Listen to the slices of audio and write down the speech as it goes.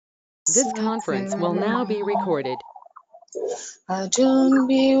This conference will now be recorded.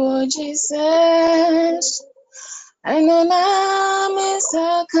 Adumbi wo Jesus, anona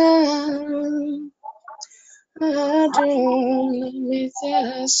misaka. Adumbi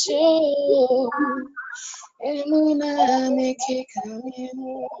mitasho, emuna mekikamin,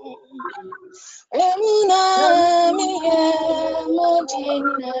 emuna miya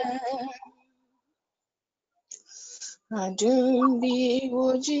modina. Adumbi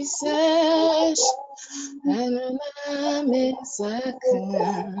wo Jesus, anona misaka.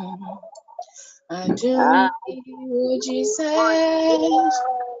 Adumbi wo Jesus,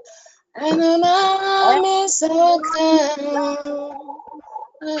 anona misaka.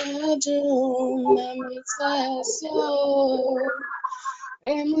 Adumbi mitasyo,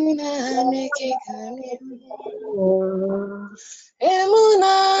 emuna mekikamin,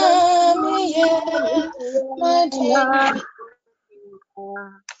 emuna miye madina.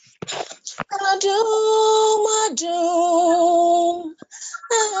 Adum,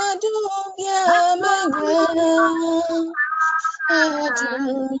 ya menya.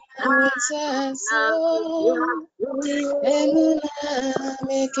 Adum, mitaso, emuna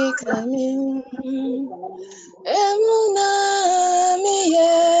mekikamin, emuna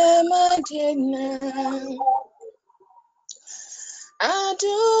miye madina.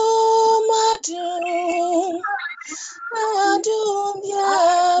 Adum,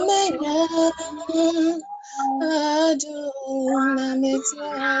 ya menya. Adum,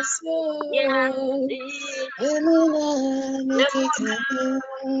 mitaso, emuna mekikamin,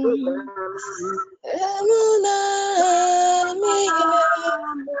 emuna miye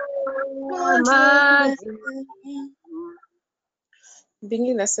madina.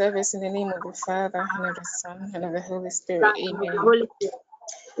 Begin the service in the name of the Father, and of the Son, and of the Holy Spirit. Amen.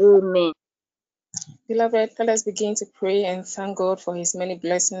 Amen. Beloved, let us begin to pray and thank God for his many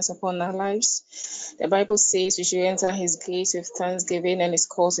blessings upon our lives. The Bible says we should enter his gates with thanksgiving and his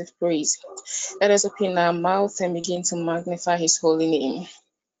courts with praise. Let us open our mouth and begin to magnify his holy name.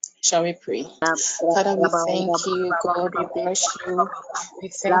 Shall we pray? Father, we thank you, God, we bless you. We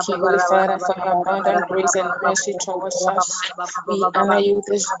thank you, Holy Father, for your abundant grace and mercy towards us. We honor you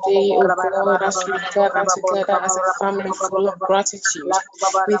this day, O God, as we gather together as a family full of gratitude.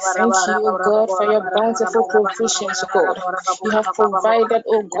 We thank you, O God, for your bountiful provisions, O God. You have provided,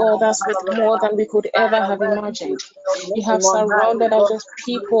 O God, us with more than we could ever have imagined. You have surrounded us with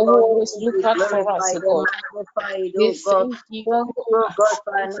people who always look out for us, O God. We thank you, God,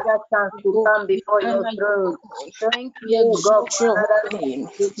 for another chance to come before your throne. Thank we you, God, exalt for your another holy name.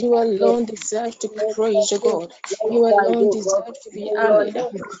 chance You alone deserve to be praised, O God. You alone deserve to be honored.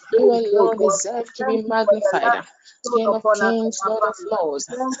 You alone deserve to be magnified. King of kings, Lord of lords,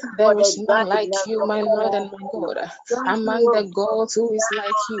 there is none like you, my Lord and my God. Among the gods, who is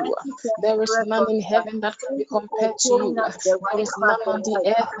like you? There is none in heaven that can be compared to you. There is none on the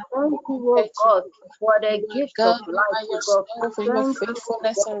earth that can be Thank you, compared to God, you. for the You are gift of God all by life, God. yourself, and your Thank you,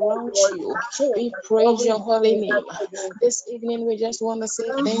 faithfulness God, around for you. your faith We has praise always your holy been name. with us. This evening, we just want to say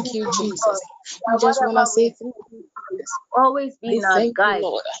Thank thank you, you, Jesus. God, We that just want to whatever we say thank you, Jesus. always We been our thank you, guide.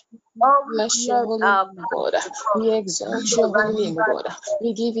 Lord. Always Bless your led holy our name, path, God. God. We exalt The your holy right name, path. God.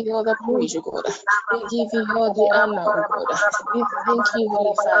 We give you all the praise, God. We give you all the honor, God. We thank you,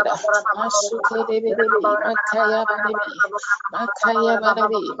 Holy Father. Masukedebedebe, makayabadebe,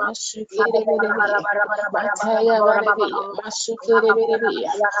 makayabadebe, masukedebedebe, makayabadebe,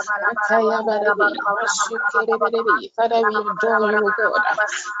 masukedebedebe, makayabadebe, masukedebedebe. Father, we adore you, God.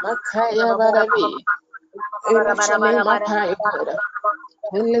 Makayabadebe. We lift your name up high, God.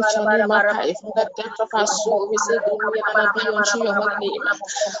 We lift your name up high from the depth of our soul. We say, glory and honor be unto your holy name.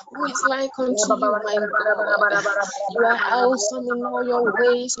 Who is like unto you, my God? You are awesome in all your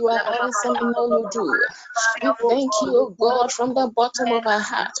ways. You are awesome in all you do. We thank you, O God, from the bottom of our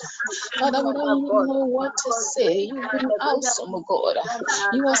heart. Father, we don't even know what to say. You've been awesome, O God.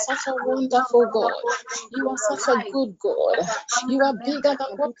 You are such a wonderful God. You are such a good God. You are bigger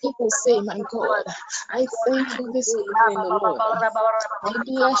than what people say, my God. I thank you this evening, O Lord. I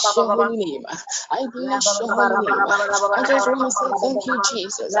bless your holy name. I bless your holy name. I just want to say thank you,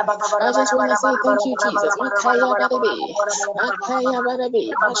 Jesus. I just want to say thank you, Jesus. Makaya barabe. Makaya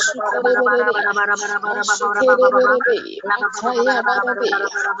barabe. Mashukere barabe. Mashukere barabe. Makaya barabe.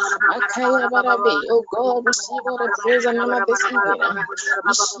 Makaya barabe. Oh God, receive all the praise and honor this evening.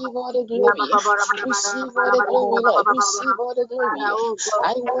 Receive all the glory. Receive all the glory, Lord. Receive all the glory.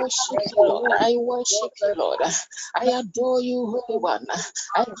 I worship you, Lord. I worship you, Lord. I adore you, Holy One.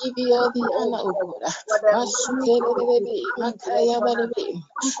 I give you all the honor, O God. Masukerebe, Makaya Barabe,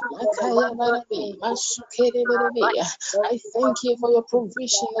 Makaya Barabe, Masukerebe. I thank you for your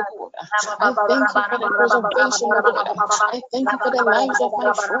provision, O God. I thank you for the preservation, oh God. I thank you for the lives of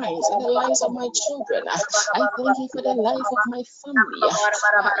my friends and the lives of my children. I thank you for the life of my family.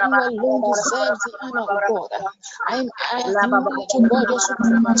 You alone deserve the honor, oh God. I acknowledge, oh God, your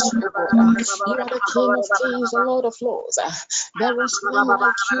supremacy, oh God. You are the King of Kings, the Lord of Lords. There is none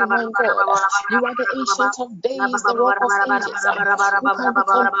like you, my God. You are the Ancient of Days, the Rock of Ages. Who can be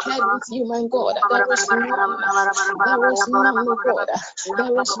compared with you, my God? There is none. There is none, oh God.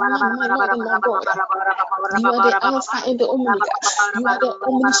 There is none, my Lord and my God. You are the Alpha and the Omega. You are the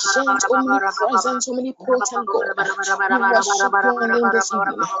omniscient, omnipresent, omnipotent God. We worship your name this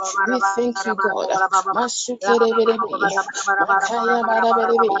evening. We thank you, God. Masukereberebe, Makaya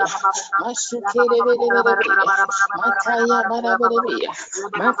baraberebe, Masukereberebe, Makaya baraberebe,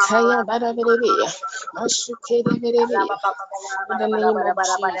 Makaya baraberebe, Masukereberebe. In the name of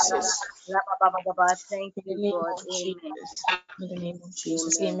Jesus. Thank In the you, name God. of Amen. Jesus. In the name of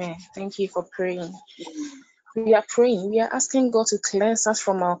Jesus. Amen. Amen. Thank you for praying. We are praying. We are asking God to cleanse us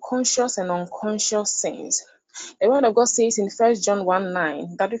from our conscious and unconscious sins. The word of God says in 1 John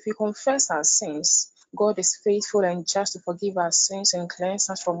 1:9 that if we confess our sins, God is faithful and just to forgive our sins and cleanse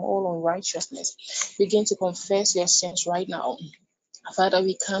us from all unrighteousness. Begin to confess your sins right now. Father,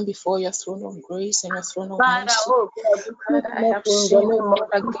 we come before your throne of grace and your throne of Father, mercy. oh God, we seek Father, I have mercy in the sinned, oh name of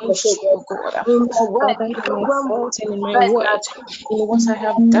God, Jesus, against you, oh oh God. God. In the word, Father, you in say my when we thoughts and in my confess our words, sins, in what I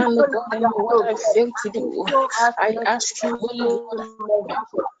have you done, oh will God, and in just, what oh I God, failed to and do. show us I mercy ask you, in Holy the Father, name of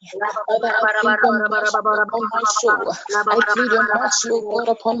Jesus. Father, I plead your mercy upon my soul. I plead your mercy, O God,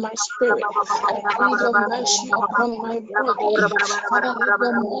 upon my spirit. I plead your mercy upon my body. Father, let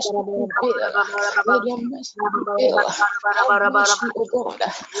your mercy prevail. Let your mercy prevail. Have mercy, O God.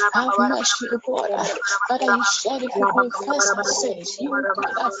 Have mercy, O God. Father, you said if we confess our sins, you,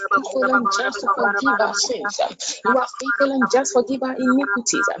 God, are faithful and just to forgive our sins. You are faithful and just forgive our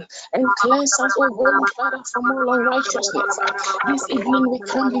iniquities and cleanse us, O Holy Father, from all unrighteousness. This evening we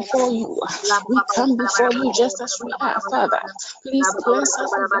come before you. We come before you just as we are, Father. Please cleanse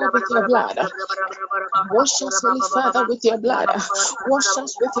us, O God, with your blood. Wash us, Holy Father, with your blood. Wash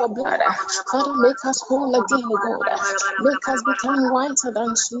us with your blood. Father, make us whole again, O God. Make us become whiter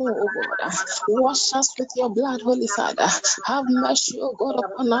than snow, O God. Wash us with your blood, Holy Father. Have mercy, O God,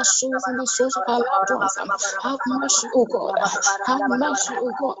 upon our souls and the souls of our loved ones. Have mercy, O God. Have mercy,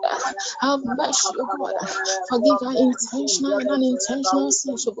 O God. Have mercy, O God. Forgive our intentional and unintentional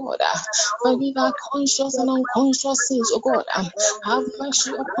sins, O God. Forgive our conscious and unconscious sins, O God. Have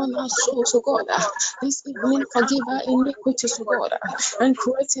mercy upon our souls, O God. This evening, forgive our iniquities, O God, and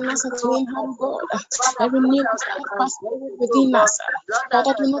create in us a clean heart, O God, and renew a steadfast spirit within us.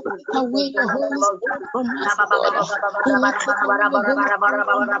 Father, do not take away your Holy Spirit from us, O God. Do not take away your Holy Spirit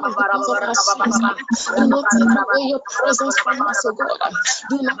from us because of our sins. Do not take away your presence from us, O God.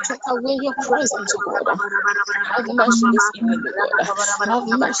 Do not take away your presence, O God. Have mercy this evening, O God. Have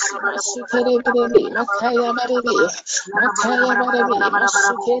mercy. Masukereberebe, Makaya barebe, Makaya barebe,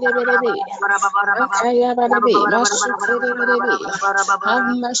 Masukereberebe, Makaya barebe, Masukereberebe. Have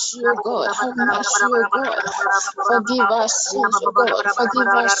mercy, O God. Have mercy, O God. Forgive our sins, O God.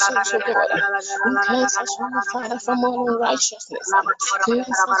 Forgive our sins, O God. And cleanse us, Holy Father, from all unrighteousness. Cleanse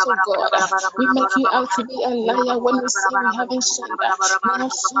us, O God. We make you out to be a liar when we say we haven't sinned. We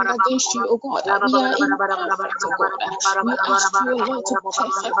have sinned against you, O God. We are imperfect, O God. We ask you, O Lord, to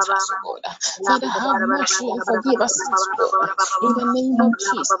perfect us, O God. Father, have mercy and forgive us sins, O God. In the name of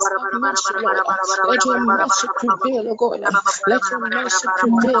Jesus, have mercy, Lord. Let your mercy prevail, O God. Let your mercy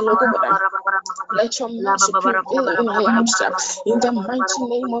prevail, O God. Let your mercy prevail in our lives. In the mighty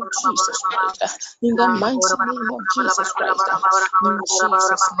name of Jesus Christ. In the mighty name of Jesus Christ. In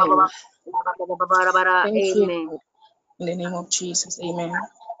Jesus' name. Thank you. Amen. In the name of Jesus. Amen.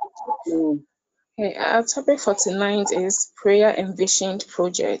 Okay, our topic for tonight is prayer envisioned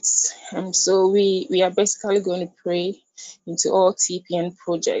projects. So we are basically going to pray into all TPN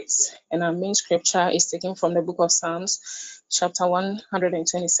projects. And our main scripture is taken from the book of Psalms, chapter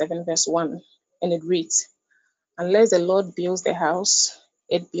 127, verse 1. And it reads, "Unless the Lord builds the house,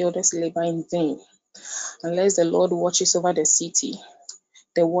 its builders labor in vain. Unless the Lord watches over the city,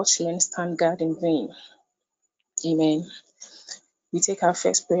 the watchmen stand guard in vain." Amen. We take our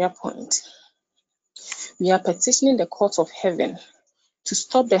first prayer point. We are petitioning the court of heaven to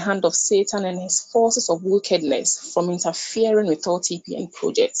stop the hand of Satan and his forces of wickedness from interfering with all TPN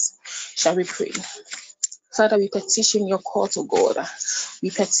projects. Shall we pray? Father, we petition your court, O God.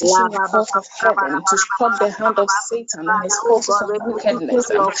 We petition the court of heaven to stop the hand of Satan and his forces of wickedness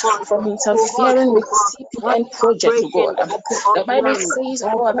from interfering with CPN project, O God. The Bible says,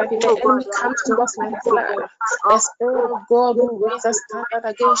 O God, that if the enemy comes to us like a flood, the Spirit of God will raise a standard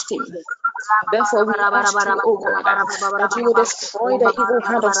against him. Therefore, we ask you, O God, that you will destroy the evil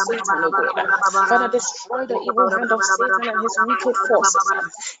hand of Satan, O God. Father, destroy the evil hand of Satan and his wicked forces.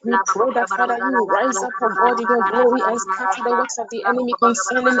 We pray that, Father, you rise up, O God, in your glory and scatter the works of the enemy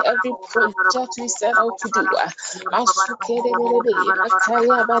concerning every project we set out to do.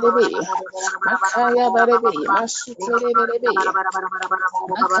 Makaya barebe, Makaya barebe,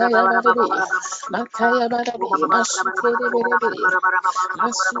 Makaya barebe, Makaya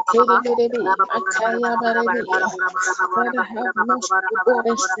barebe, Makaya barebe. Father, have mercy, O God,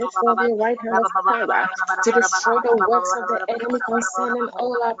 and stretch forth your right hand of power to destroy the works of the enemy concerning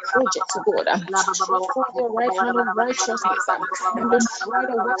all our projects, O God. Stretch forth your right hand of righteousness and destroy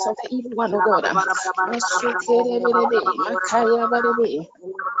the works of the evil one, O God. Makaya barebe.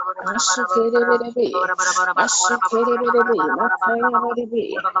 Masukerebe, Masukerebe, Makaya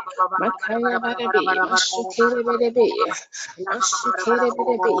Barabe, Makaya Barabe, Masukerebe,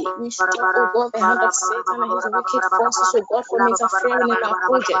 Masukerebe. We stop, O God, the hand of Satan and his wicked forces, O God, from interfering in our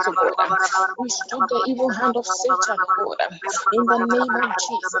projects, O God. We stop the evil hand of Satan, O God, in the name of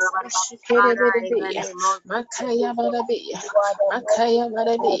Jesus. Masukerebe, Makaya Barabe, Makaya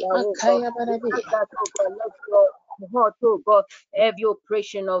Barabe, Makaya Barabe. Oh God, every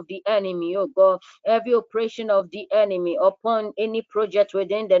oppression of the enemy, oh God, every oppression of the enemy upon any project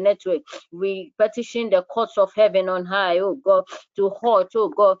within the network, we petition the courts of heaven on high, oh God, to halt, oh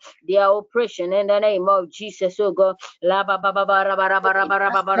God, their oppression in the name of Jesus, oh God.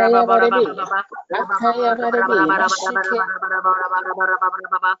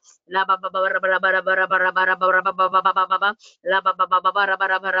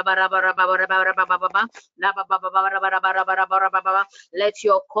 Let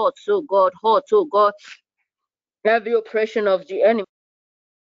your courts, oh God, halt, oh God, every oppression of the enemy.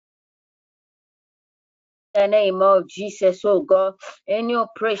 In the name of Jesus, oh God, any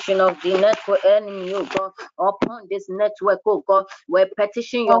oppression of the network enemy, oh God, upon this network, oh God, we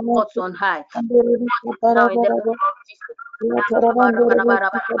petition your courts on high. Now in the name of Jesus.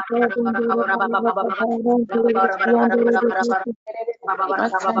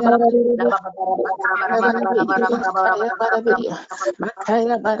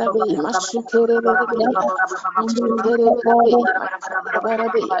 Makaya Barabe, Mashukere Barabe, Mashukere Barabe,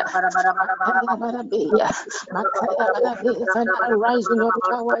 Makaya Barabe, Makaya Barabe. Father, arise in your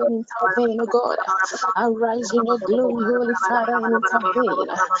power and intervene, O God. Arise in your glory, Holy Father, and intervene.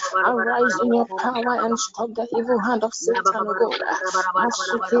 Arise in your power and stop the evil hand of Satan, O God.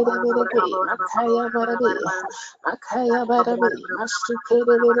 Mashukere Barabe, Makaya Barabe, Makaya Barabe,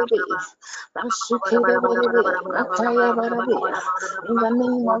 Mashukere Barabe, Mashukere Barabe, Makaya Barabe. In the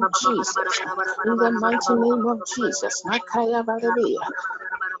name of Jesus, in the mighty name of Jesus, Makaya Barabe.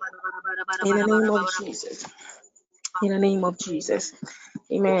 In the name of Jesus, in the name of Jesus,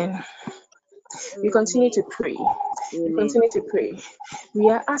 Amen. We continue to pray. We continue to pray. We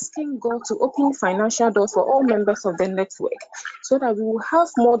are asking God to open financial doors for all members of the network so that we will have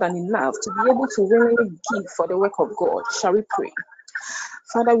more than enough to be able to willingly give for the work of God. Shall we pray?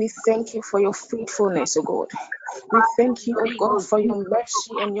 Father, we thank you for your faithfulness, O God. We thank you, O God, for your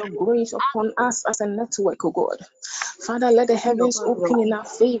mercy and your grace upon us as a network, O God. Father, let the heavens open in our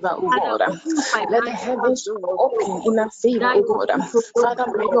favor, O God. Let the heavens open in our favor, O God. Father,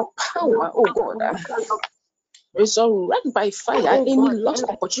 may your power, O God, resurrect by fire any lost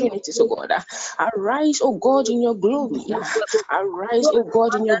opportunities, oh God. Arise, oh God, in your glory. Arise, oh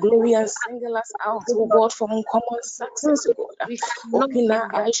God, in your glory and single us out, oh God, from uncommon success, oh God. Open our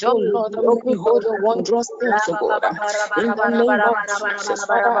eyes, oh Lord, and may behold your wondrous things, oh God. In the name of Jesus,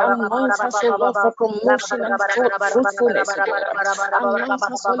 Father, anoint us, oh Lord, for promotion and fruitfulness, oh God. Anoint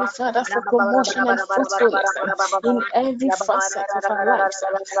us, Holy Father, for promotion and fruitfulness in every facet of our lives.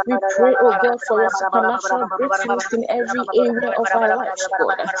 We pray, oh God, for your supernatural breakthrough in every area of our lives,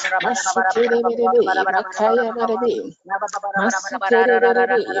 God. Makaya Barabe,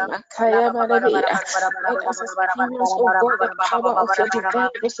 Makaya Barabe. Let us experience, oh God, the power of your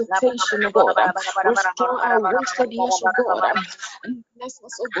divine visitation, God. Restore our wasted years, oh God. And bless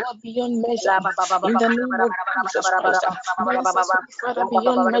us, oh God, beyond measure. In the name of Jesus Christ, bless us, Father,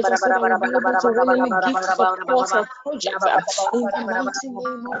 beyond measure, so that we'll be able to willingly give to support our projects. In the mighty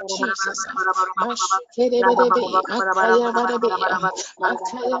name of Jesus. Mashukerebe, Makaya Barabe,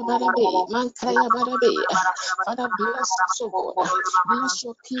 Makaya Barabe, Makaya Barabe. Father, bless us, oh God. Bless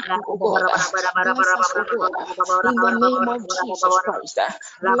your people, oh God. Bless us, oh God. In the name of Jesus Christ.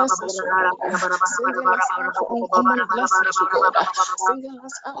 Bless us, oh God. Single us out for uncommon blessings, oh God. Single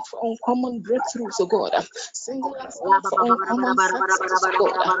us out for uncommon breakthroughs, oh God. Single us out for uncommon success, oh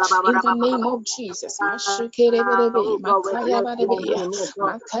God. In the name of Jesus. Mashukerebe, Makaya Barabe,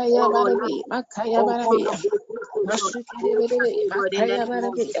 Makaya Barabe, Makaya Barabe. Mashukerebe, Makaya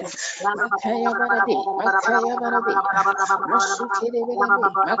Barabe, Makaya Barabe, Makaya Barabe, Mashukerebe,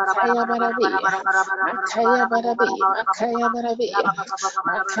 Makaya Barabe, Makaya Barabe, Makaya Barabe,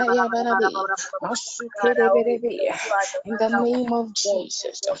 Makaya Barabe, Mashukerebe. In the name of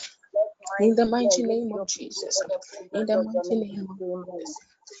Jesus. In the mighty name of Jesus. In the mighty name of Jesus.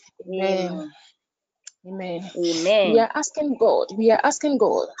 Amen. Amen. We are asking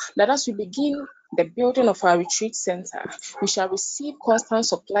God that as we begin the building of our retreat center, we shall receive constant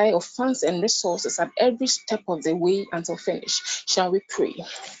supply of funds and resources at every step of the way until finish. Shall we pray?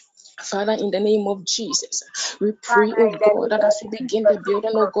 Father, in the name of Jesus, we pray, oh God, that as we begin the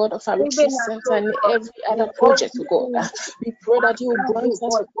building, oh God, of our retreat center and every other project, oh God, we pray that you will grant us,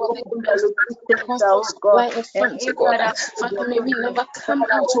 oh God, the constant supply of funds, oh God. Father, may we never come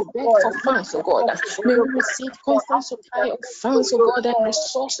out to beg for funds, oh God. May we receive constant supply of funds, oh God, and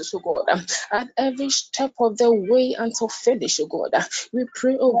resources, oh God, at every step of the way until finish, oh God. We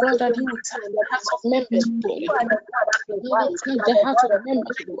pray, oh God, that you will touch the hearts of members, oh God. You will touch the hearts of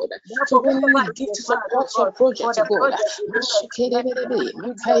members, oh God, to willingly give to support your project, oh God.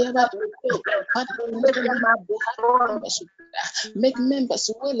 Make members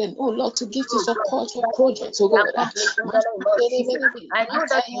willing, oh Lord, to give to support your project, oh God. I know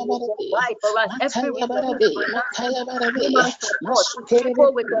that you will provide for us every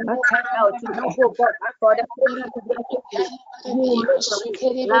people with the know-how to do God for the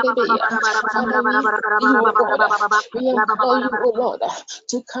we implore you, oh Lord,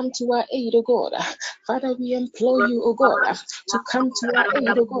 to come to our aid, oh God. Father, we implore you, oh God, to come to our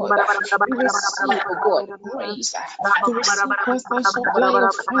aid, oh God. We receive, oh God, grace to receive constant supply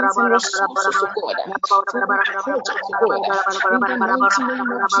of funds and resources, oh God, for our project, oh God. In the mighty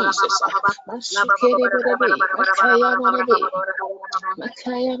name of Jesus.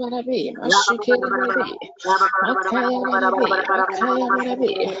 Makaya Barabe, Mashukere Barabe, Makaya Barabe, Makaya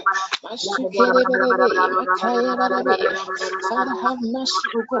Barabe, Mashukere Barabe, Makaya Barabe. Father, have mercy,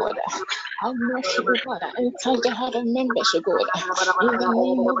 O God. Have mercy, O God, and touch the heart of members, O God. In the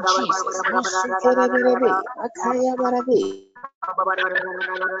name of Jesus. Mashukere Barabe, Makaya Barabe.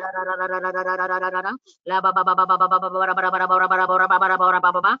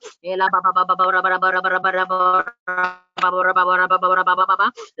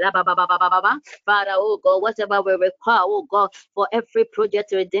 Father, oh God, whatever we require, oh God, for every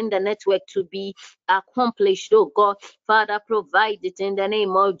project within the network to be accomplished, oh God, Father, provide it in the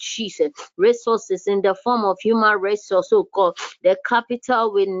name of Jesus. Resources in the form of human resource, oh God, the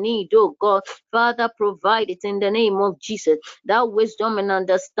capital we need, oh God, Father, provide it in the name of Jesus. That wisdom and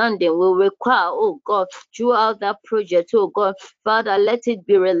understanding will require, oh God, throughout that project, oh God, Father, let it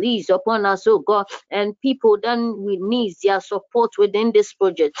be released upon us, oh God, and people then we need their support within this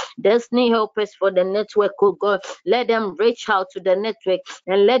project. Destiny helpers for the network, oh God, let them reach out to the network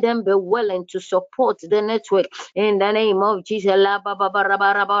and let them be willing to support the network in the name of Jesus.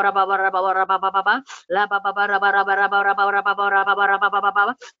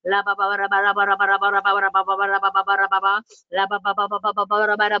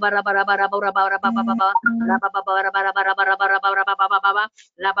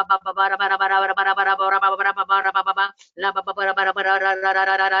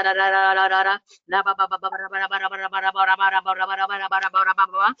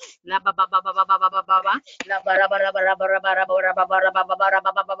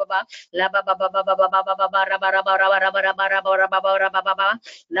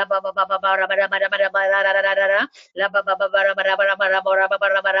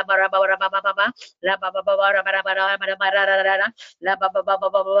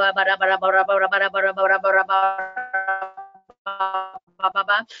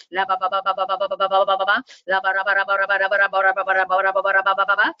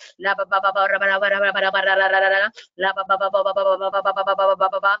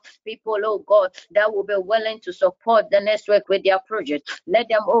 People, oh God, that will be willing to support the network with their project. Let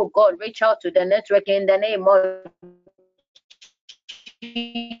them, oh God, reach out to the network in the name of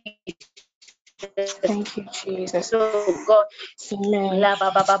Thank you, Jesus. So God. Amen.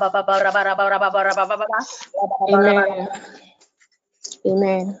 Amen.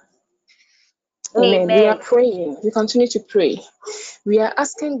 Amen. Amen. We are Amen. praying. We continue to pray. We are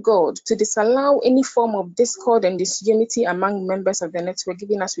asking God to disallow any form of discord and disunity among members of the network,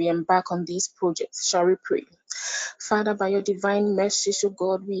 even as we embark on these projects. Shall we pray? Father, by your divine mercy, oh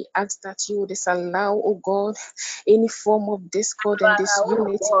God, we ask that you disallow, oh God, any form of discord and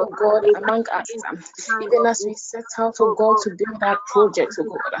disunity, oh God, among us, even as we set out, oh God, to build our project, oh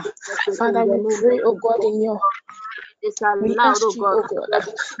God. Father, we pray, oh God, we ask you, oh God,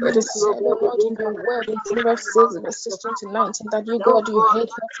 it is said, oh God, in your word in Proverbs 6, verse 16 to 19, that you, God, you hate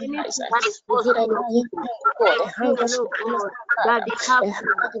haughty eyes, you hate a lying tongue, oh God, a hunger spirit, that they have and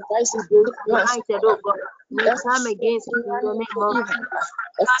high devices, to wicked plans, oh united, oh God. God. We That's come against it in the running name after of evil.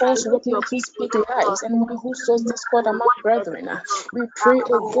 A Father, false let your witness who people, speak oh God, lies, and one who sows discord among brethren. We pray,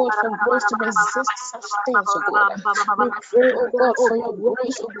 oh God, for grace to resist such things, oh God. We pray, oh God, for your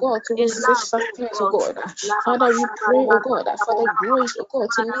grace, oh God, to in resist love, such things, oh God. Father, we pray, oh God, for the grace, oh God,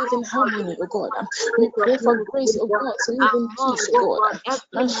 to live in harmony, oh God. We pray for grace, oh God, to live in among, peace, oh oh God, God.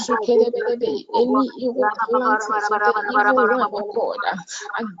 every member of this network, oh God. Any evil plantings of the evil one, oh God,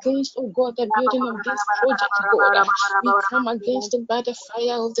 against, oh God, the building of this project, oh God. We come against it by the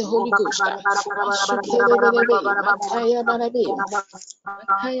fire of the Holy Ghost. Mashukelebelebe, Makaya Barabe,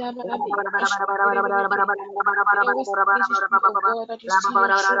 Makaya Barabe, Mashukelebelebe. We always envisage you, oh God, that you see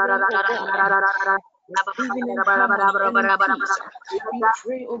your children, oh God, living in harmony and in peace. We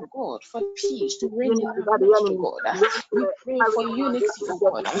pray, oh God, for peace to reign in Unity our that the midst, oh enemy God. We wants pray to for carry on this unity, oh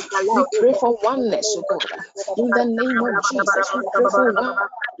project God. is allowed, We oh pray God. for oneness, oh God. In the name of Jesus, we pray for one.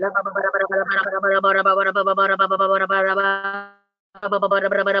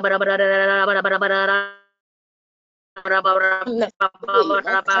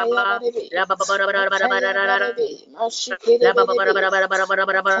 Makaya Barabe, Makaya Barabe, Mashikere Berebe,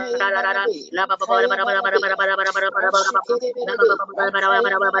 Makaya Barabe, Makaya Barabe, Mashikere Berebe, Makaya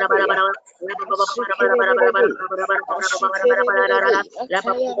Barabe, Mashikere Berebe, Mashikere Berebe,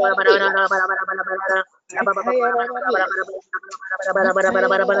 Makaya Barabe, Makaya Barabe, Makaya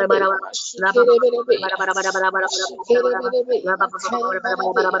Barabe, Mashikere Berebe, Mashikere Berebe, Makaya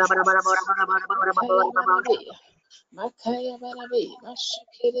Barabe, Makaya Barabe, Makaya Barabe,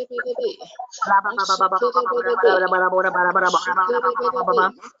 Mashikere Berebe, Mashikere Berebe, Mashikere Berebe,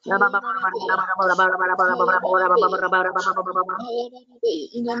 Makaya Barabe, Makaya Barabe, Makaya Barabe,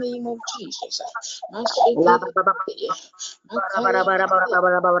 in the name of Jesus, Mashikere Berebe, Makaya Barabe,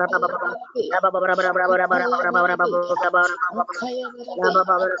 Makaya Barabe, Makaya Barabe, Makaya Barabe,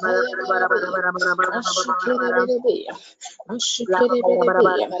 Makaya Barabe, Mashikere Berebe, Mashikere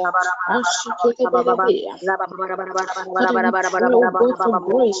Berebe, Mashikere Berebe. Father, we pray, oh God, for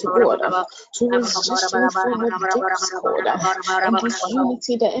grace, oh God, to resist any form of discord and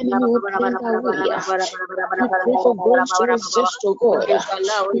disunity the enemy will bring our way. We pray for grace to resist, oh God.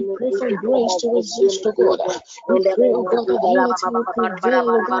 We pray for grace to resist, oh God. We pray, oh God, that unity will prevail,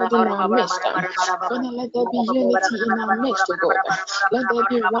 oh God, in our midst. Father, let there be unity in our midst, oh God. Let there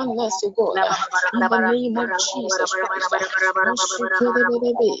be oneness, oh God. In the name of Jesus Christ.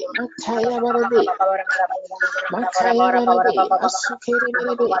 Makaya Barabe, Masukere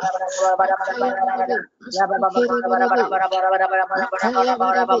Berebe, Makaya Barabe, Masukere Berebe, Makaya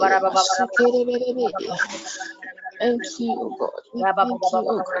Barabe, Masukere Berebe. Thank you, oh God. We thank you,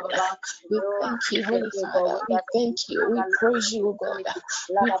 oh God. We thank you, Holy Father. We thank you. We praise you, oh God.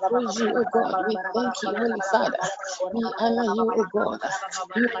 We praise you, oh God. We thank you, Holy Father. We honor you, oh God.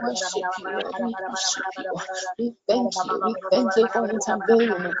 We worship you, Lord. We worship you. We thank you. We thank you for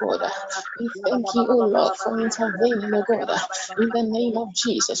intervening, oh God. We thank you, oh Lord, for intervening, oh God. In the name of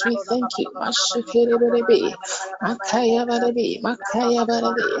Jesus, we thank you. Mashukere berebe, Makaya berebe, Makaya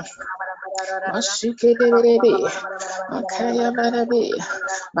berebe. Mashukere berebe, Makaya berebe,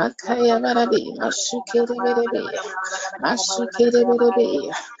 Makaya berebe, Mashukere berebe, Mashukere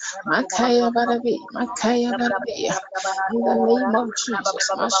berebe, Makaya berebe, Makaya berebe. In the name of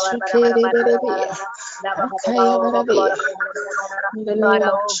Jesus, Mashukere berebe, Makaya berebe. In the name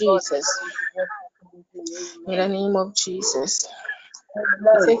of Jesus. In the name of Jesus.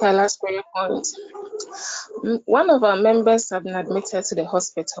 We take our last prayer point. One of our members have been admitted to the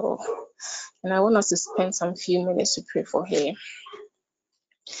hospital, and I want us to spend some few minutes to pray for her.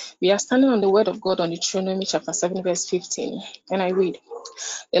 We are standing on the word of God on Deuteronomy chapter 7, verse 15, and I read,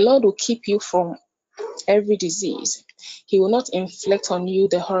 "The Lord will keep you from every disease. He will not inflict on you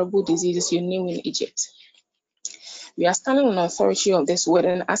the horrible diseases you knew in Egypt." We are standing on the authority of this word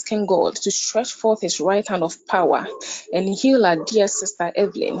and asking God to stretch forth his right hand of power and heal our dear sister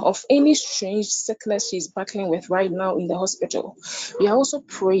Evelyn of any strange sickness she's battling with right now in the hospital. We are also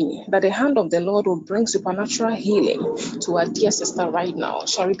praying that the hand of the Lord will bring supernatural healing to our dear sister right now.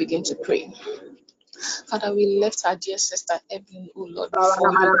 Shall we begin to pray? Father, we lift our dear sister Evelyn, oh Lord,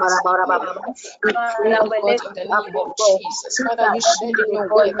 before you this evening. We pray, oh God, in the name of Jesus. Father, you said in your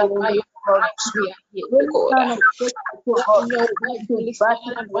word that by your stripes we are healed, oh God. In your word, Holy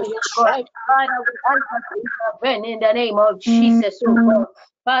Father, that by your stripes. Father, we ask you to intervene in the name of Jesus, oh God.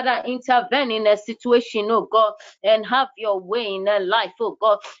 Father, intervene in a situation, oh God, and have your way in her life, oh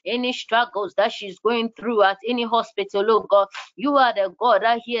God. Any struggles that she's going through at any hospital, oh God, you are the God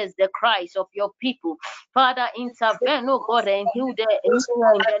that hears the cries of your people. Father, intervene, oh God, and heal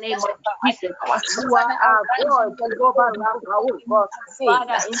her in the name of Jesus. You are our God, Jehovah Rapha, oh God.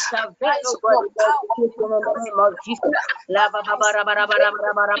 Father, intervene, oh God, in the name of Jesus. La ba ba ba ra ba ra ba ra ba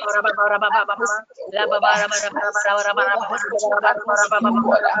ra ba ra ba ra ba ra ba ba ba ba. La ba ba ra ba ra ba ra ba ra ba ra ba ra ba ba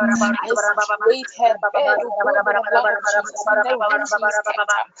ba. Weight her bed, oh God, with the blood of Jesus, and the room she is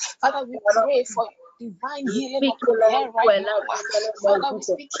kept. Father, we pray for divine healing upon her right now. Father, we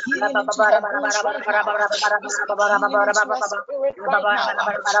speak healing into her bones right now. We speak healing into her spirit right now.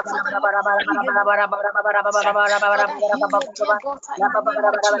 Father, heal your dear daughter in the name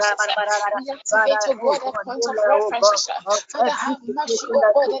of Jesus. We activate, oh God, a point of reference. Father, have mercy, oh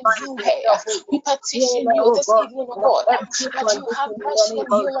God, and heal her. We petition you this evening, oh God, that you have mercy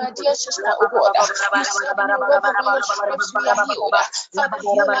and heal our dear sister, oh God. You said in your word that by your stripes we are healed. Father,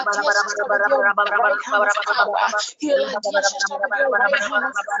 heal our dear sister with your right hand of power. Heal our dear sister with your right hand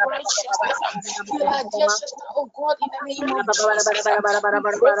of righteousness. Heal our dear sister, oh God, in the name of Jesus. We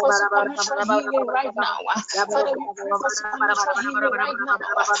pray for supernatural healing right now. Father, we pray for supernatural healing right now.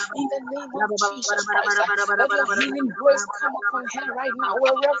 In the name of Jesus Christ, let your healing grace come upon her right now,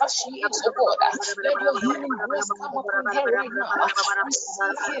 wherever she is, oh God. Let your healing grace come upon her right now.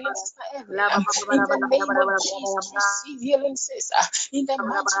 Receive healing, Sister Evelyn. In the name of Jesus, receive healing, sister. In the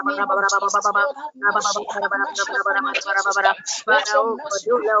mighty name of Jesus, Lord, have mercy. Have mercy upon our dear sister. Let your mercy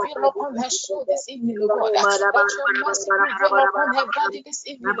prevail upon her soul this evening, O God. Let your mercy prevail upon her body this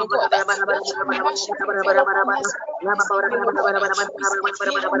evening, O God. Let your mercy prevail upon her spirit this evening, O God. We speak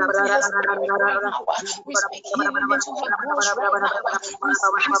healing into her spirit right now. We speak healing into her bones right now.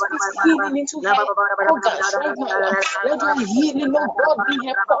 We speak healing into her organs right now. Let your healing, oh God, be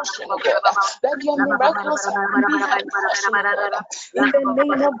her portion, oh God. Let your miraculous healing be her portion, oh God. In the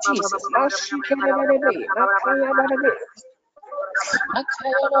name of Jesus.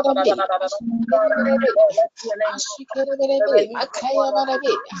 Makaya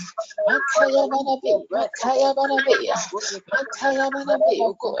barabe, Makaya barabe,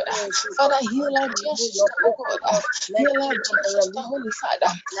 oh God. Father, heal our dear sister, oh God. Heal our dear sister, Holy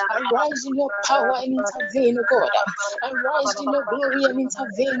Father. Arise in your power and intervene, oh God. Arise in your glory and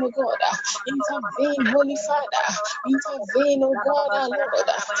intervene, oh God. Intervene, Holy Father. Intervene, oh God, our Lord.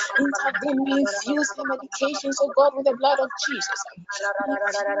 Intervene, we infuse the medications, oh God, with the blood of Jesus.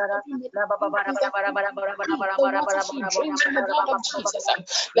 The water she drinks from the blood of Jesus.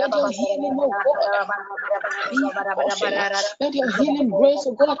 Let your healing, oh God, be her portion. Let your healing grace,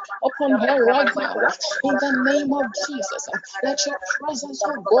 oh God, upon her right now. In the name of Jesus. Let your presence,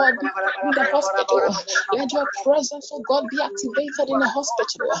 oh God, be in the hospital. Let your presence, oh God, be activated in the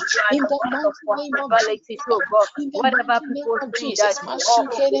hospital. In the mighty name of Jesus. In the mighty name of Jesus.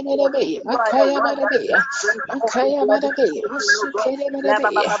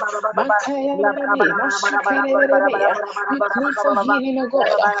 We plead for healing, oh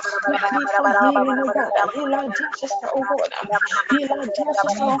God. We plead for healing, oh God. Heal our dear sister, oh God. Heal our dear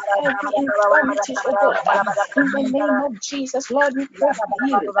sister of every infirmities, oh God. In the name of Jesus, Lord, we pray for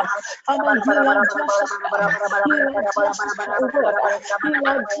healing. Father, heal our dear sister. Heal our dear sister, oh God. Heal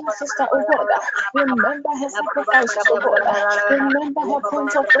our dear sister, oh God. Remember her sacrifices, oh God. Remember her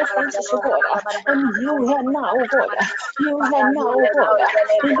points of references, oh God. And heal her now, oh God. Heal her now, oh God.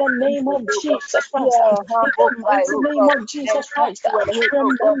 In the name of Jesus Christ. In the mighty name of Jesus Christ.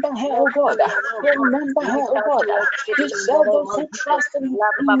 Remember her, oh God. Remember her, oh God. You said those who trust in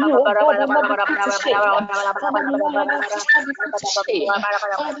you, oh God, will not be put to shame. Father, we will let our sister be put to shame.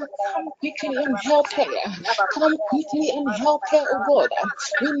 Father, come quickly and help her. Come quickly and help her, oh God.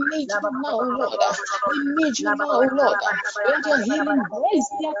 We need you now, Lord. We need you now, Lord. Let your healing grace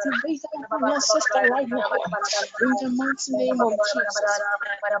be activated upon your sister right now. In the mighty name of Jesus.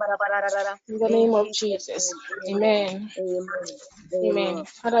 In the name of Jesus. Amen. Amen.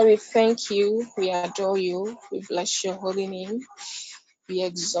 Father, we thank you. We adore you. We bless your holy name. We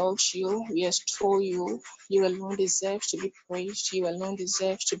exalt you, we extol you. You alone deserve to be praised. You alone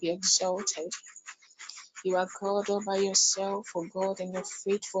deserve to be exalted. You are God all by yourself, O God, and your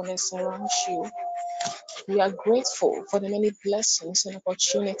faithfulness surrounds you. We are grateful for the many blessings and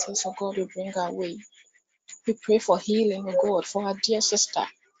opportunities, O God, you bring our way. We pray for healing, O God, for our dear sister.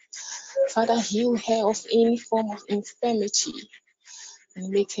 Father, heal her of any form of infirmity and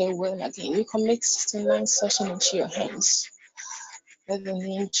make her well again. We commit 69 session into your hands. Let the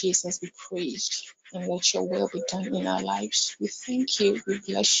name Jesus be praised and let your will be done in our lives. We thank you. We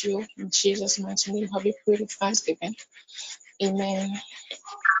bless you. In Jesus' mighty name, have we prayed with thanksgiving. Amen.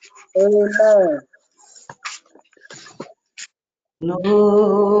 Amen.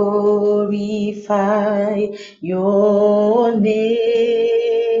 Glorify your name.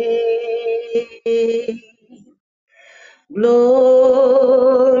 Glorify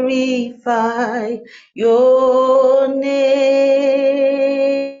your name.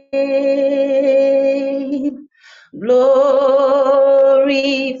 Glorify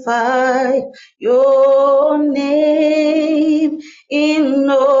your name in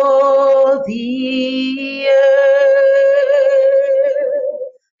all the earth.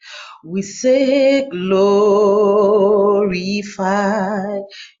 We say glorify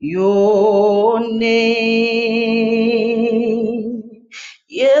your name.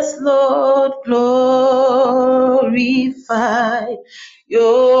 Yes, Lord, glorify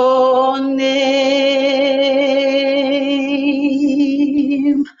your name.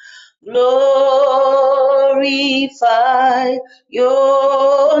 Glorify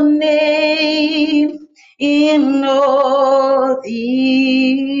your name in all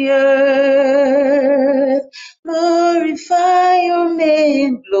the earth. Glorify your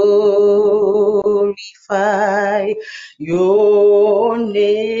name, glorify your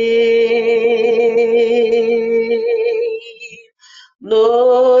name.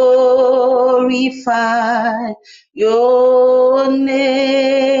 Glorify your name.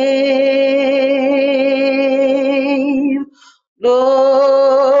 Glorify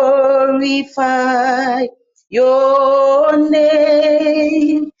your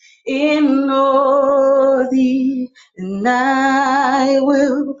name in all the, and I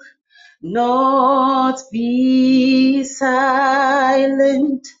will not be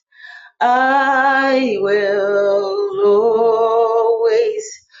silent. I will always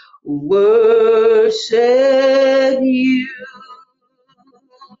worship you.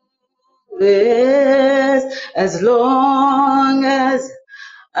 Yes, as long as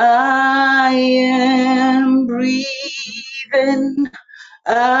I am breathing,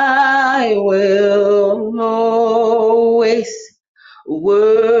 I will always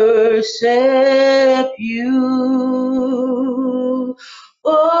worship you.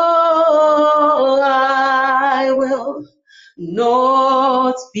 Oh, I will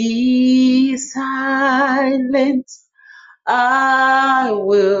not be silent. I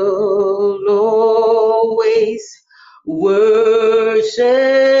will always worship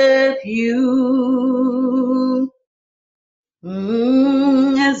you.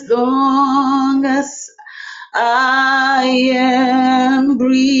 As long as I am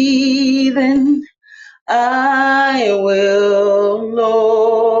breathing, I will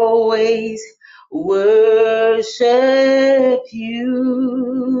always worship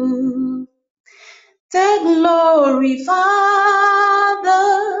you. Take glory,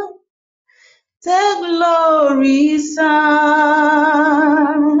 Father. Take glory, Son.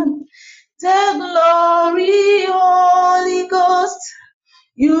 Take glory, Holy Ghost.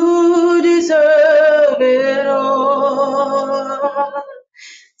 You deserve it all.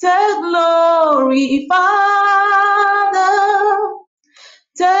 Take glory, Father.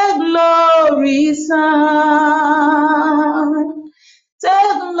 Take glory, Son.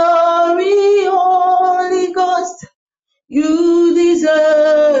 Take glory, Holy Ghost. You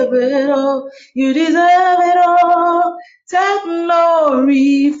deserve it all. You deserve it all. Take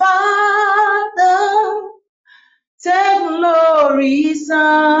glory, Father. Take glory, Son.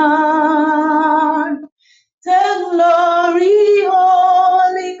 Take glory,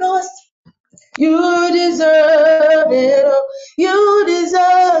 Holy Ghost. You deserve it all. You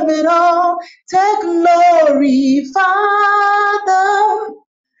deserve it all. Take glory, Father.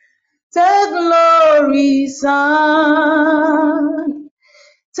 Take glory, Son.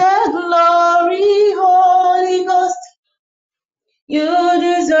 Take glory, Holy Ghost. You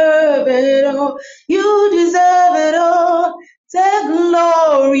deserve it all. You deserve it all. Take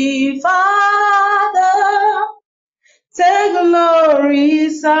glory, Father. Take glory,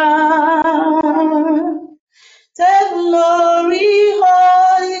 Son. Take glory,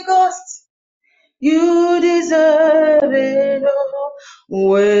 Holy Ghost. You deserve it all.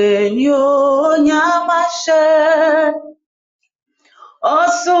 when you nyamashe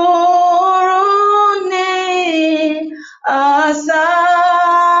osuruni asa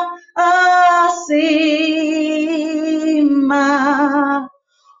asima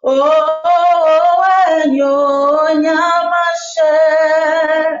when you nyamashe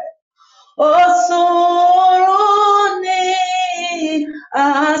osuruni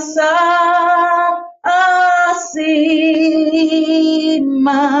asa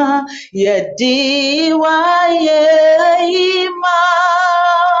asima yediwa yeima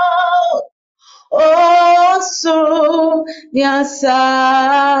osu nyasasira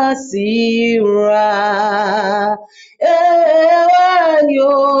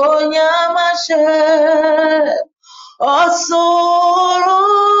ewanyo nyamashe osuruni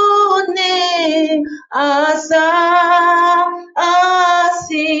asa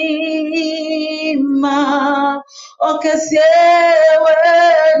asima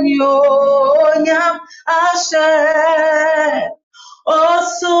okesiewenyo nyam ashe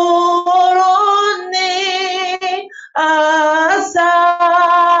osuruni asa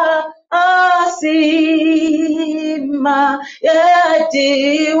asima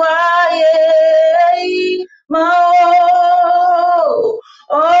yediwa mao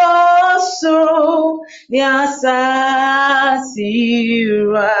osu nyasasira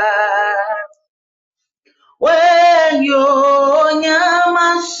when you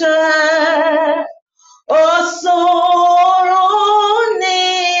nyamashe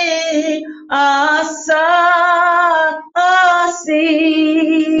osuruni asa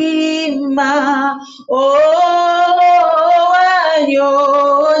asima when you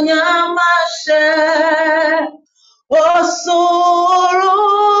nyamashe osuruni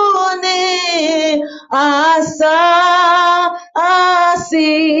asa asi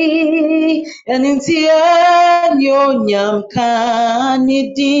enintie nyonyam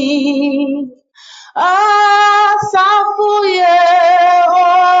kanidi asafu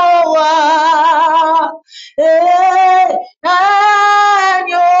Yehowa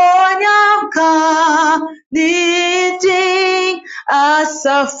nyonyam kanidi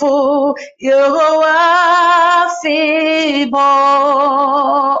asafu Yehowa fibo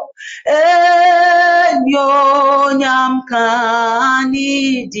nyonyam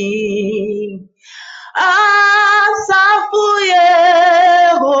kanidi asafu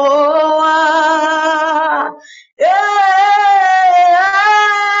Yehowa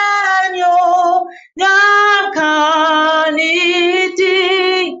nyonyam kanidi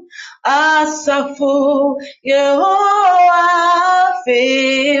asafu Yehowa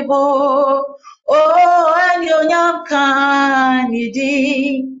febo nyonyam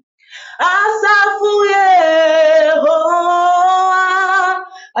kanidi asafu Yehowa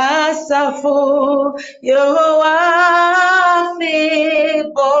asafu Yehowa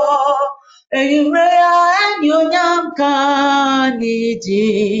fibo eyurea nyonyam kanidi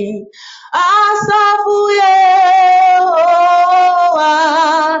asafu Yehowa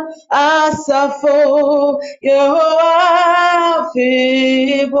asafu Yehowa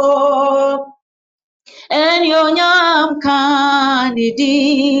fibo enyonyam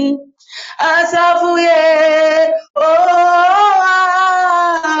kanidi asafu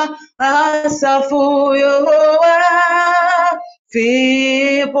asafu Yehowa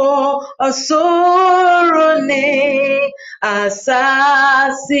fibo osuruni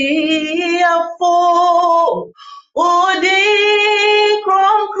asasi afo udi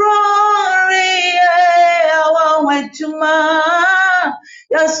kronkronri awawetuma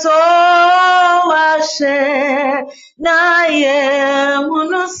yasowashe naye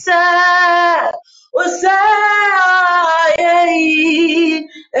munusa usaye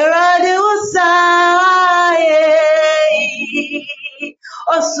erade usaye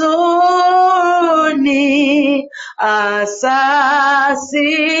osuni asasi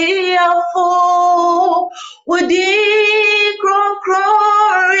afu udi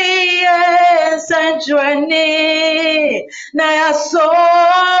kronkronri sanjwani na yasowashe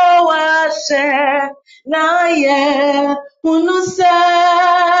naye munusa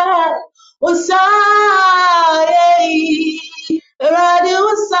usaye erade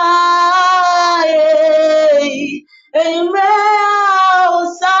usaye Emrea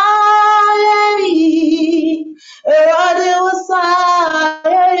usaye erade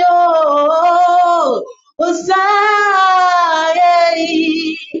usaye usaye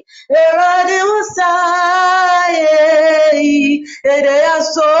erade usaye ere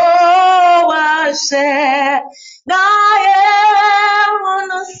yaso washe naye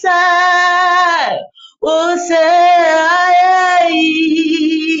munusa usaye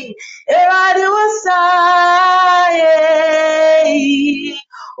erade usaye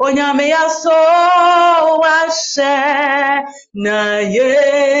na ye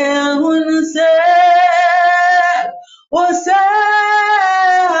unse usaye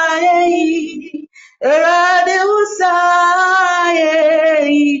erade usaye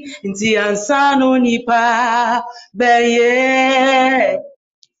nti ansano nipa beye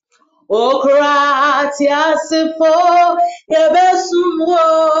Okratiasifo yebesumwo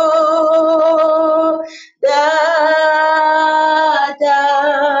dada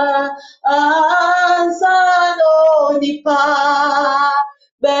ansano nipa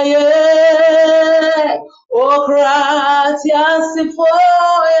beye Okratiasifo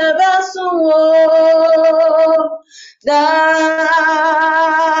yebesumwo dada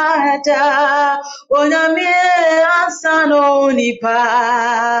onamie ansano nipa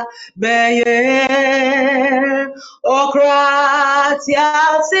beye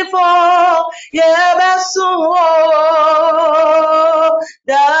okratiasifo yebesuo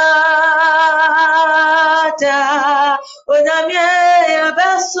dada onamie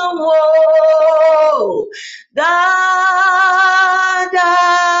yebesuo dada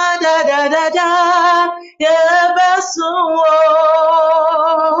yebesuo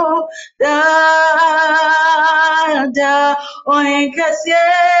dada oinkasie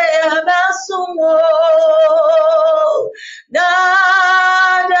yebesuo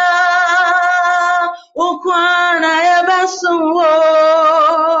dada ukwana yebesuo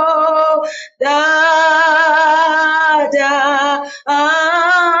dada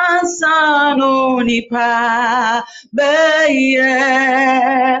ansano nipa beye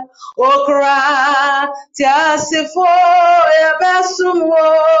okra tiasifo yebesuo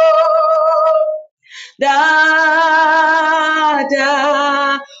dada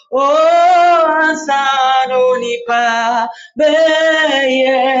ansano nipa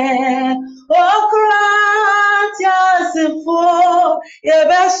beye okra tiasifo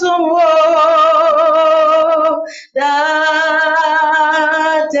yebesuo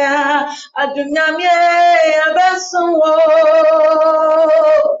dada adunyamye yebesuo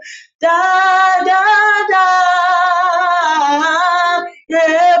dada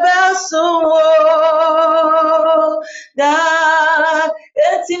yebesuo da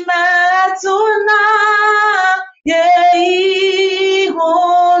etimetuna ye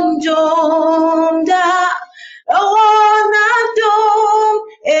honjonda awona dum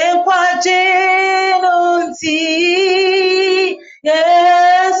ekwajenonti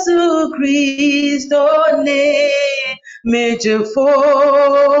Yesu Kristo ne mejefo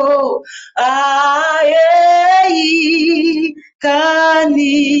aye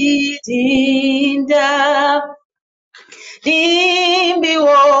kanidinda dimbi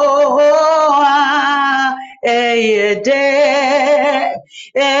woa eyede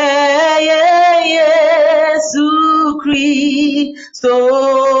Yesu Kristo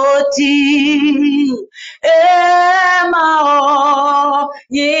ti emao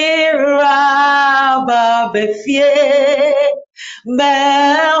yiraba befie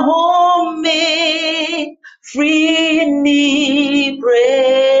mehumi free ni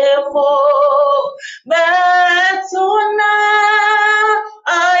bremo metuna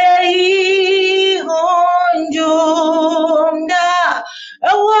ai honjunda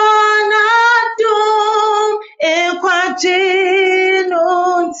awana dum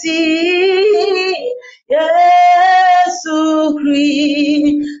ekwajinunti Yesu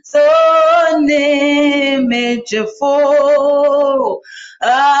Kristo ne mejefo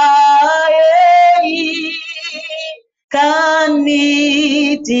aye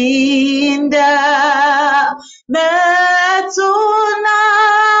kanidinda metuna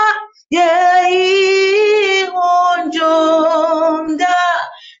ye unjunda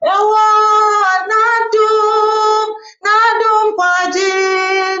nadum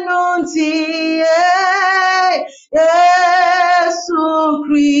kwajinunti Yesu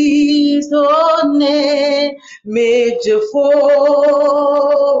Kristo ne mejefo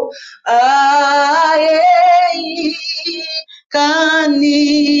aye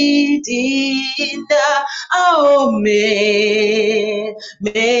kanidinda aome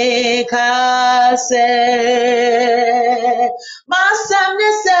mekase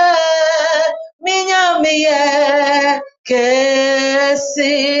masamnese minyamiye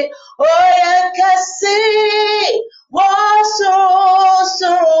kesi oye kesi waso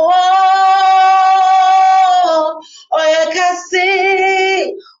oye kesi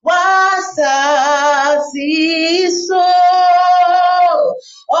wasasiso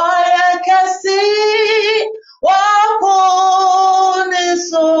oye kesi waponiso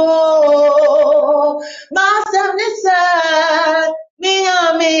masamnisa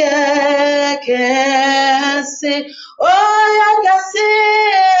miamiye kesi oye kesi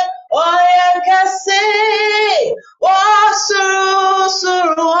oye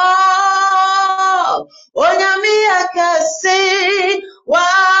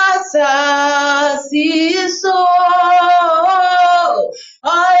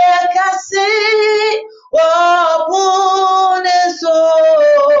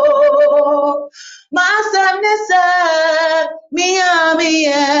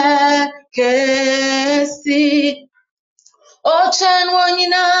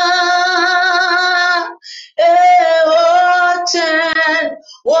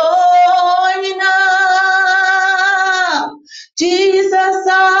Woina, Jesus,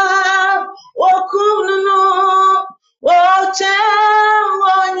 Wokuno, Woche,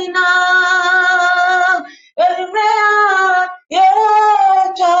 Woina, Elimea, Ye,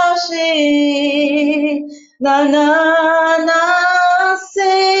 Joshi, na,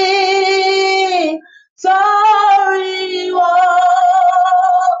 say, sorry,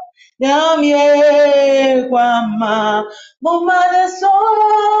 Nyamye kwama mumane so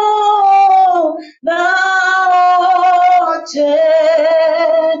na oche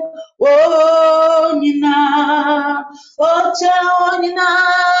onyina oche onyina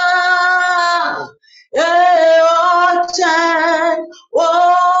oche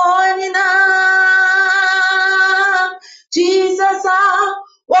onyina Jesus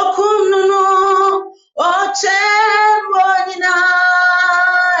wakununu oche onyina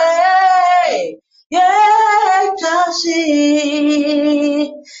Tashi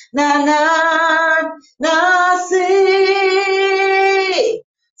nasi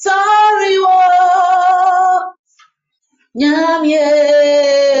sorry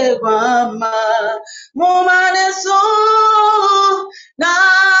Nyamye Mama Mumane so na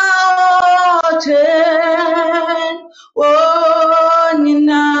ochen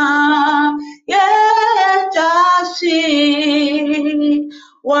Wonina Ye Tashi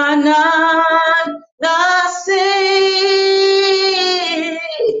Wanan Nasi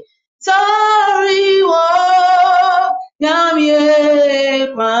Sorry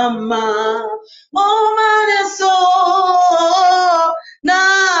Nyamye Mama Mumane so na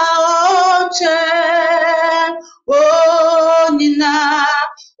oche onina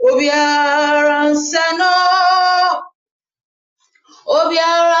obiara nsano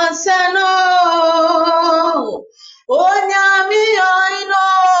onyami oino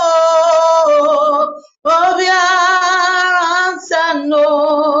obiara nsano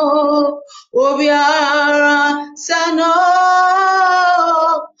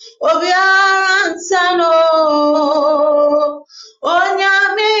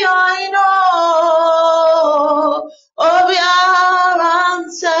onyami oino obiara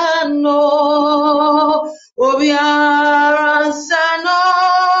nsano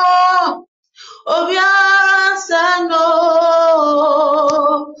Obiasano,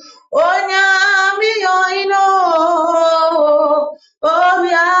 Onyami oino,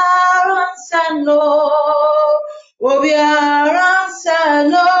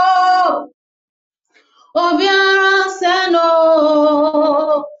 Obiasano,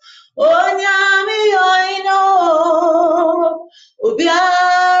 Onyami oino,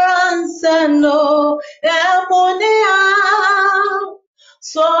 Obiasano, Emonia.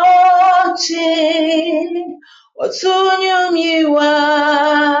 Sochi, Otunyum Yiwa,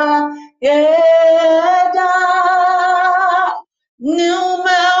 Yeda,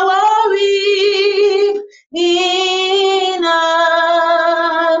 Numa Wari, Nina,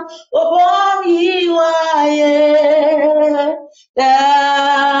 Obom Yiwa,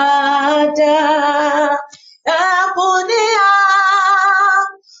 Dada, Apunia,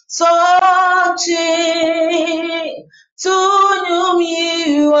 Sochi, Tunyum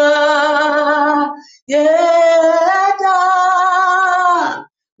Yiwa, Yeda,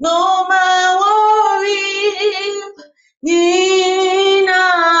 no my worry, Nina,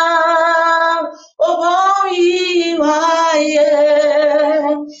 Obom Yiwa,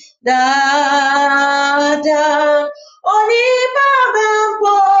 Dada, Oni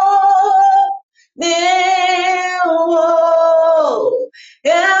Babambo, Newo,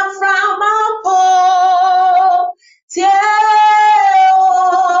 and from my Teo,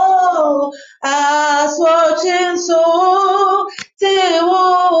 as watching so, Teo,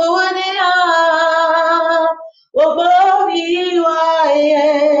 Obobi,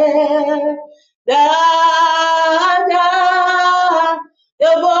 Dada,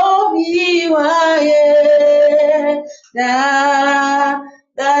 Obobi, Dada,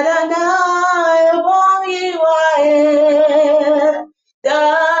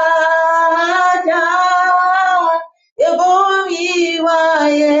 Obobi,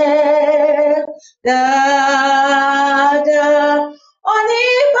 Dada, Dada, Oni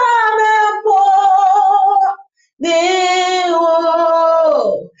Pamempo, Neo,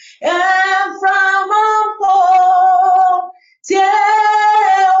 and from Ampo, Teo,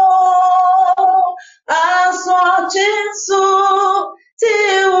 as watching so,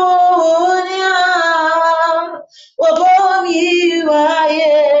 Teo, Obomi,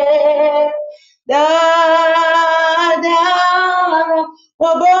 Dada,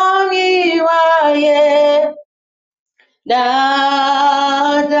 Obomi,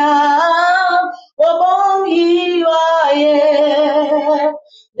 Dada, Obomi,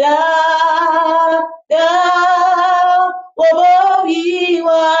 da da wobobi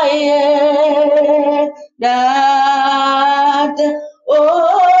waye da da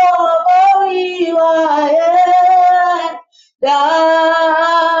wobobi waye da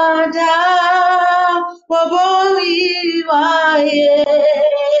da wobobi waye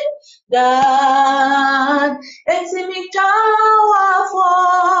da etimi tawa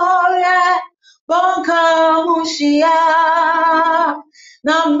fore bonka mushia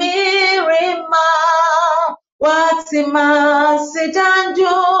na mirima watima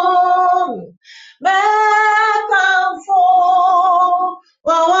sitanjum mekamfo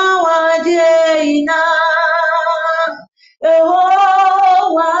wawawajeina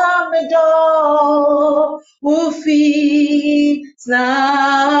Yehovah medo ufi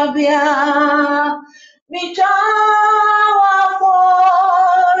snabia michawa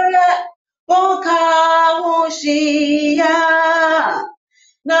fore boka mushia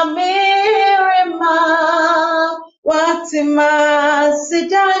na mirima watima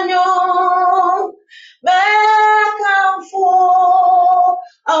sidanyo mekamfo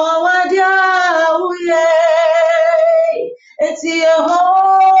awadia uye eti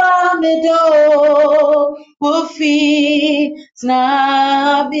Yehovah medo ufi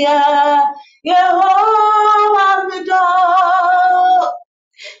snabia Yehovah medo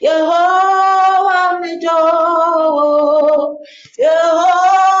Yehovah medo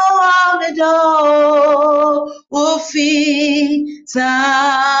Yehovah medo ufi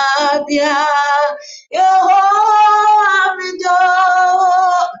snabia Yehovah medo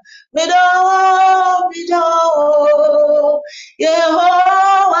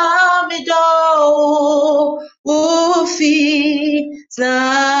Yehovah medo ufi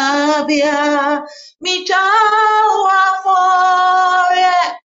snabia michawa fore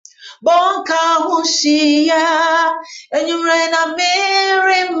bonka hushia enyurena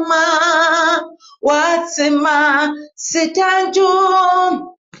mirima watima sitanjum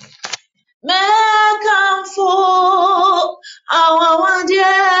mekamfo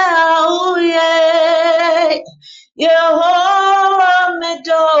awawadia uye Yehovah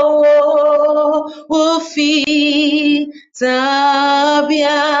medo ufi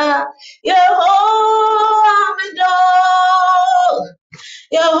tabia Yehovah medo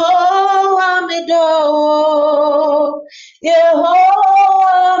Yehovah medo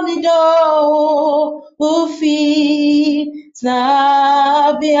Yehovah medo ufi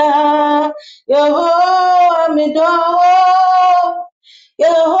tabia Yehovah medo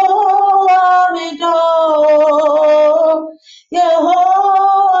Yehovah medo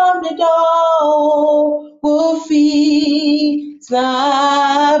Yehovah medo ufi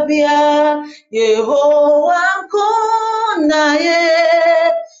tabia Yehovah konaye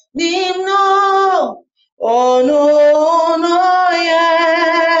nimno ono ye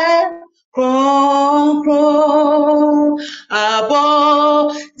kron kron abo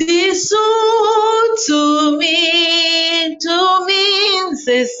disu to me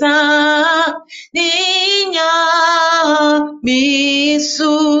sesa ninya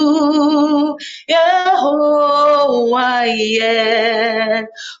misu Yehovah ye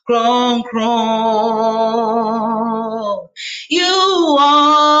kron kron you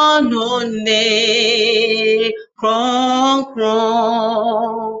are no ne kron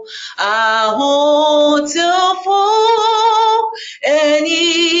kron ahotifo eni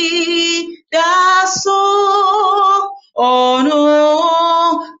daso ono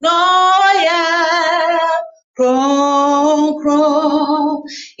no ya kron kron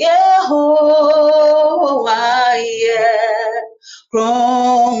Yehovah ye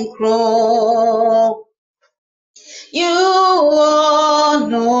kron kron you are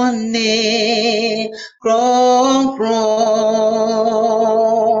no ne kron kron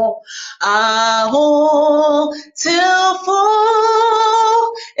aho till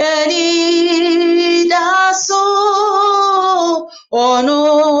for any daso ono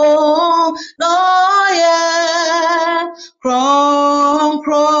no yeah kron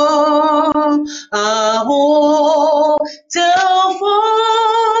kron aho till for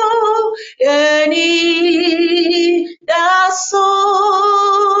any daso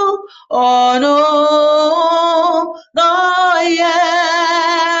ono no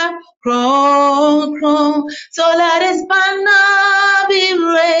yeah kron kron so let his banner be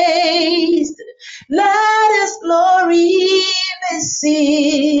raised let his glory be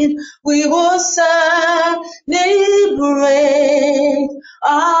seen we will celebrate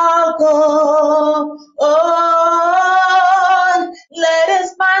our God oh, let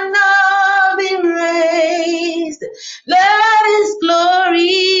his banner be raised let his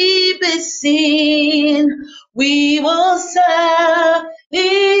glory be seen we will celebrate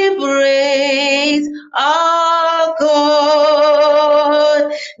our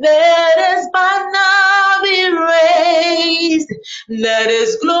God. Let His banner be raised. Let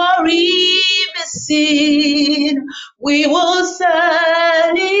His glory be seen. We will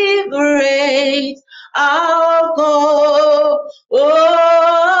celebrate our God.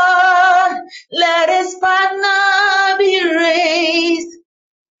 Oh, let His banner be raised.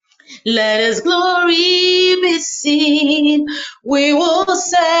 Let His glory be seen. We will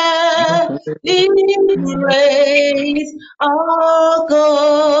celebrate our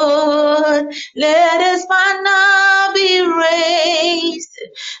God. Let His banner be raised.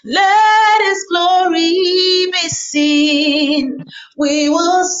 Let His glory be seen. We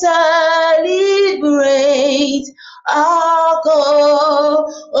will celebrate our God.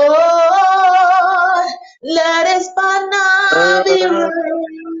 Oh, let His banner be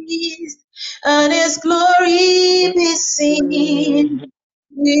raised and His glory be seen.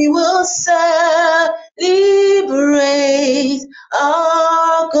 We will celebrate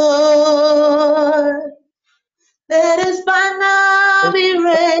our God. Let His banner be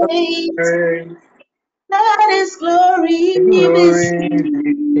raised. Let His glory be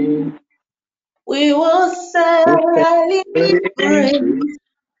seen. We will celebrate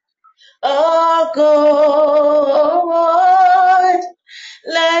our God.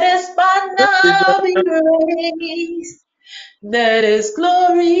 Let His banner be raised. Let His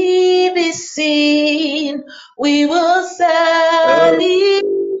glory be seen. We will celebrate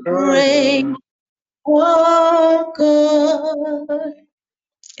our God.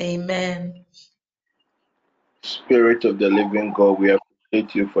 Amen. Spirit of the living God, we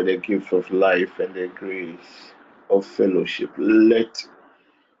appreciate you for the gift of life and the grace of fellowship. Let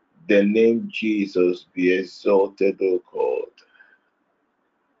the name Jesus be exalted, O God.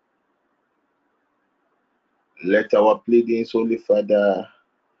 Let our pleadings, Holy Father,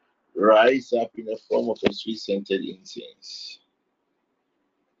 rise up in the form of a sweet-scented incense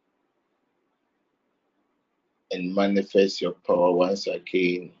and manifest your power once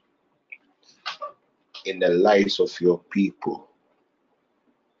again in the lives of your people.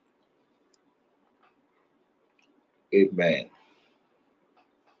 Amen.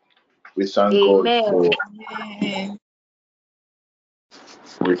 We thank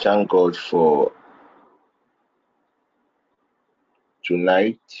God for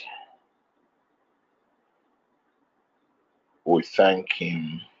tonight. We thank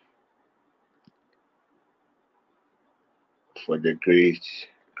Him for the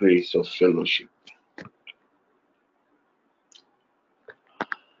grace of fellowship.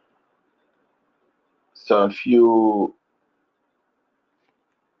 So a few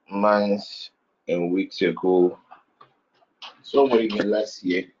months and weeks ago, somewhere even last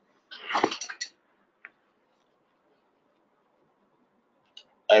year,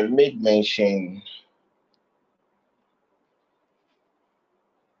 I made mention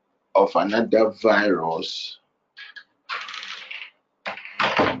of another virus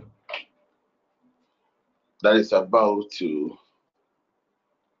that is about to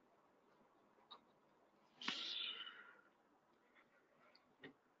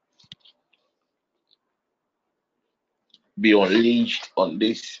be unleashed on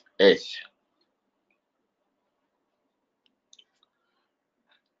this earth.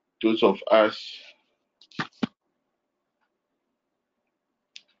 Those of us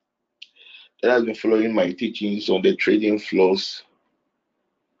that have been following my teachings on the trading floors,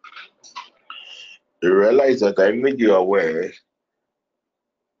 you realize that I made you aware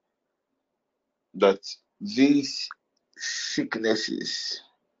that these sicknesses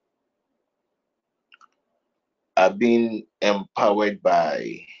are being empowered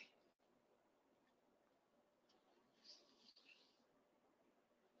by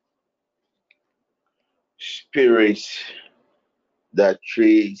spirits that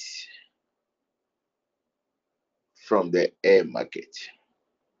trades from the air market.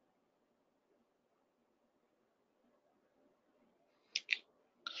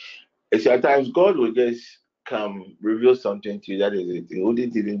 And sometimes God will just come reveal something to you, that is it. He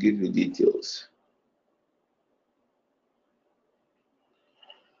wouldn't even give you details.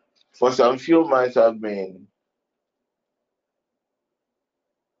 For some few months I've been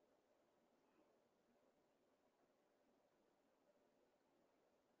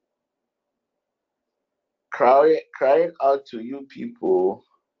crying out to you people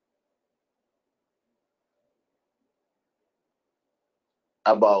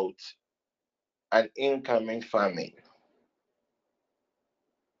about an incoming famine.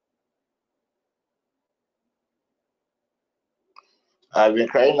 I've been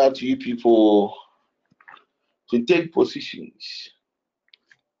crying out to you people to take positions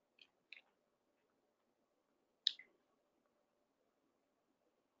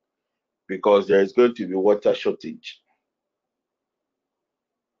because there is going to be water shortage.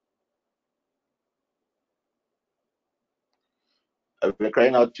 I've been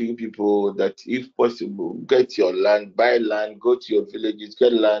crying out to you people that if possible, get your land, buy land, go to your villages,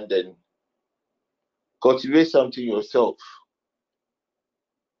 get land and cultivate something yourself.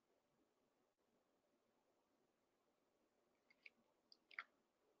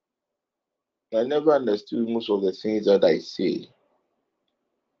 I never understood most of the things that I say.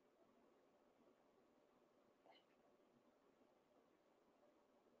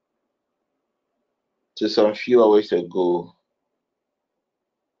 So some few hours ago,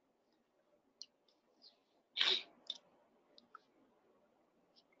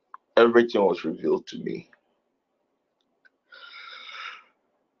 everything was revealed to me.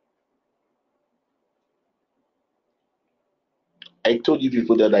 I told you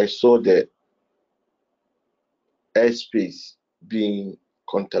people that I saw the airspace being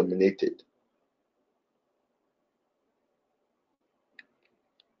contaminated.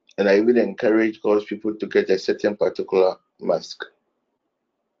 And I even encourage God's people to get a certain particular mask.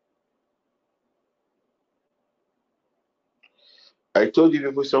 I told you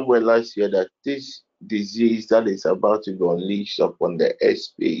people somewhere last year that this disease that is about to be unleashed upon the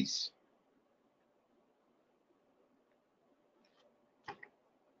airspace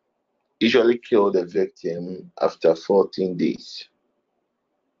usually kill the victim after 14 days.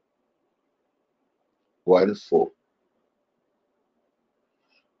 1-4.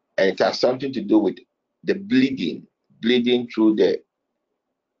 And it has something to do with the bleeding through the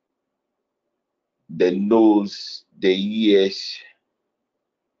nose, the ears.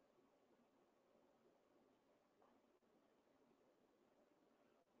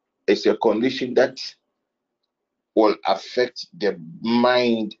 It's a condition that will affect the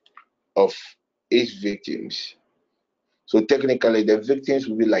mind of its victims. So technically, the victims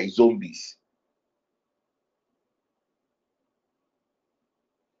will be like zombies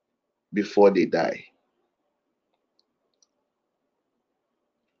before they die.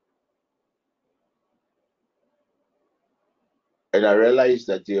 And I realized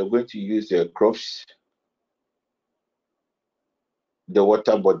that they are going to use their crops, the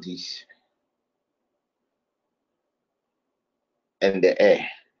water bodies, and the air.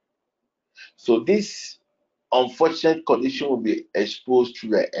 So this unfortunate condition will be exposed to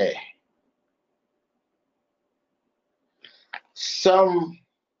the air. Some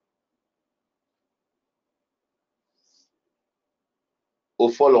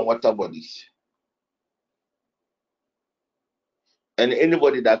will fall on water bodies. And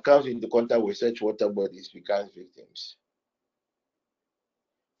anybody that comes into contact with such water bodies becomes victims.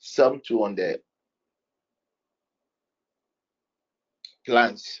 Some too on the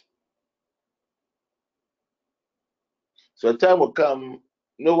plants. So a time will come,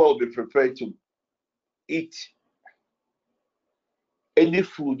 no one will be prepared to eat any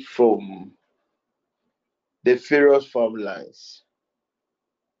food from the Pharaoh's farmlands,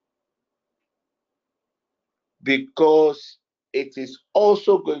 because it is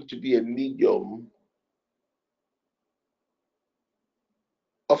also going to be a medium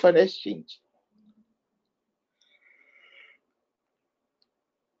of an exchange.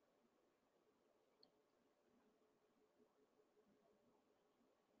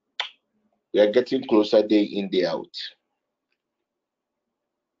 We are getting closer day in, day out.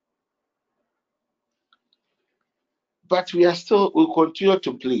 But we continue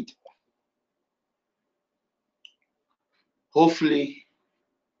to plead. Hopefully,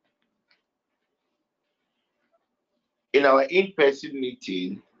 in our in-person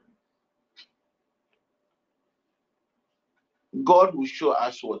meeting, God will show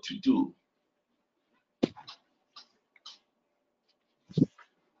us what to do.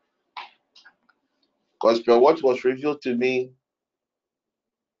 Because what was revealed to me,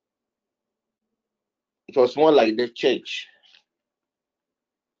 it was more like the church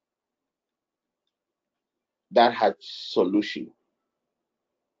that had solution.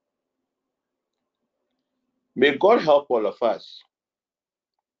 May God help all of us.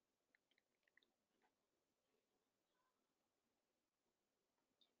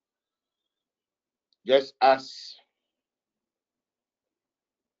 Just as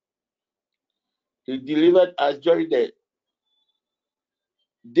He delivered us during the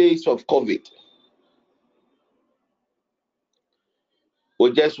days of COVID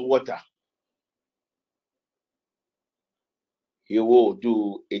with just water, He will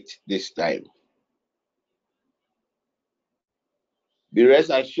do it this time. Be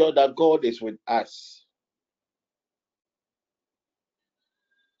rest assured that God is with us.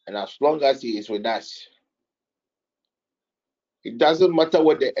 And as long as He is with us, it doesn't matter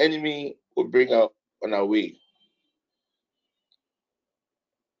what the enemy will bring her on her way.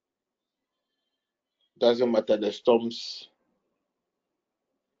 Doesn't matter the storms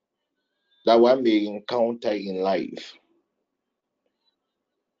that one may encounter in life.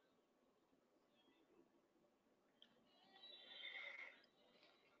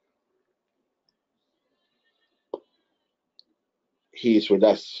 He is with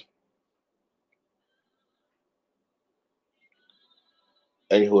us.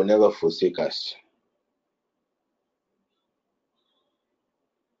 And he will never forsake us.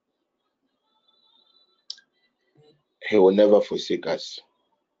 He will never forsake us.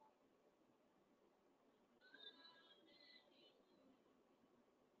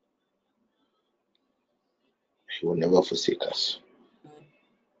 He will never forsake us.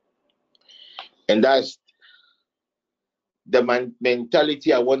 And that's the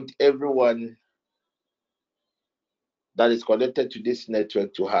mentality I want everyone that is connected to this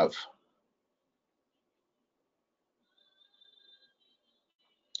network to have.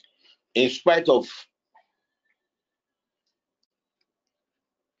 In spite of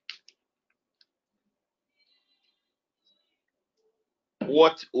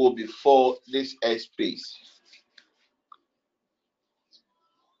what will befall this airspace,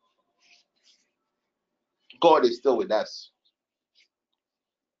 God is still with us.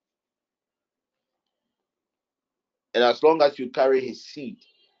 And as long as you carry his seed,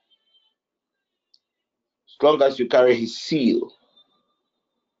 as long as you carry his seal,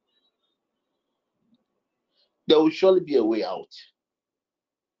 there will surely be a way out.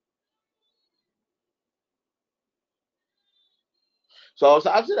 So I was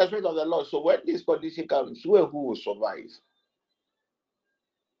asking the Spirit of the Lord, so when this condition comes, who will survive?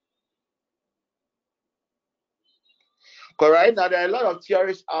 Because right now there are a lot of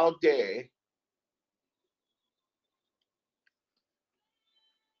theorists out there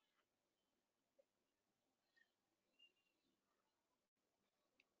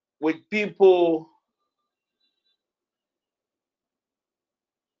with people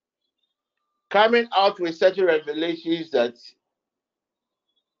coming out with certain revelations that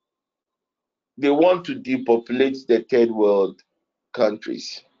they want to depopulate the third world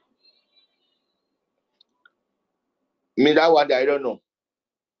countries. I mean, that one I don't know.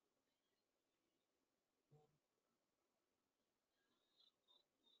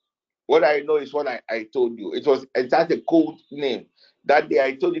 What I know is what I told you. It has a code name. That day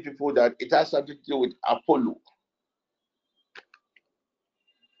I told the people that it has something to do with Apollo.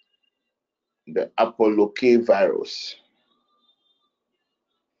 The Apollo K virus.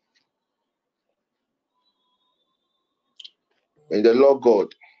 May the Lord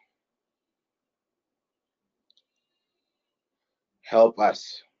God help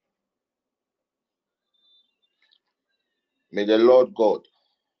us. May the Lord God,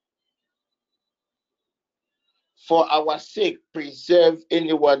 for our sake, preserve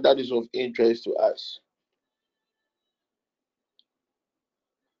anyone that is of interest to us.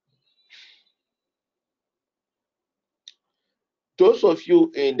 Those of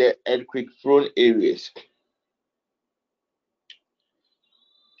you in the earthquake-prone areas,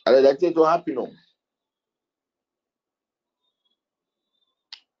 and that it will happen.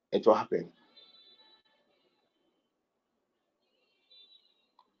 It will happen.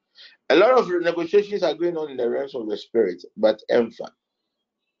 A lot of negotiations are going on in the realms of the spirit, but emphasis.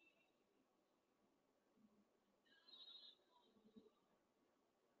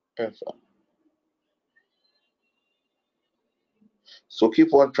 So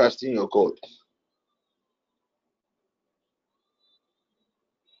keep on trusting your God.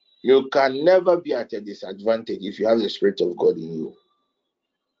 You can never be at a disadvantage if you have the Spirit of God in you.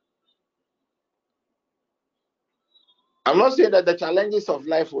 I'm not saying that the challenges of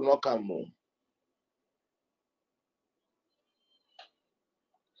life will not come more.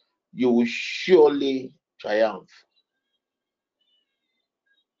 You will surely triumph.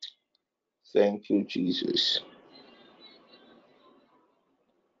 Thank you, Jesus.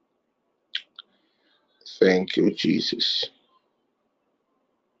 Thank you, Jesus.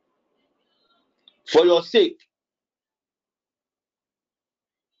 For your sake,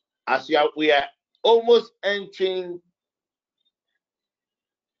 as we are almost entering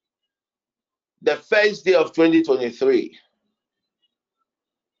the first day of 2023,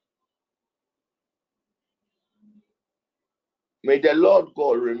 may the Lord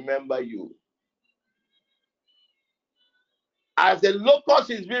God remember you. As the locust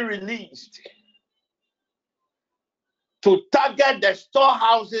is being released to target the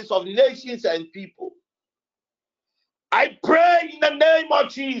storehouses of nations and people, I pray in the name of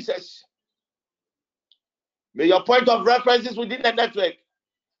Jesus. May your point of reference is within the network.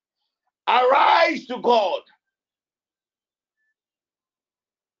 Arise to God.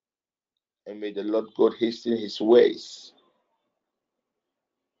 And may the Lord God hasten his ways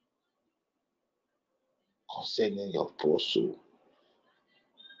concerning your poor soul.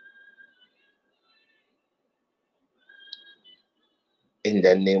 In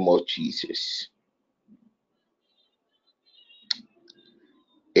the name of Jesus.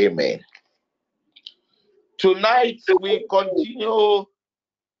 Amen. Tonight we continue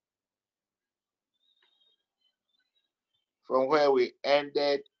from where we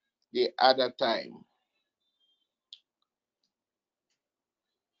ended the other time.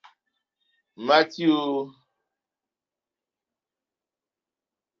 Matthew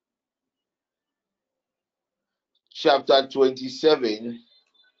chapter 27,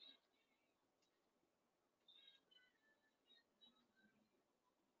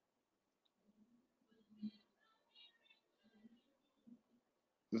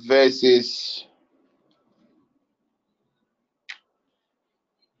 verses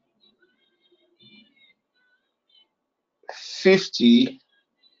 50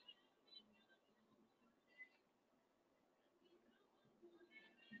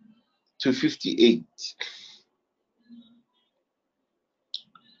 to 58.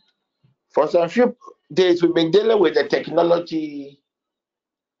 For some few days, we've been dealing with the technology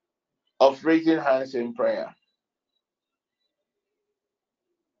of raising hands in prayer.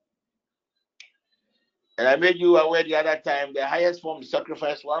 And I made you aware the other time the highest form of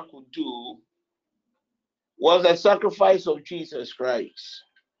sacrifice one could do was the sacrifice of Jesus Christ.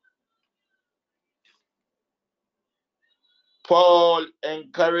 Paul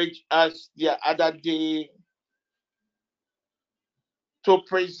encouraged us the other day to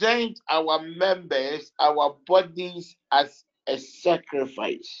present our members, our bodies, as a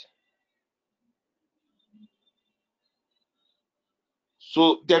sacrifice.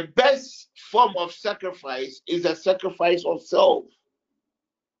 So the best form of sacrifice is a sacrifice of self.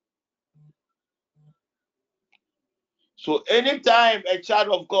 So anytime a child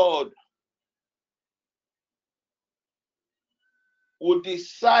of God would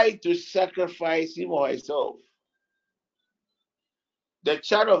decide to sacrifice him or herself, the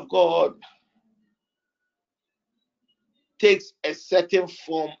child of God takes a certain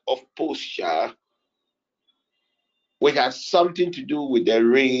form of posture which has something to do with the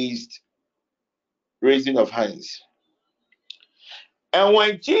raising of hands. And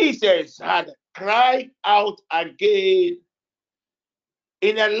when Jesus had cried out again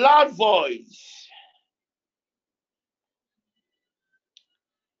in a loud voice,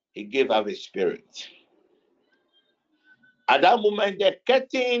 he gave up his spirit. At that moment, the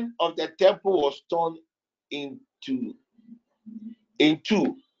curtain of the temple was torn in two,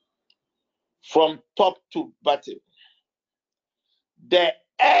 from top to bottom. The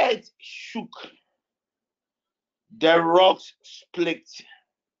earth shook, the rocks split,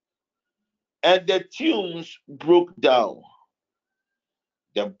 and the tombs broke down.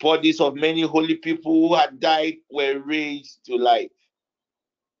 The bodies of many holy people who had died were raised to life.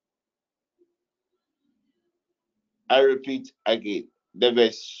 I repeat again, the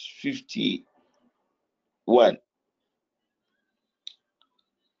verse 51.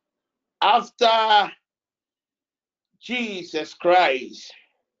 After Jesus Christ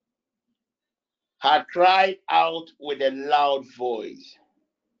had cried out with a loud voice,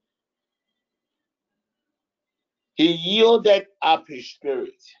 he yielded up his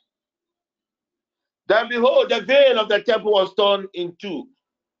spirit. Then behold, the veil of the temple was torn in two,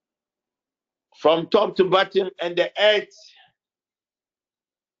 from top to bottom, and the earth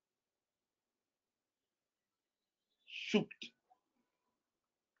shook,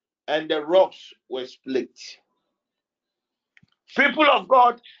 and the rocks were split. People of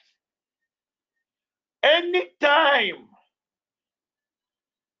God, anytime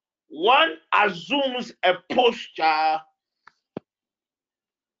one assumes a posture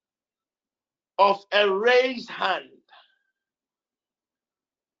of a raised hand,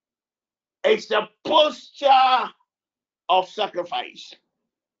 it's a posture of sacrifice.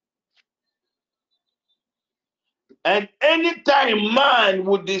 And anytime man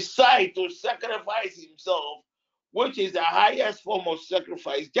would decide to sacrifice himself, which is the highest form of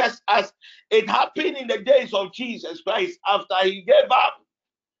sacrifice, just as it happened in the days of Jesus Christ after he gave up,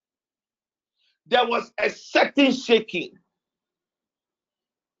 there was a certain shaking.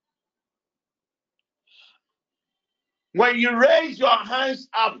 When you raise your hands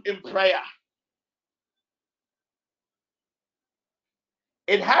up in prayer,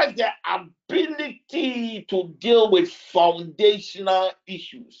 it has the ability to deal with foundational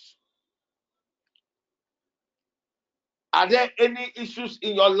issues. Are there any issues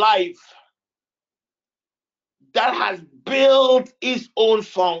in your life that has built its own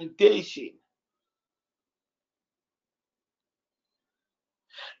foundation?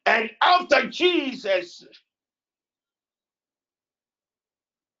 And after Jesus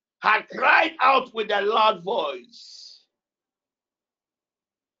had cried out with a loud voice,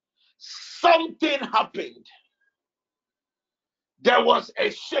 something happened. There was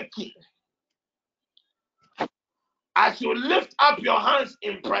a shaking. As you lift up your hands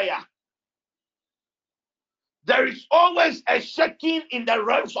in prayer, there is always a shaking in the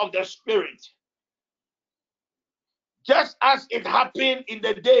realms of the spirit, just as it happened in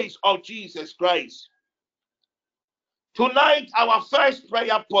the days of Jesus Christ. Tonight, our first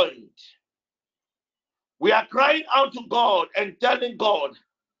prayer point, we are crying out to God and telling God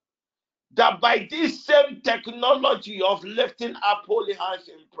that by this same technology of lifting up holy hands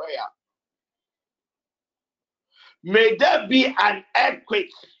in prayer, may there be an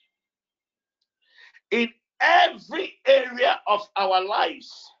earthquake in every area of our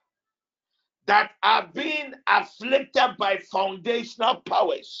lives that are being afflicted by foundational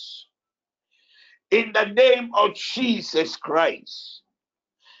powers. In the name of Jesus Christ.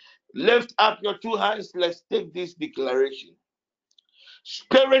 Lift up your two hands. Let's take this declaration.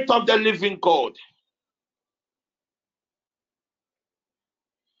 Spirit of the living God,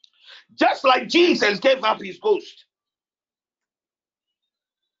 just like Jesus gave up his ghost,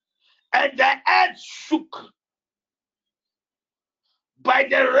 and the earth shook by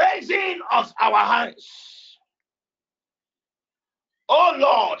the raising of our hands. Oh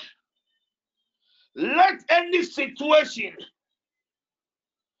Lord, let any situation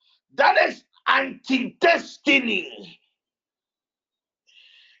that is anti-destiny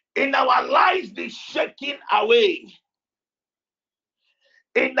in our lives be shaken away.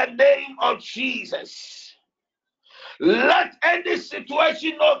 In the name of Jesus, let any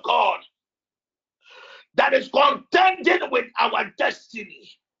situation, oh God, that is contending with our destiny,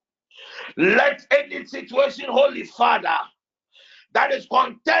 let any situation, Holy Father, that is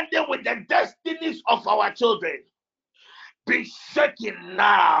contending with the destinies of our children, be shaken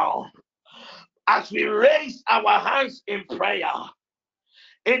now as we raise our hands in prayer.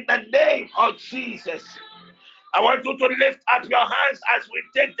 In the name of Jesus, I want you to lift up your hands as we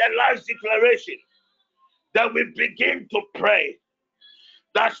take the last declaration. Then we begin to pray.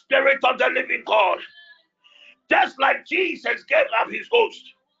 The Spirit of the living God, just like Jesus gave up his ghost,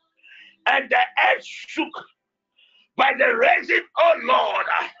 and the earth shook by the raising, oh Lord,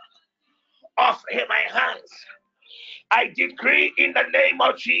 of my hands, I decree in the name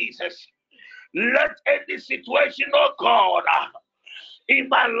of Jesus, let any situation, oh God, in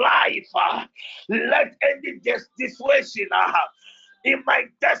my life, let any situation in my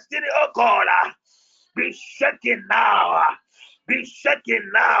destiny, oh God, be shaken now, be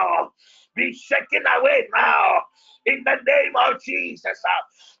shaken now, be shaken away now. In the name of Jesus,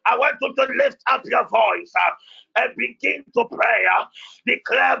 I want you to lift up your voice and begin to pray.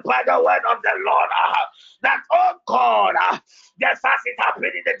 Declare by the word of the Lord that, oh God, just as it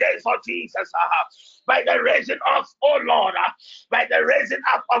happened in the days of Jesus, by the raising of, oh Lord, by the raising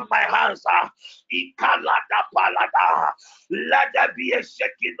up of my hands, let there be a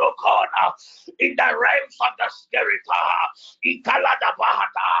shaking, oh God, in the realms of the spirit,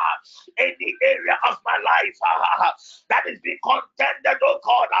 any area of my life that is being contended, oh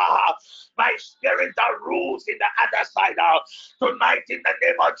God, by spirit that rules in the other side. Tonight, in the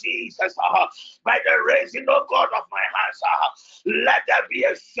name of Jesus, by the raising, oh God, of my hands, let there be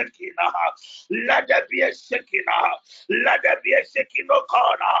a shaking, let there be a shaking, let there be a shaking, oh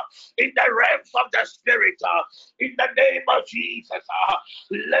God, in the realms of the spirit, in the name of Jesus.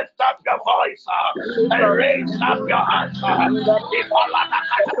 Lift up your voice and raise up your hands.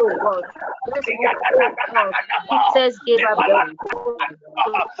 Oh God, Jesus gave up the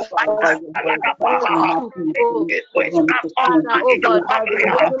oh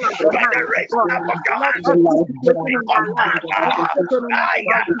God, by the raising of the hands,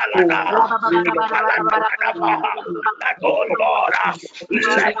 let every oh Lord,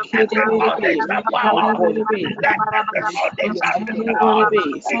 let every foundation power, let every foundation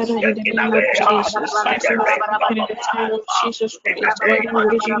be shaken away by the raising of the hands. Jesus In Christ, the by name the of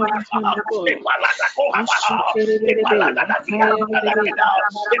raising of the Jesus, hand of God.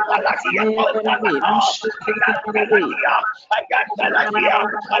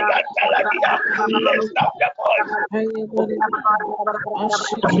 lift up your voice.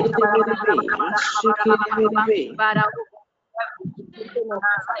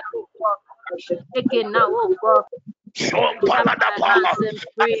 Taken now, oh God. hands in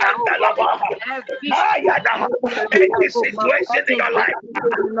prayer, oh God. Every any situation in your life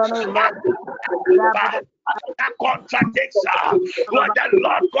that contradicts what the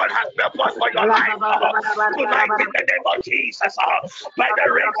Lord God has purposed for your life tonight in the name of Jesus, by the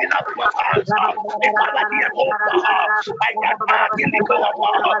raising up your hands,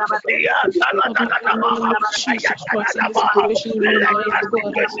 Jesus Christ, any situation in my let life, that God,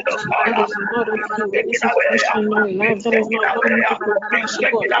 situation of God that is not of be you, any taken away, situation in my be life that is taken not allowing away, me to be progress, God,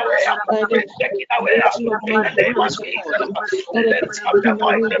 taken away, by be the taken away raising of in my the name of hands, God, Jesus. let it be Lift up your taken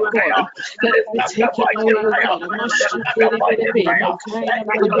voice away, in God, prayer. let it Lift be up your taken voice in away, prayer. God, Lift up your voice in prayer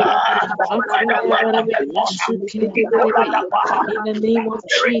and declare by the word of the Lord, in the name of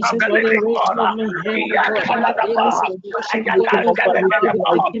Spirit of Jesus, the by the living raising of God, my hand, oh God, let any Yataladaba, situation, oh God, that is not of you be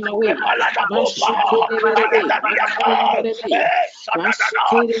Ayalakelebeleba, taken away. Epaladabomba, Ayadadiata,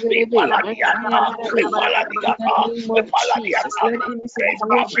 Sadadada, Ipaladiata, In the Ipaladiata, name of Jesus, Ipaladiata. let any Raise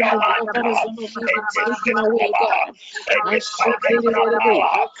up situation, your oh hand, God, that is not of you be in this taken system, away, God. in this foundational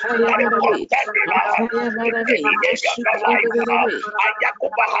power that is contending any area of your life.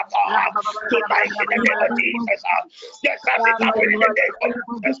 Ayakubahata. Tonight, in the In name of the name of Jesus, just as it In the happened in the days of name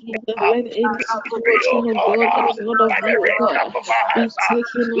of Jesus, Jesus, let any oh situation, oh God, God, that is not of by the you, oh raising God, up of our be hands,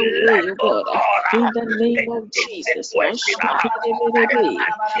 taken let, away, oh oh God. God, In the name any of Jesus, situation that is attacking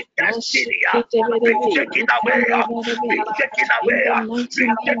destiny be shaken away, be shaken in away, the be mighty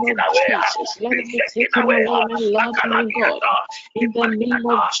name shaken of away, Jesus, let be it be shaken taken away. away, my Lord and my God. Makaladiata, In the name Ipaliata,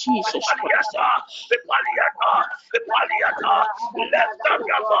 of Jesus Christ. Ipaliata, Ipaliata, Ipaliata. Lift up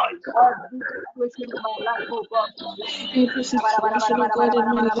your voice. every situation in my life, oh God. Every situation, oh God, in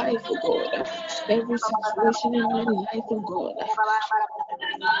my life, oh God. Every situation in my life, oh God.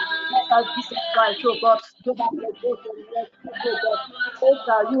 Let us Jesus Christ, oh God, give us the grace and mercy, oh God.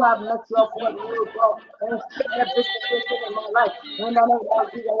 Later, you have mercy upon me, oh God, and save every situation in my life. In the name of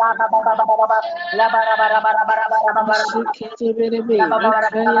Jesus, la ba ba ba ba ba ba ba, la ba ra ba ra ba ra ba ra ba ra ba ra ba.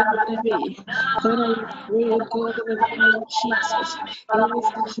 Father, we pray, oh God, in the name of Jesus. Any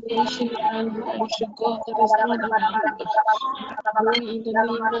situation in my life, oh God, that is not of you. We pray in the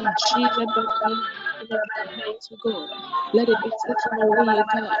name of Jesus, but by the raising of my hands, oh God, let it be taken away, oh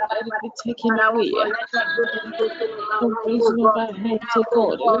God. Let it be taken Father, oh away. God, let every By situation in my the life, oh raising of God, our hands, oh now, oh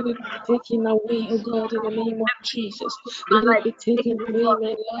God, God, let it be taken away, oh God, in the name of Jesus. my Let it life, be take taken it, oh away, God. my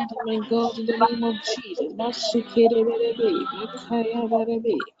Lord and my God, in the name of Jesus.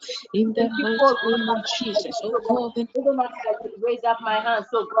 In the Thank you mighty for name of Jesus, oh God, in even as I raise up my hands,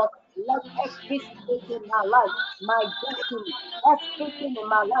 so God, let every situation in my life, my destiny, everything in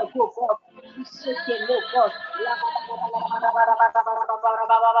my life, oh God, be shaken, oh God.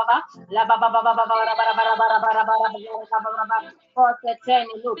 God,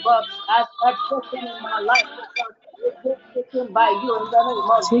 attaining, oh God, as everything in my life, oh God, is taken by you in the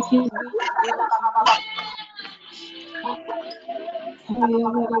name of taking Jesus. away, oh God,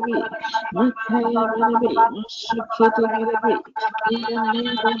 in the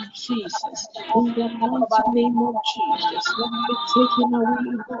name of Jesus, in the mighty name of Jesus, let it be taken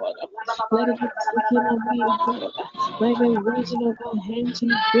away, God. Let it be taken away, God. By the raising of our hands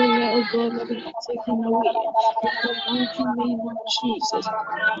in prayer, oh God, let it be taken away. In the mighty name of Jesus.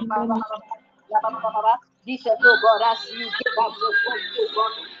 In the Jesus, oh God, as you give us your voice, oh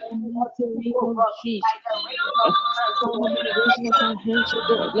God, and you are mighty speak, name oh of God, by Jesus. the raising of your hands, oh Father, God, by the raising of our hands, oh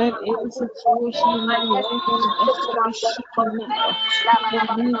God, let any situation in my my life destiny and is taken destiny be up the name of shaken now. In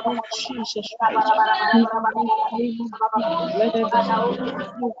the name of Jesus Christ. In the mighty name of Jesus, let every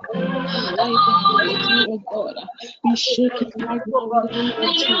situation, oh God, in my life and destiny, oh God, be shaken right now in the name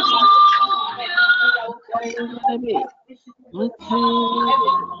of Jesus. In the mighty name of Jesus. Let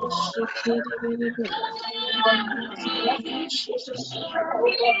us be taken in the name of Jesus. Every situation,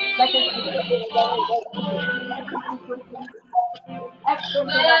 everything that is concerning my life, let it be taken in the name of Jesus.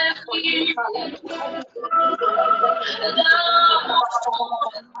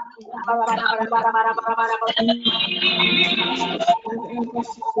 Jesus, let every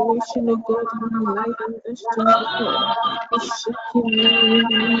situation, oh God, in my life and destiny, oh God, be shaken now in the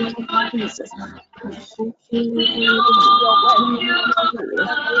name of Jesus. Be shaken in the name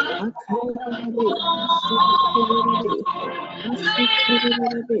mighty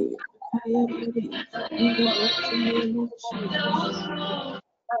name of Jesus.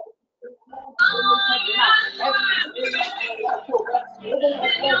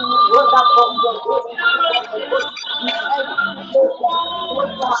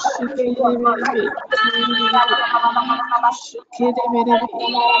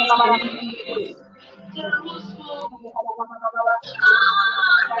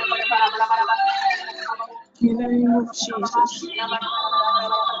 In the name of Jesus.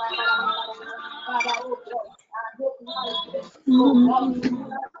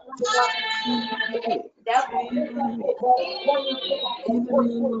 In the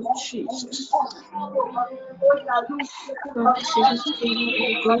name of Jesus. Father, Jesus came out of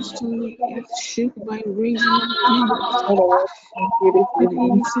the ghost and the earth shook by reason of demons. And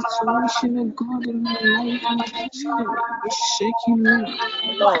any situation of God in my life and destiny is shaking now.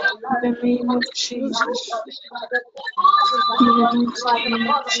 In the name of Jesus. In the mighty name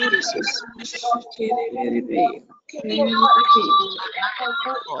of Jesus.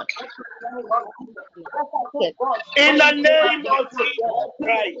 In the name of Jesus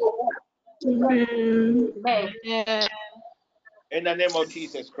Christ. Amen. In the name of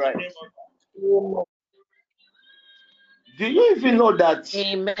Jesus Christ. Do you even know that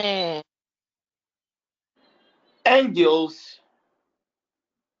Amen. angels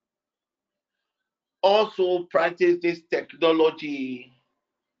also practice this technology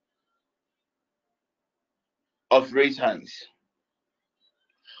of raised hands?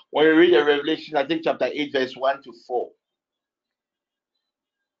 When you read the Revelation, I think chapter 8, verse 1 to 4.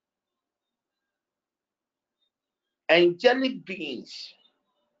 Angelic beings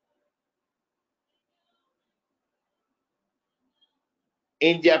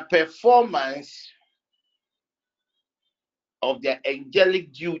in their performance of their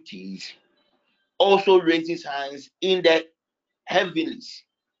angelic duties also raises hands in the heavens.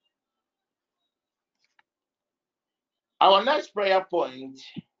 Our next prayer point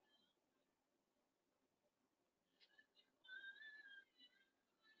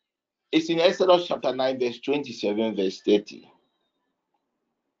is in Exodus chapter 9, verse 27, verse 30.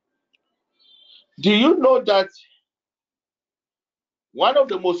 Do you know that one of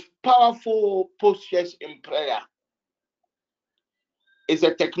the most powerful postures in prayer is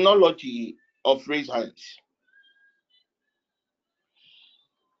the technology of raised hands?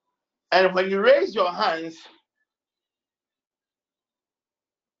 And when you raise your hands,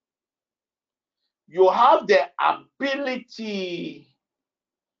 you have the ability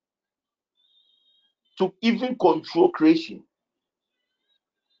to even control creation.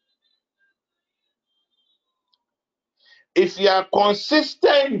 If you are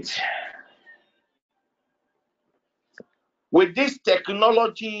consistent with this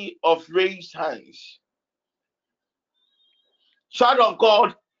technology of raised hands, child of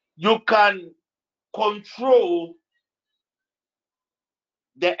God, you can control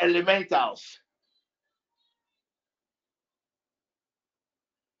the elementals.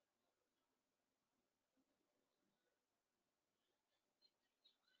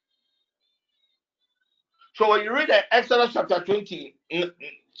 So when you read the Exodus chapter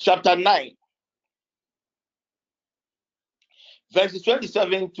 9, verses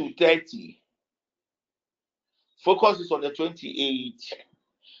 27 to 30, focuses on the 28,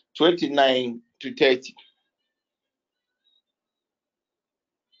 29 to 30.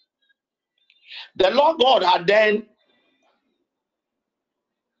 The Lord God had then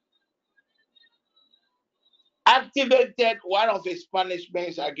activated one of his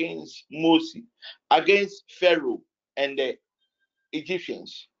punishments against Moses, against Pharaoh and the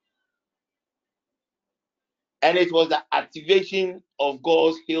Egyptians. And it was the activation of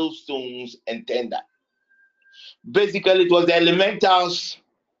God's hailstones and thunder. Basically, it was the elementals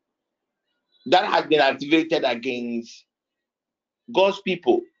that had been activated against God's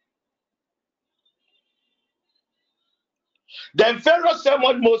people. Then Pharaoh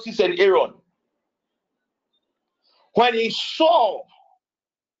summoned Moses and Aaron. When he saw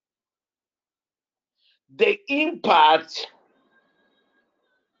the impact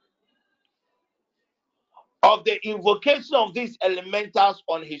of the invocation of these elementals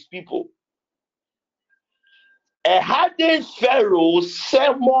on his people, a hardened Pharaoh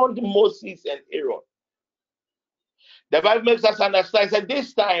summoned Moses and Aaron. The Bible makes us understand that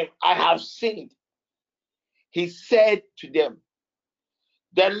this time I have sinned. He said to them,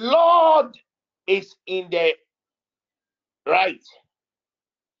 the Lord is in the right,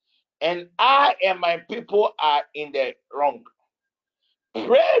 and I and my people are in the wrong.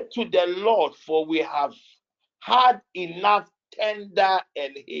 Pray to the Lord, for we have had enough tender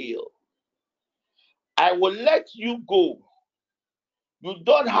and hail. I will let you go. You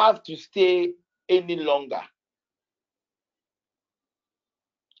don't have to stay any longer.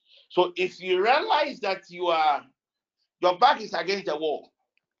 So if you realize that your back is against the wall,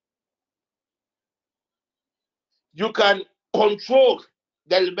 you can control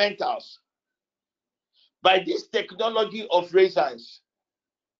the elementals by this technology of raised hands.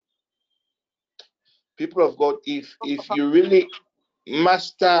 People of God, if you really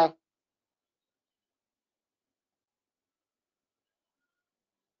master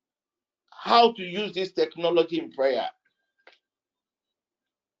how to use this technology in prayer,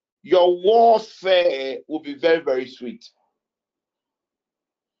 your warfare will be very, very sweet.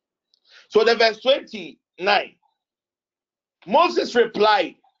 So the verse 29, Moses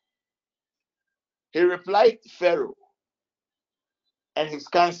replied. He replied Pharaoh and his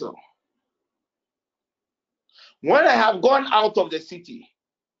council, when I have gone out of the city,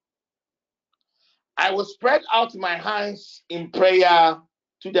 I will spread out my hands in prayer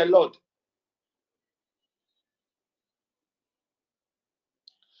to the Lord.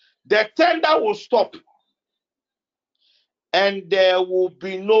 The thunder will stop and there will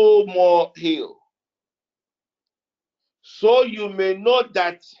be no more hail. So you may know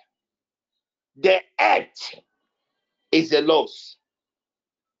that the earth is a loss.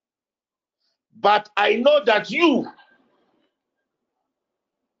 But I know that you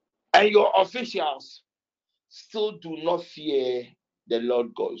and your officials still do not fear the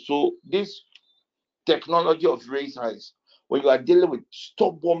Lord God. So this technology of raised hands, when you are dealing with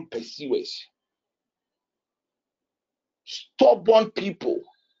stubborn pursuers, stubborn people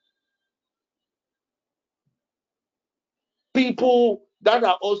that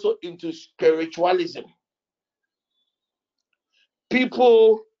are also into spiritualism,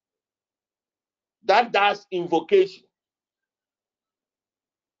 people that does invocation.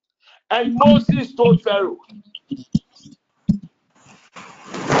 And Moses told Pharaoh,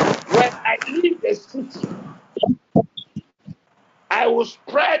 when I leave the city, I will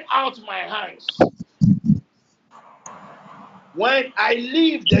spread out my hands. When I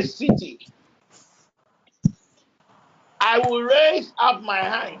leave the city, I will raise up my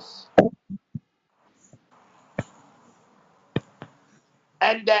hands,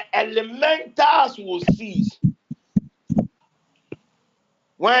 and the elementals will cease.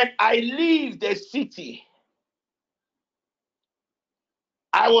 When I leave the city,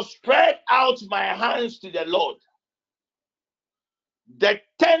 I will spread out my hands to the Lord. The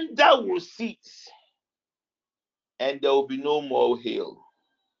thunder will cease, and there will be no more hail,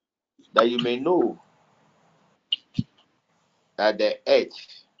 that you may know that the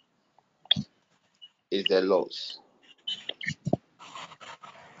earth is the Lord's.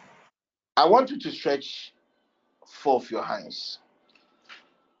 I want you to stretch forth your hands.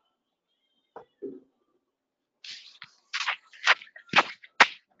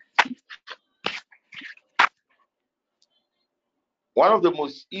 One of the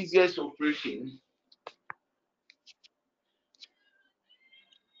most easiest operations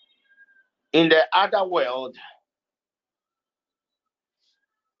in the other world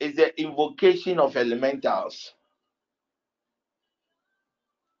is the invocation of elementals.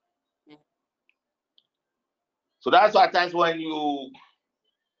 So that's why at times when you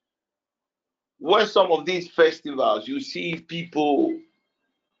watch some of these festivals, you see people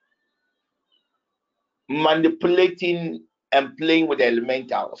manipulating and playing with the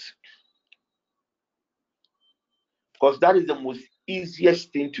elementals. Because that is the most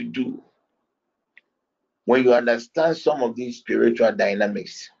easiest thing to do when you understand some of these spiritual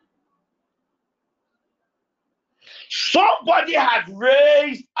dynamics. Somebody had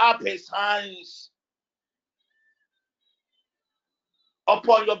raised up his hands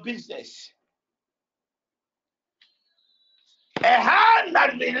upon your business. A hand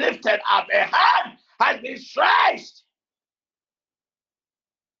has been lifted up, a hand has been stretched,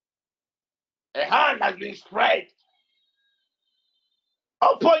 a hand has been spread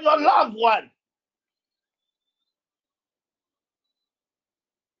upon your loved one.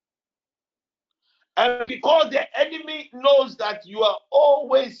 And because the enemy knows that you are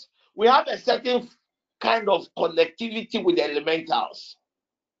always, we have a certain kind of connectivity with the elementals.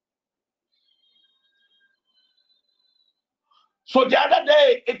 So the other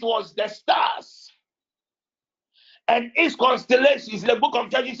day, it was the stars and its constellations in the book of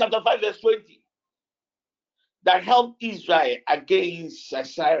Judges chapter 5 verse 20 that helped Israel against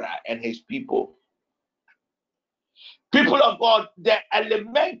Sisera and his people. People of God, the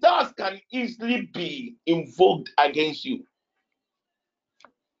elementals can easily be invoked against you.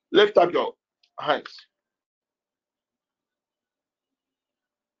 Lift up your hands.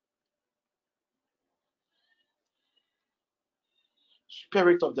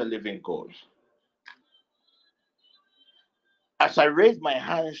 Spirit of the living God, as I raise my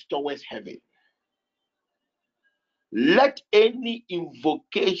hands towards heaven, let any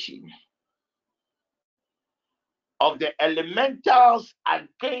invocation of the elementals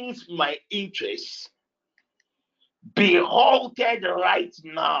against my interests be halted right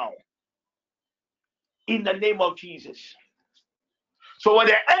now in the name of Jesus. So when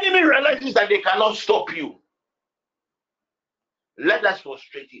the enemy realizes that they cannot stop you, let us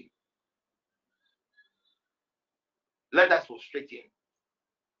frustrate him. Let us frustrate him.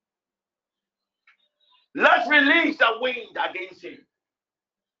 Let's release the wind against him.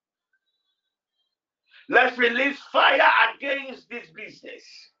 Let's release fire against this business.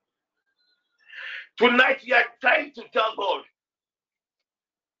 Tonight we are trying to tell God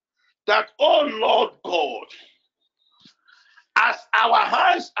that, oh Lord God, as our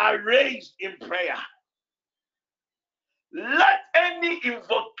hands are raised in prayer, let any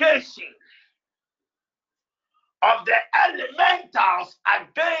invocation of the elementals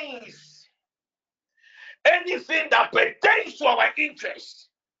against anything that pertains to our interest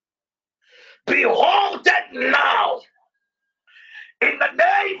be halted now in the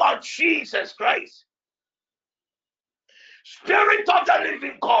name of Jesus Christ. Spirit of the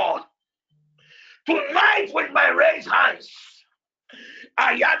living God, tonight with my raised hands,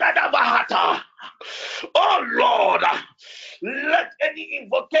 Ayadadabahata, oh Lord, let any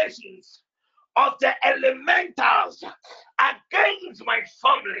invocations of the elementals against my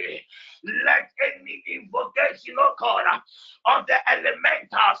family, let any invocation, oh God, of the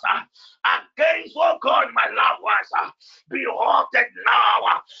elementals against, oh God, my loved ones, be halted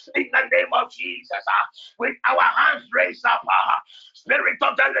now in the name of Jesus. With our hands raised up, Spirit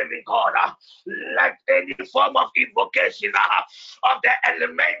of the living God, let any form of invocation of the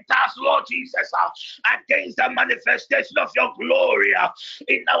elementals, Lord Jesus, against the manifestation of your glory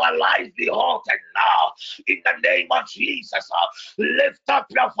in our lives be halted now in the name of Jesus. Lift up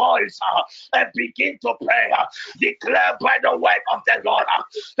your voice and begin to pray. Declare by the word of the Lord,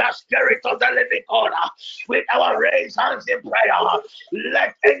 the Spirit of the living God, with our raised hands in prayer,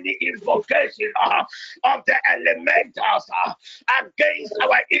 let any invocation of the elementals against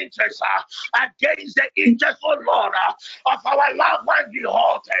our interests, against the interest, oh Lord, of our loved ones be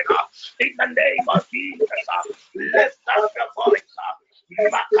halted in the name of Jesus. Lift up your voice.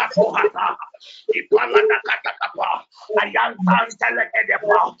 Makatohata, Ipalada Katakapa,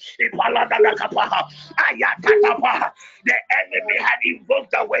 Ayantantelekadepa, Ipalada Kapa, Ayakatapa. The enemy had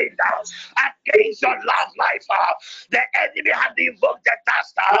invoked the wind against your love life. The enemy had invoked the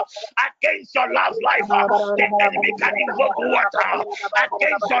dust against your love life. The enemy can invoke water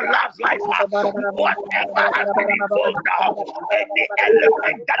against your love life. Whatever has been invoked, any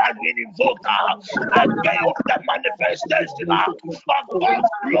element that has been invoked against the manifestation of God's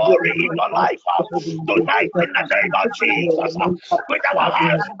glory in your life, tonight in the name of Jesus, with our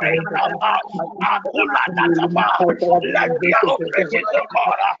hands raised up, let the operations of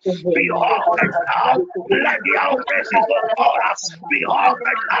God be halted now. Let the operations of God be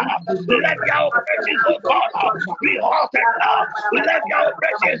halted now. Let the operations of God be halted now. Let the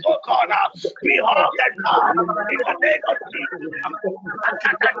operations of God be halted now. In the name of Jesus.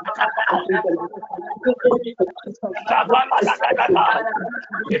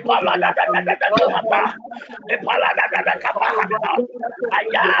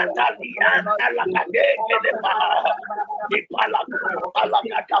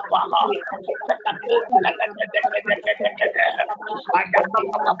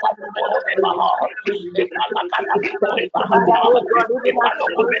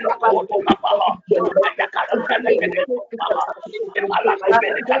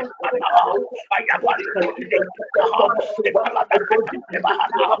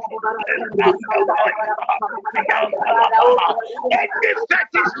 Any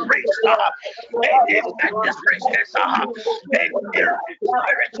fetish priest, any fetish priestess, any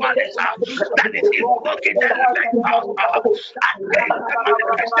spiritualist that is invoking the elementals against the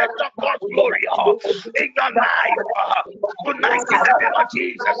manifestation of God's glory in your life tonight in the name of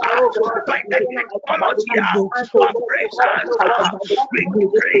Jesus, by the technology of praises, we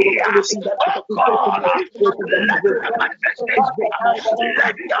decree, oh God, let the manifestation,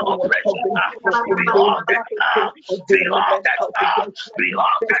 let the operation be halted now, be halted now, be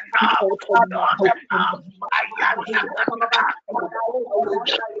halted now, be halted now.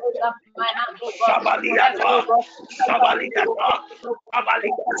 Sabaliata, Sabaliata,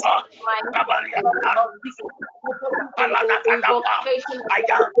 Sabaliata, Sabaliata, Alakadapa,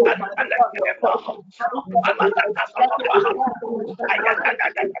 Ayakadapa, Alakadapa,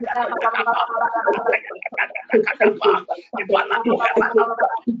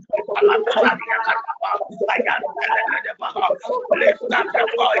 lift up the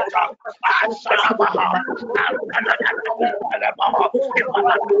voice,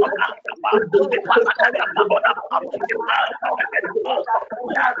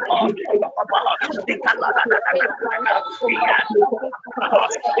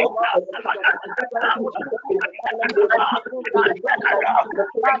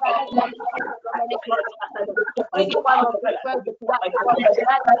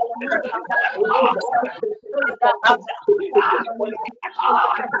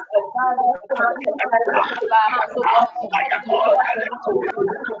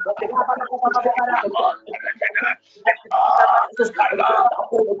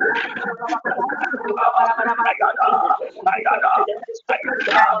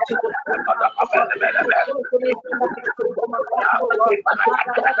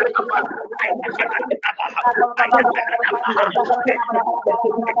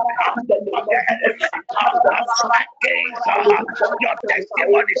 your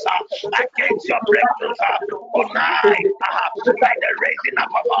testimonies, against your breakthroughs tonight, by the raising up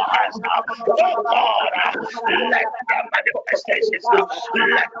of our hands, oh God, let their manifestations,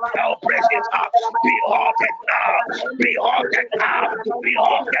 let their operations be halted now, be halted now, be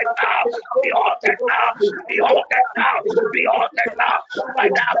halted now, be halted now, be halted now, be halted now, by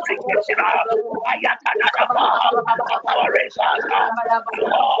the application of our raisers,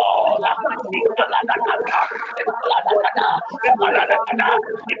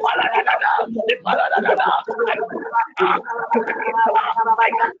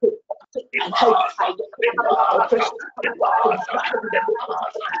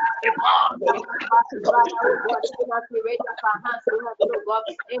 Lord,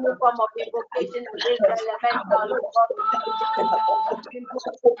 any form of invocation against the elemental,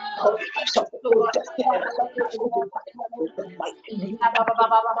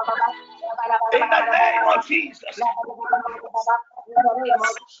 in the name of Jesus. In the name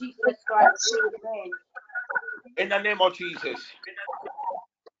of Jesus Christ, amen. In the name of Jesus.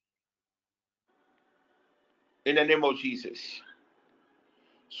 In the name of Jesus.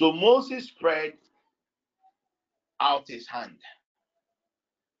 So Moses spread out his hand.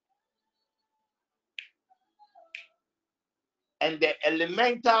 And the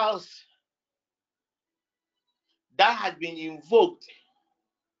elementals that had been invoked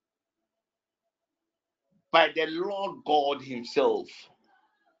by the Lord God himself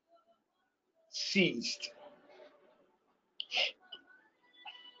ceased.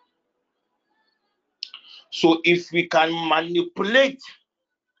 So if we can manipulate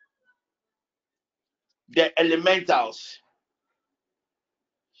the elementals,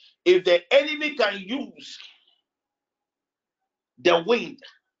 if the enemy can use the wind,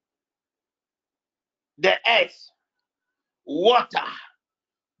 the earth, water,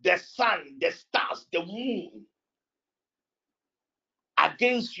 the sun, the stars, the moon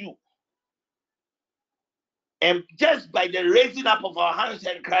against you, and just by the raising up of our hands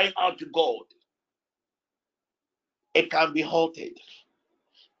and crying out to God, it can be halted.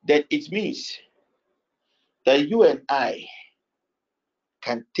 That it means that you and I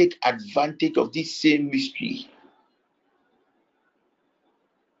can take advantage of this same mystery.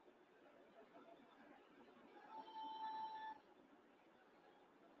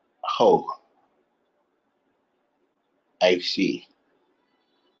 Oh, I see.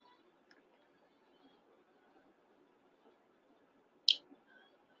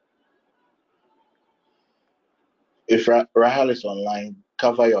 If Rahel is online,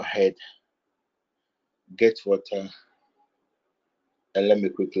 cover your head, get water, and let me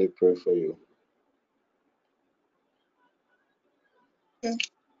quickly pray for you. Okay.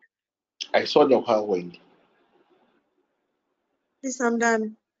 I saw the whirlwind. Please, I'm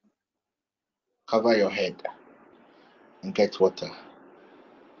done. Cover your head and get water.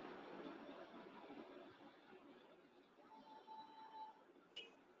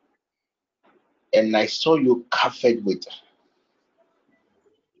 And I saw you covered with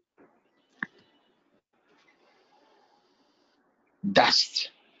dust.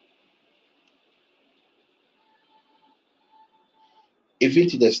 Even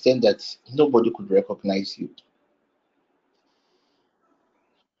to the extent that nobody could recognize you.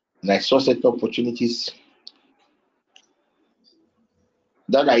 And I saw certain opportunities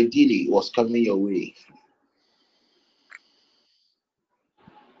that ideally was coming your way.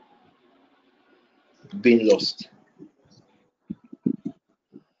 Being lost.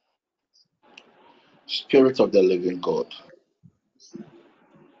 Spirit of the living God.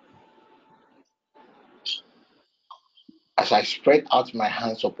 As I spread out my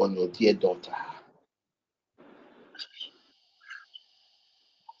hands upon your dear daughter,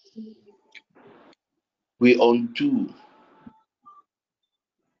 we undo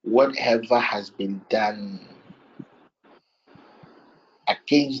whatever has been done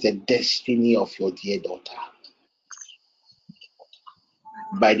against the destiny of your dear daughter.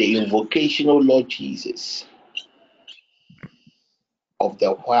 By the invocation, O Lord Jesus, of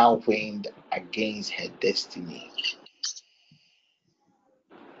the whirlwind against her destiny.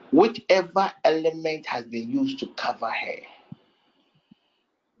 Whichever element has been used to cover her,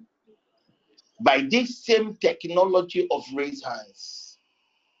 by this same technology of raised hands,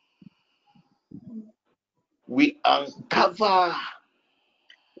 we uncover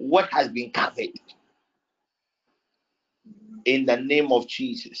what has been covered in the name of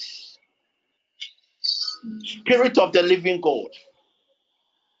Jesus. Spirit of the living God,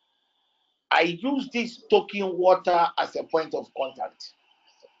 I use this token water as a point of contact.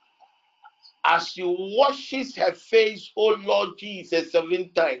 As she washes her face, oh Lord Jesus,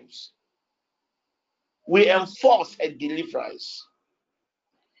 7 times, we enforce a deliverance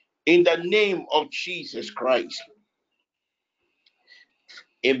in the name of Jesus Christ.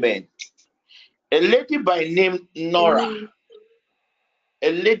 Amen. A lady by name Nora. Amen.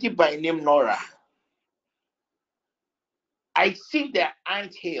 A lady by name Nora. I see the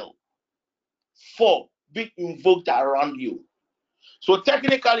anthill 4 being invoked around you. So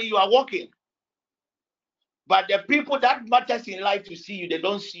technically you are walking, but the people that matters in life to see you, they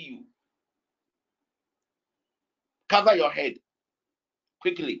don't see you. Cover your head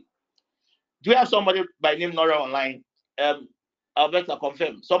quickly. Do you have somebody by name Nora online? Alberta,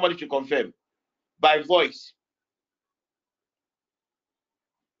 confirm. Somebody should confirm by voice.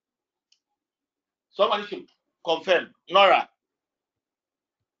 Somebody should confirm. Nora.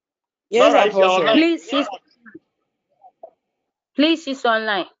 Yes, Nora, if you're Apostle. online, Please, she's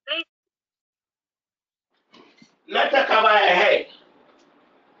online. let her cover her head.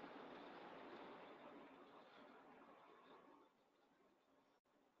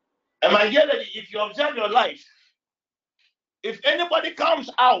 And my dear lady, if you observe your life, if anybody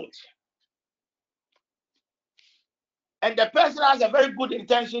comes out and the person has a very good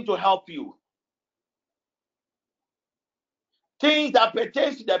intention to help you, things that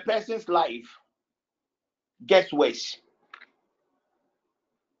pertain to the person's life gets worse.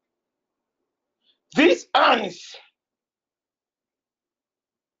 These ants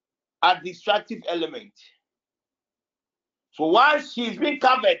are destructive element. So while she's being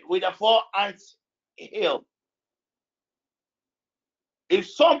covered with a 4 ants hill, if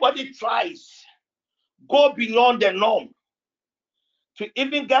somebody tries go beyond the norm to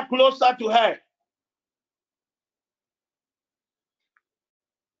even get closer to her,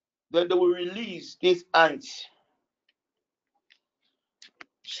 then they will release these ants.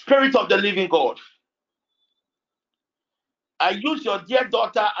 Spirit of the living God, I use your dear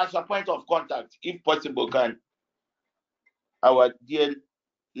daughter as a point of contact. If possible, can our dear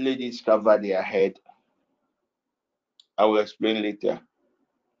ladies cover their head? I will explain later.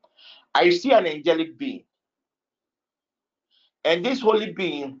 I see an angelic being, and this holy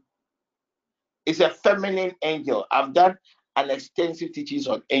being is a feminine angel. I've done an extensive teachings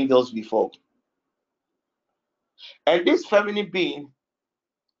on angels before. And this feminine being,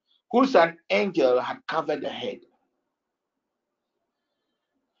 who's an angel, had covered the head.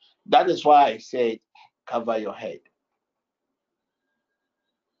 That is why I said, cover your head.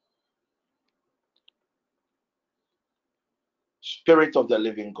 Spirit of the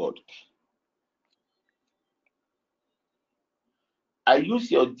living God, I use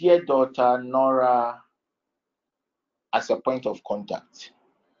your dear daughter, Nora, as a point of contact.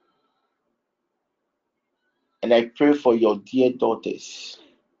 And I pray for your dear daughters.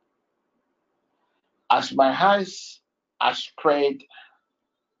 As my hands are spread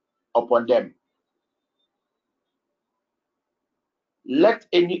upon them, let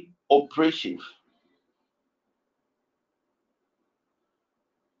any oppression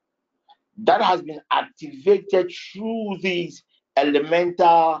that has been activated through these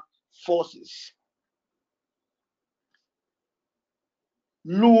elemental forces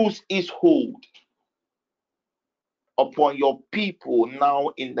lose its hold upon your people now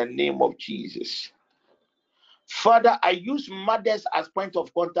in the name of Jesus. Father, I use mothers as point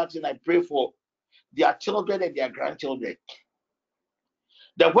of contact, and I pray for their children and their grandchildren,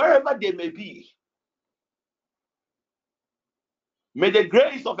 that wherever they may be, may the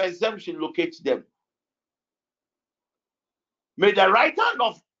grace of exemption locate them. May the right hand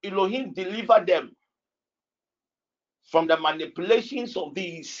of Elohim deliver them from the manipulations of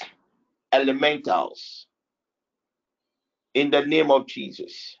these elementals in the name of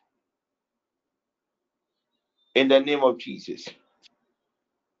Jesus. In the name of Jesus.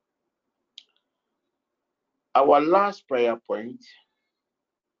 Our last prayer point.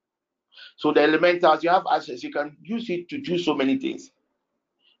 So the elementals, you have access. You can use it to do so many things.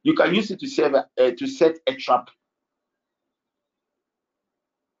 You can use it to set a trap.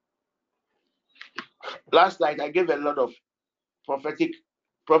 Last night I gave a lot of prophetic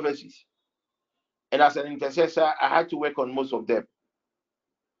prophecies, and as an intercessor, I had to work on most of them.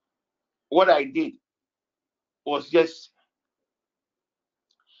 What I did was just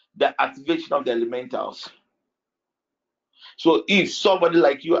the activation of the elementals. So if somebody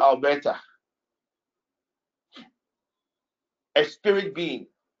like you, Alberta, a spirit being,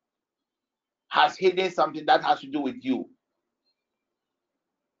 has hidden something that has to do with you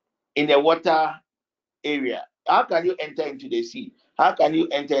in a water area, how can you enter into the sea? How can you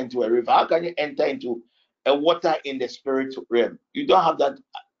enter into a river? How can you enter into a water in the spirit realm? You don't have that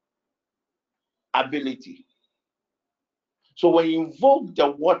ability. So when you invoke the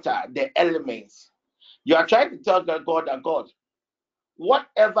water, the elements, you are trying to tell God that God,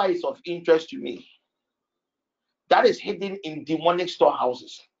 whatever is of interest to me, that is hidden in demonic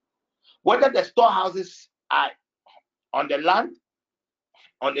storehouses. Whether the storehouses are on the land,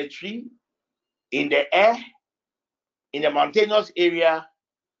 on the tree, in the air, in the mountainous area,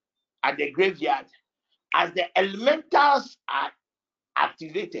 at the graveyard, as the elementals are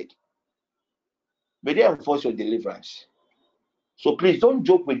activated, may they enforce your deliverance. So please don't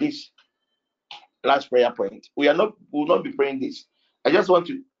joke with this last prayer point. We will not be praying this. I just want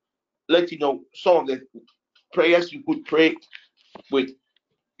to let you know some of the prayers you could pray with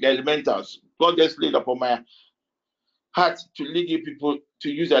the elementals. God just laid upon my heart to lead you people to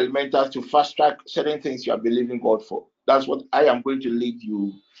use elementals to fast track certain things you are believing God for. That's what I am going to lead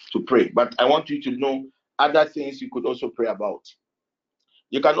you to pray. But I want you to know other things you could also pray about.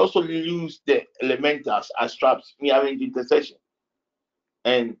 You can also use the elementals as traps. Me, I'm in intercession.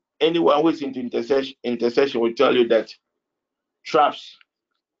 And anyone who is into intercession will tell you that traps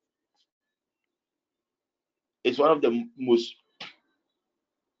is one of the most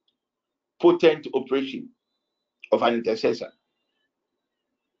potent operation of an intercessor.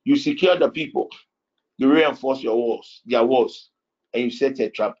 You secure the people, you reinforce their walls, and you set a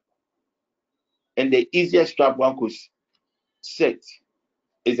trap. And the easiest trap one could set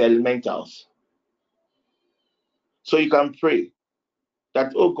is elementals. So you can pray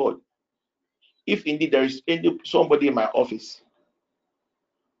that, oh God, if indeed there is somebody in my office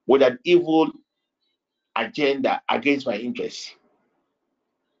with an evil agenda against my interests,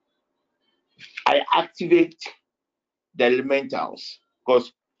 I activate the elementals,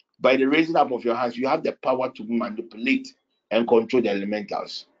 because by the raising up of your hands, you have the power to manipulate and control the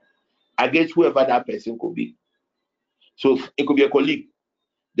elementals against whoever that person could be. So it could be a colleague.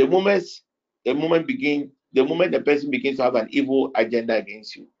 The moment the person begins to have an evil agenda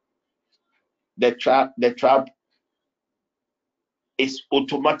against you, the trap is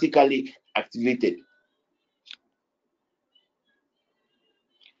automatically activated.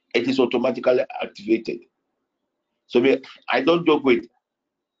 It is automatically activated. So I don't joke with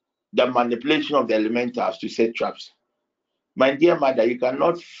the manipulation of the elementals to set traps. My dear mother, you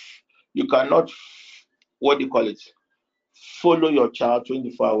cannot what do you call it? Follow your child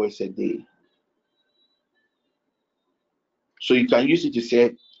 24 hours a day. So you can use it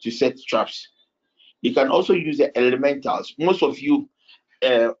to set traps. You can also use the elementals. Most of you,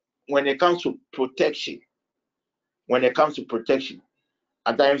 when it comes to protection,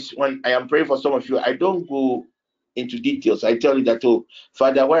 at times when I am praying for some of you, I don't go into details. I tell you that, oh,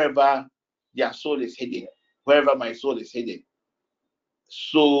 Father, wherever their soul is hidden, wherever my soul is hidden,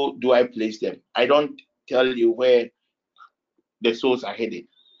 so do I place them. I don't tell you where the souls are hidden.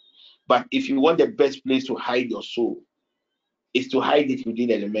 But if you want the best place to hide your soul, is to hide it within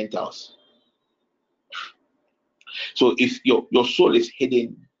elementals. So if your soul is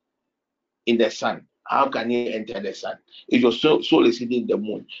hidden in the sun, how can you enter the sun? If your soul is hidden in the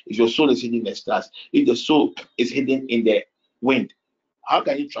moon, if your soul is hidden in the stars, if the soul is hidden in the wind, how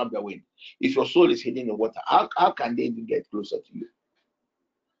can you trap the wind? If your soul is hidden in the water, how can they even get closer to you?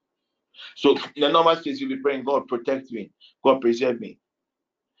 So in the normal case, you'll be praying, God protect me, God preserve me.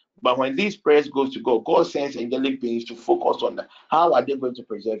 But when these prayers goes to God, God sends angelic beings to focus on how are they going to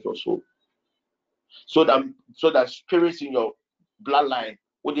preserve your soul, so that spirits in your bloodline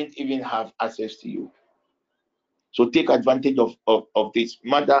wouldn't even have access to you. So take advantage of this.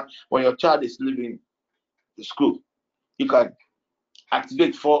 Mother, when your child is leaving the school, you can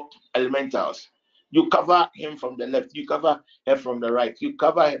activate 4 elementals. You cover him from the left, you cover her from the right, you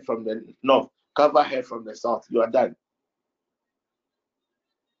cover her from the north, cover her from the south. You are done.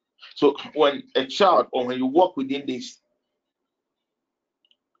 So when a child, or when you walk within this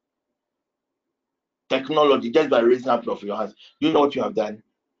technology, just by raising up of your hands, you know what you have done?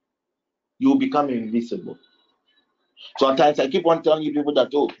 You will become invisible. Sometimes I keep on telling you people that,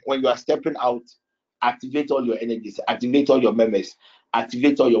 oh, when you are stepping out, activate all your energies, activate all your memories,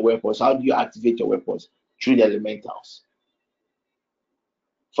 activate all your weapons. How do you activate your weapons? Through the elementals.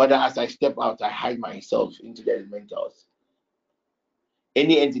 Father, as I step out, I hide myself into the elementals.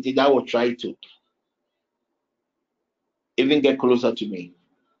 Any entity that will try to even get closer to me,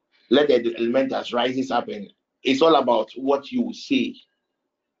 let the elementals rises up, and it's all about what you say.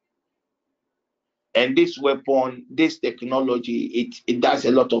 And this weapon, this technology, it does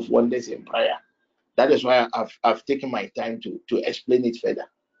a lot of wonders in prayer. That is why I've taken my time to explain it further.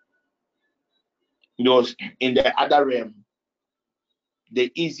 Because in the other realm,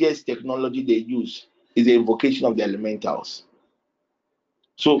 the easiest technology they use is the invocation of the elementals.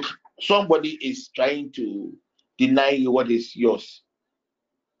 So somebody is trying to deny you what is yours.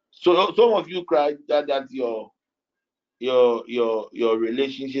 So some of you cry that your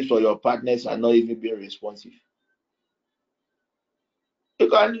relationships or your partners are not even being responsive. You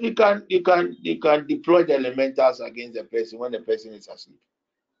can deploy the elementals against the person when the person is asleep.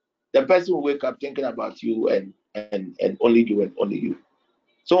 The person will wake up thinking about you and only you and only you.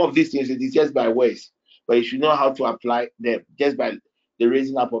 Some of these things, it is just by words, but you should know how to apply them just by the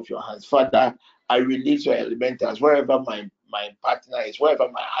raising up of your hands. Father, I release your elementals wherever my partner is, wherever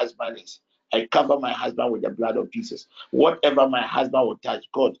my husband is. I cover my husband with the blood of Jesus. Whatever my husband will touch,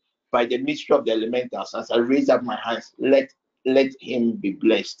 God, by the mystery of the elementals, as I raise up my hands, let him be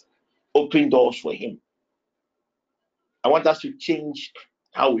blessed. Open doors for him. I want us to change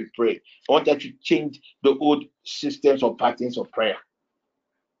how we pray. I want us to change the old systems or patterns of prayer.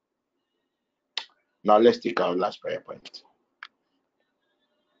 Now let's take our last prayer point.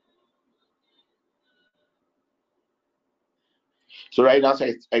 So right now,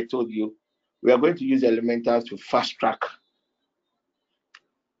 as I told you, we are going to use elementals to fast track.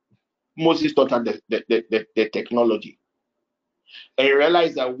 Moses taught us the technology. And he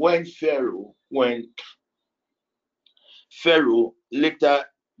realized that when Pharaoh later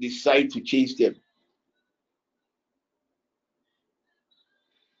decided to chase them,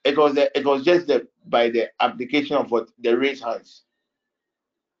 it was just by the application of what the raised hands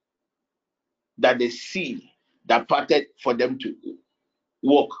that the sea that parted for them to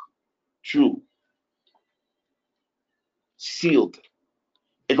walk through sealed.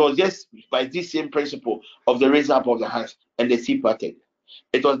 It was just by this same principle of the raising up of the hands and the sea parted.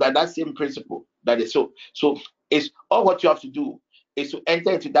 It was by that same principle that is so it's all what you have to do is to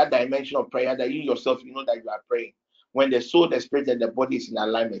enter into that dimension of prayer that you yourself, you know that you are praying. When the soul, the spirit, and the body is in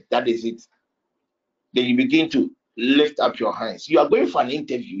alignment, that is it. Then you begin to lift up your hands. You are going for an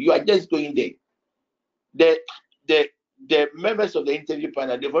interview. You are just going there. The members of the interview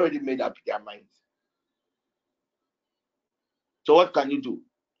panel, they've already made up their minds. So what can you do?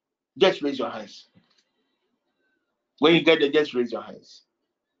 Just raise your hands. When you get there, just raise your hands.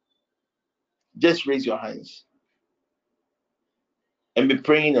 Just raise your hands. And be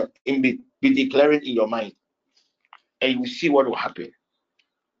praying and be declaring in your mind. And you will see what will happen.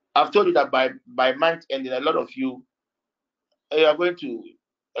 I've told you that by month ending, a lot of you are going to,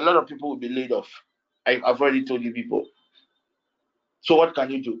 a lot of people will be laid off. I've already told you people. So what can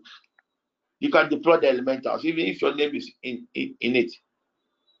you do? You can deploy the elementals, even if your name is in it.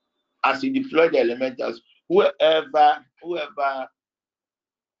 As you deploy the elementals, whoever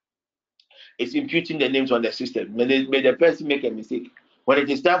is imputing the names on the system, may the person make a mistake. When it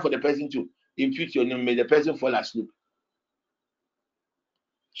is time for the person to impute your name, may the person fall asleep.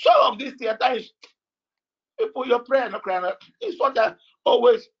 Some of these times, people, your prayer, no crying. It's not that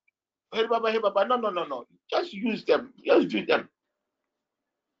always, hey, Baba, no. Just use them. Just do them.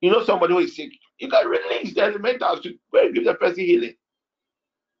 You know somebody who is sick, you can release the elementals to give the person healing.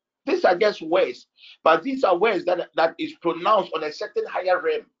 These are just words, but these are words that is pronounced on a certain higher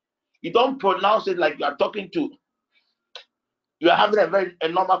realm. You don't pronounce it like you are talking to, you are having a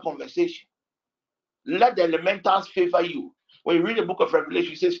normal conversation. Let the elementals favor you. When you read the book of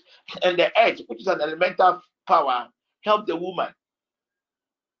Revelation, it says, and the earth, which is an elemental power, help the woman.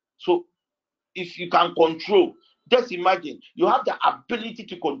 So if you can control, just imagine you have the ability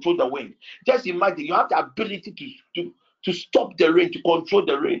to control the wind. Just imagine you have the ability to stop the rain, to control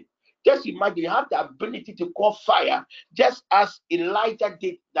the rain. Just imagine you have the ability to call fire, just as Elijah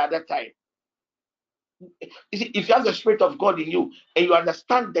did the other time. You see, if you have the Spirit of God in you and you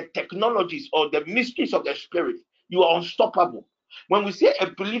understand the technologies or the mysteries of the Spirit, you are unstoppable. When we say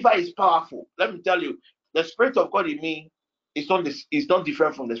a believer is powerful, let me tell you, the Spirit of God in me is not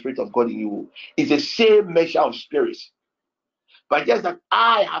different from the Spirit of God in you. It's the same measure of spirits. But just that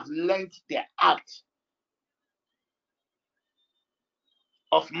I have learned the art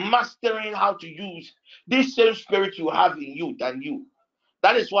of mastering how to use this same spirit you have in you than you.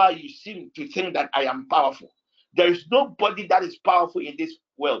 That is why you seem to think that I am powerful. There is nobody that is powerful in this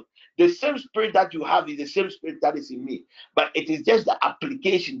world. The same spirit that you have is the same spirit that is in me. But it is just the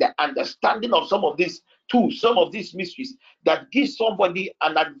application, the understanding of some of these tools, some of these mysteries that gives somebody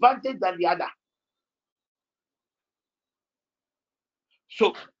an advantage than the other.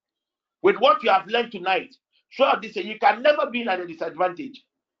 So with what you have learned tonight, throughout this year, you can never be at a disadvantage.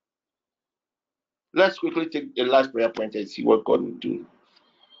 Let's quickly take the last prayer point and see what God will do.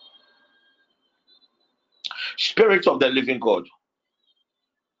 Spirit of the living God,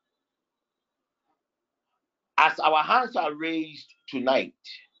 as our hands are raised tonight,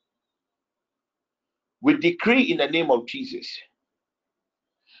 we decree in the name of Jesus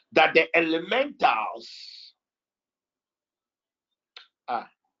that the elementals are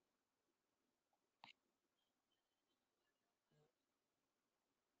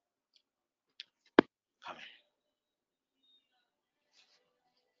coming.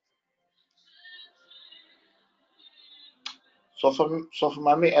 So from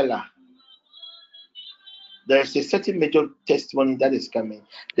Mami Ella, there is a certain major testimony that is coming.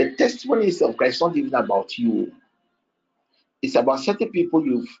 The testimony is of Christ, not even about you. It's about certain people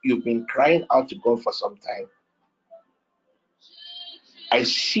you've been crying out to God for some time. I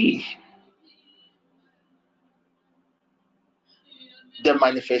see the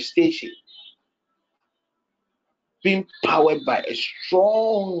manifestation being powered by a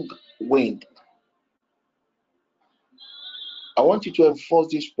strong wind. I want you to enforce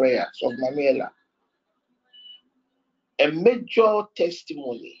these prayers of Mami Ella. A major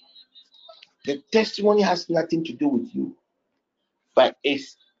testimony. The testimony has nothing to do with you, but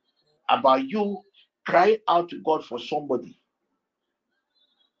it's about you crying out to God for somebody.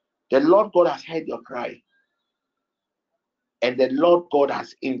 The Lord God has heard your cry, and the Lord God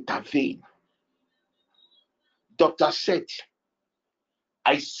has intervened. Doctor said,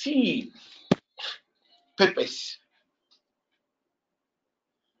 I see papers,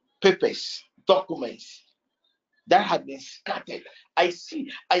 documents that have been scattered. I see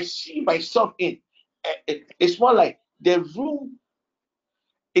myself in. It's more like the room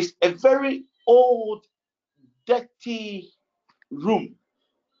is a very old, dirty room.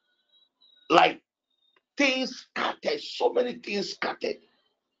 Like things scattered, so many things scattered.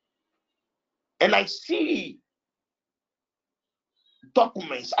 And I see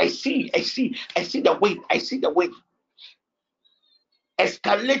documents. I see the weight. I see the weight.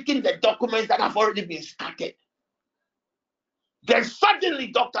 Escalating the documents that have already been scattered. Then suddenly,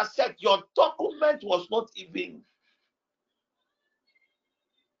 doctor said, your document was not even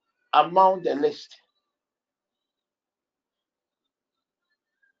among the list.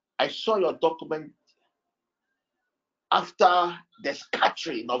 I saw your document after the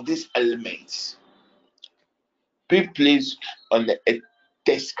scattering of these elements being placed on a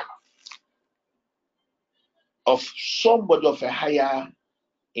desk of somebody of a higher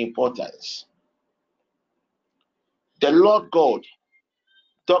importance. The Lord God,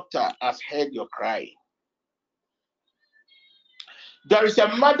 doctor, has heard your cry. There is a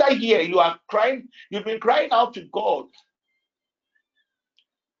mother here. You are crying. You've been crying out to God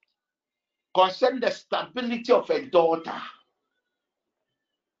concerning the stability of a daughter.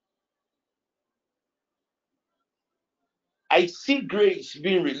 I see grace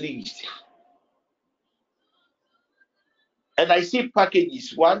being released. And I see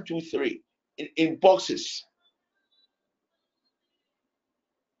packages 1, 2, 3 in boxes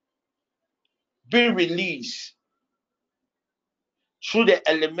being released through the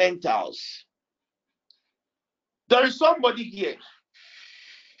elementals. There is somebody here.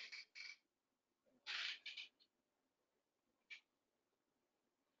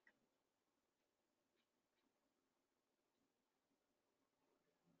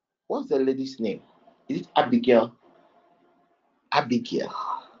 What's the lady's name? Is it Abigail? Abigail.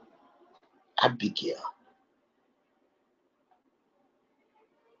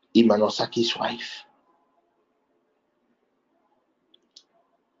 Imanosaki's wife.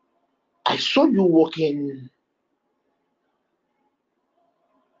 I saw you walking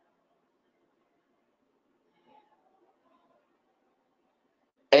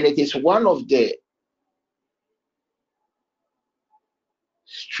and it is one of the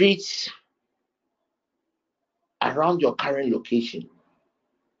streets around your current location.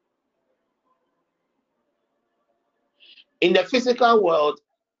 In the physical world,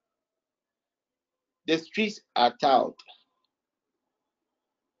 the streets are tiled.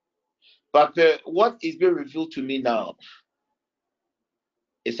 But what is being revealed to me now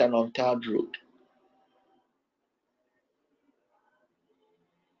is an untiled road.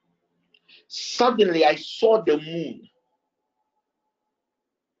 Suddenly, I saw the moon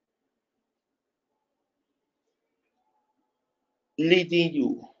leading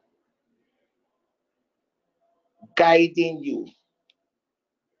you, guiding you,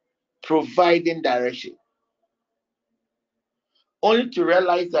 providing direction, only to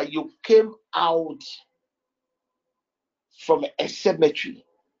realize that you came out from a cemetery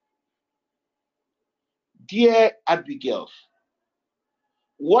Dear Abigail,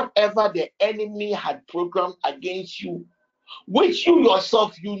 whatever the enemy had programmed against you, which you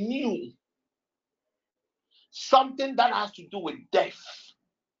yourself you knew, something that has to do with death,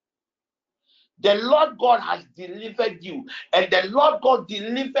 the Lord God has delivered you, and the Lord God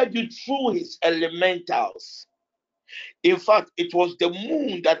delivered you through his elementals. In fact, it was the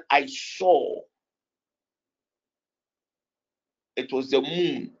moon that I saw. It was the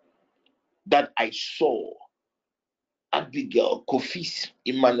moon that I saw. Abigail, Kofi's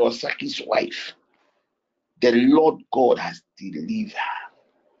Emmanuel Saki's wife. The Lord God has delivered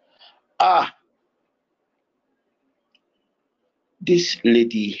her. This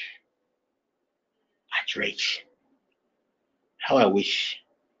lady at rich. How I wish.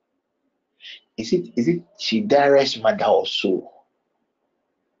 Is it Chidara's mother also?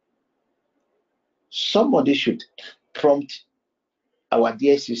 Somebody should prompt our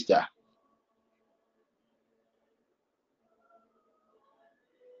dear sister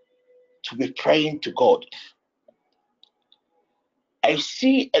to be praying to God. I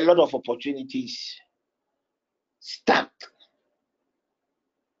see a lot of opportunities stuck.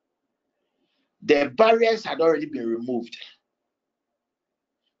 The barriers had already been removed,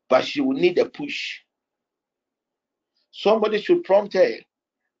 but she will need a push. Somebody should prompt her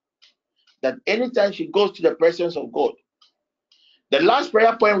that anytime she goes to the presence of God, the last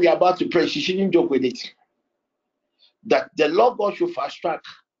prayer point we are about to pray, she shouldn't joke with it. That the Lord God should fast track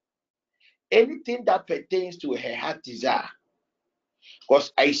anything that pertains to her heart desire.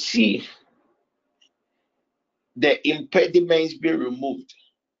 Because I see the impediments being removed,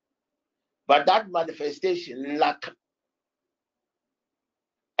 but that manifestation lack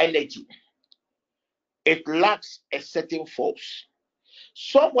energy. It lacks a certain force.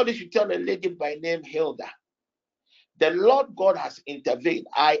 Somebody should tell a lady by name Hilda, the Lord God has intervened.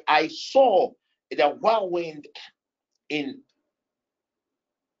 I saw the whirlwind in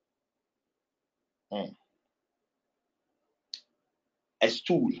a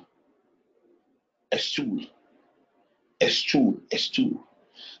stool.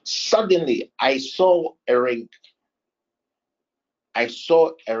 Suddenly, I saw a ring. And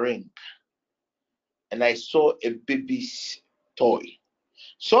I saw a baby's toy.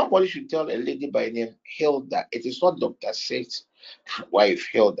 Somebody should tell a lady by name Hilda. It is not Dr. Seth's wife,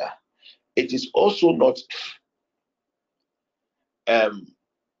 Hilda. It is also not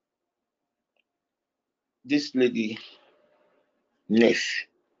this lady, Ness,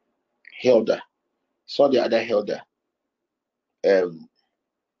 Hilda. Saw the other Hilda.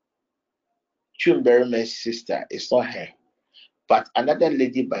 Chumberma's sister. It's not her. But another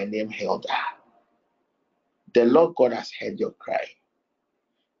lady by name Hilda. The Lord God has heard your cry.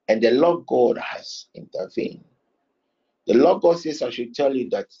 And the Lord God has intervened. The Lord God says, I should tell you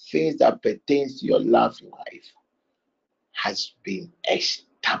that things that pertains to your love life has been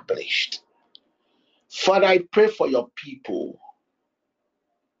established. Father, I pray for your people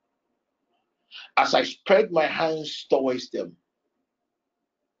as I spread my hands towards them.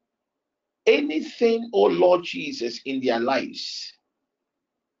 Anything, oh Lord Jesus, in their lives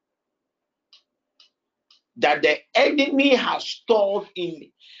that the enemy has stored in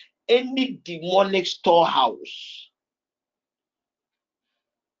any demonic storehouse,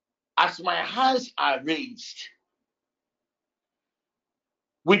 as my hands are raised,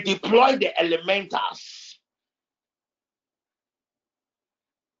 we deploy the elementals.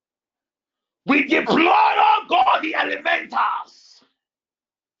 We deploy, oh God, the elementals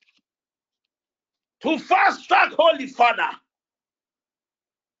to fast track, Holy Father,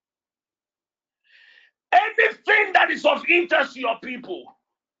 anything that is of interest to your people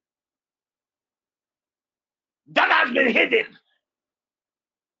that has been hidden.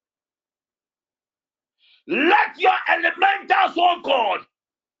 Let your elementals, oh God,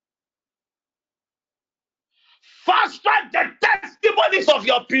 fast track the testimonies of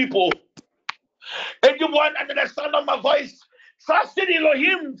your people. Anyone under the sound of my voice, trusting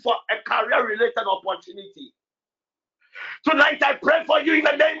Elohim for a career-related opportunity. Tonight I pray for you in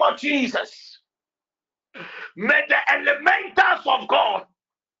the name of Jesus. May the elementals of God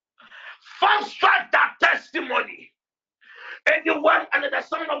fast track that testimony. Anyone under the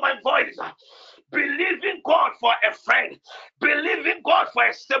sound of my voice, believing God for a friend, believing God for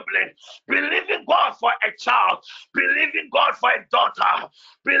a sibling, believing God for a child, believing God for a daughter,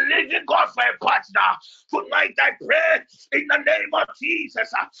 believing God for a partner. Tonight I pray in the name of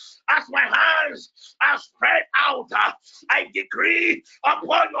Jesus, as my hands are spread out, I decree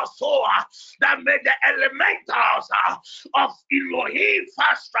upon your soul that may the elementals of Elohim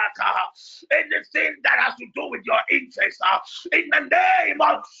fast track anything that has to do with your interest in the name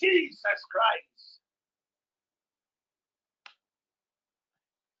of Jesus Christ.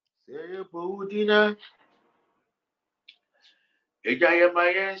 Say Bodina.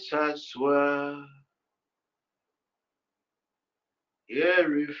 Ejayamaya Saswa.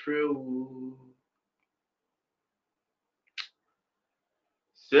 Yerifrew.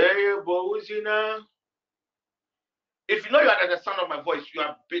 Say Bodina. If you know you are at the sound of my voice, you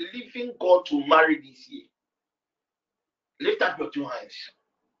are believing God to marry this year. Lift up your two hands.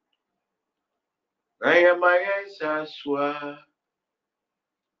 Ejayamaya Saswa.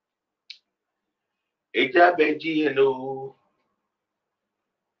 Ejabeji, no.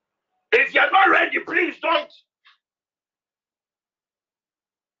 If you are not ready, please don't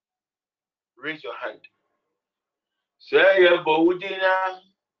raise your hand. Say Bodina.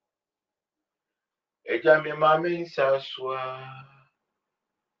 Ejami mami saswa.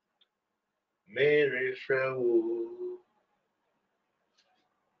 Mary Frewo.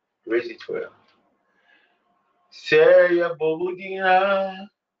 Raise it well. Say Bodina.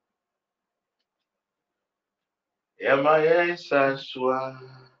 Emaye saswa.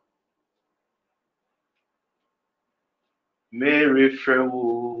 Mary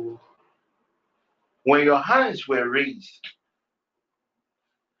Frewo. When your hands were raised,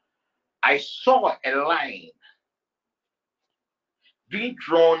 I saw a line being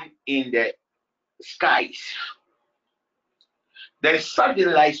drawn in the skies. Then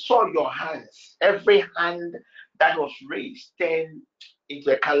suddenly I saw your hands, every hand that was raised, turned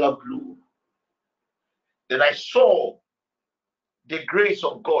into a color blue. Then I saw the grace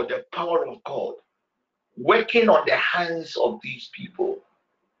of God, the power of God, working on the hands of these people.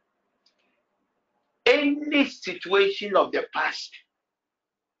 Any situation of the past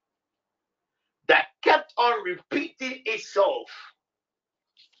that kept on repeating itself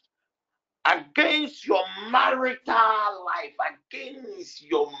against your marital life, against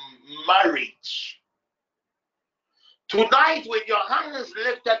your marriage, tonight with your hands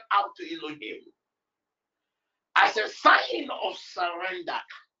lifted up to Elohim as a sign of surrender,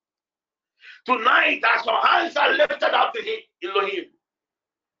 tonight as your hands are lifted up to Elohim,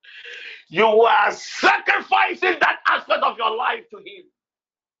 you are sacrificing that aspect of your life to him.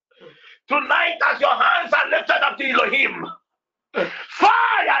 Tonight as your hands are lifted up to Elohim,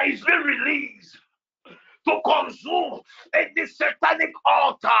 fire is being released to consume any satanic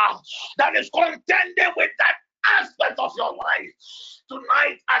altar that is contending with that aspect of your life.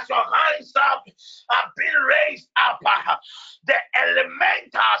 Tonight, as your hands are being raised up, the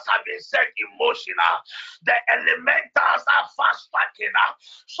elementals have been set in motion. The elementals are fast tracking.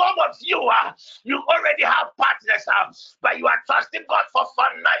 Some of you, you already have partners, but you are trusting God for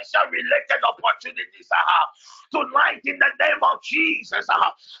financial related opportunities. Tonight, in the name of Jesus,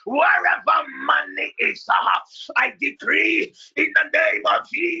 wherever money is, I decree in the name of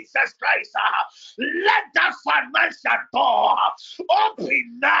Jesus Christ, let that financial door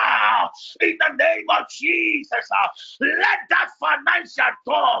open now. In the name of Jesus, let that financial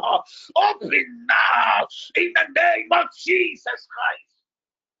door open now. In the name of Jesus Christ.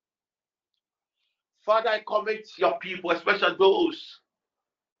 Father, I commit your people, especially those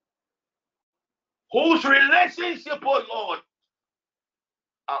whose relationship, oh Lord,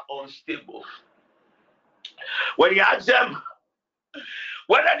 are unstable. When you ask them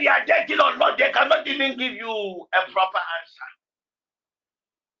whether they are dating or not, they cannot even give you a proper answer.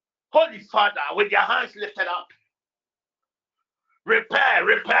 Holy Father, with your hands lifted up, repair,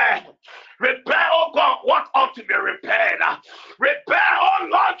 oh God, what ought to be repaired. Repair, oh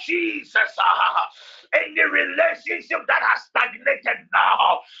Lord Jesus, any relationship that has stagnated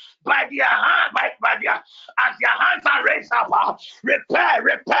now. By their hand, as your hands are raised up, repair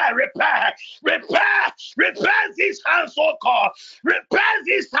these hands, oh God. Repair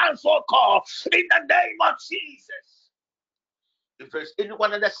these hands, oh God, in the name of Jesus. If there's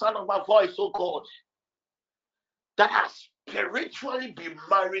anyone in the sound of my voice, oh God, that has spiritually been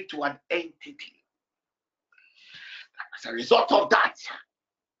married to an entity, as a result of that,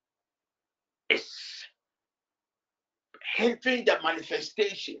 it's hindering the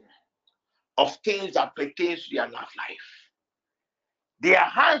manifestation of things that pertain to their love life. Their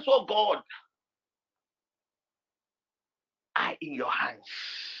hands, oh God, are in your hands.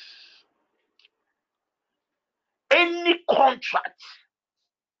 Any contract,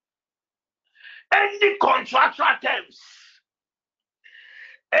 any contractual terms,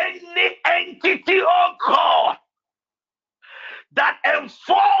 any entity, oh God, that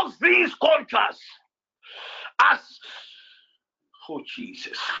enforce these contracts as, oh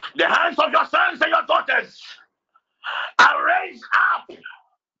Jesus, the hands of your sons and your daughters are raised up.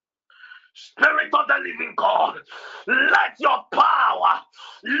 Spirit of the living God, let your power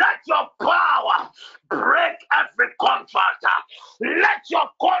break every contract. Let your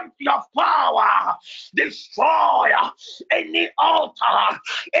power destroy any altar,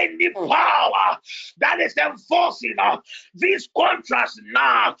 any power that is enforcing these contracts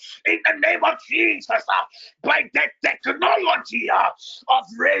now in the name of Jesus. By the technology of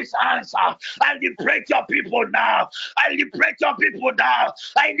raise hands, I liberate your people now. I liberate your people now.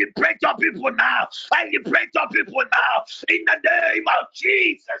 I liberate your people now. I liberate your people now in the name of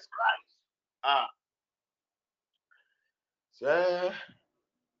Jesus Christ. Sir,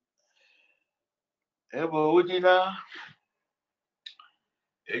 Ebo Udina,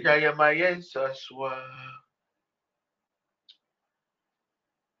 Ejayamayensa.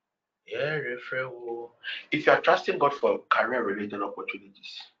 If you are trusting God for career-related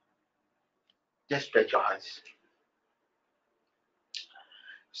opportunities, just stretch your hands.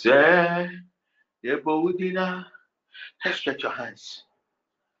 Say, just stretch your hands.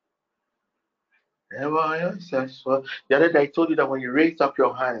 The other day I told you that when you raise up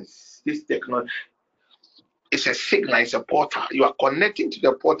your hands, this technology, it's a signal, it's a portal. You are connecting to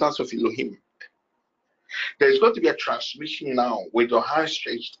the portals of Elohim. There's going to be a transmission now with your hands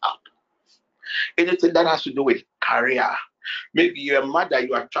stretched up. Anything that has to do with career. Maybe you're a mother,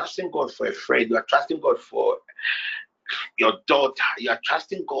 you are trusting God for a friend, you are trusting God for your daughter, you are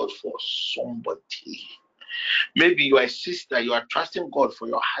trusting God for somebody. Maybe you are a sister, you are trusting God for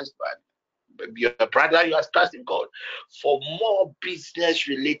your husband. Maybe you're a brother, you are trusting God for more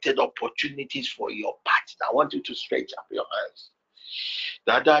business-related opportunities for your partner. I want you to stretch up your hands.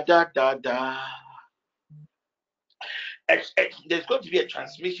 There's going to be a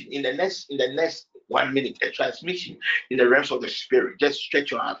transmission in the next 1 minute, a transmission in the realms of the spirit. Just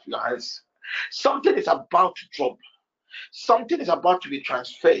stretch your hands. Something is about to drop. Something is about to be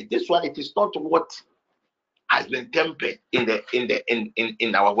transferred. This one, it is not what has been tempered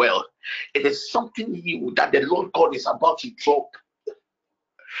in our world. It is something new that the Lord God is about to drop.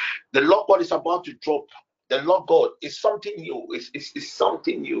 The Lord God is about to drop. The Lord God is something new. It's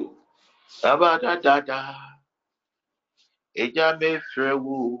something new. Ejame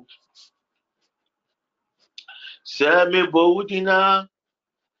frewu Semi Boudina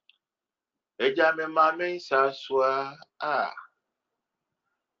Ejame Mame Saswa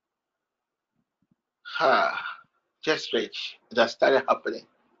just stretch. It has started happening.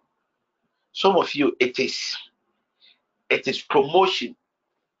 Some of you, it is promotion.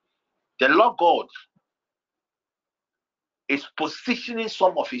 The Lord God is positioning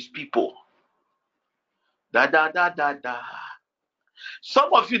some of his people.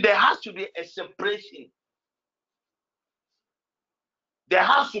 Some of you, there has to be a separation. There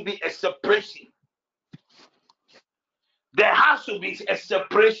has to be a separation. There has to be a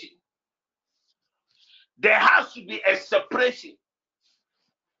separation. There has to be a separation.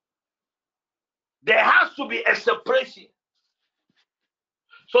 There has to be a separation.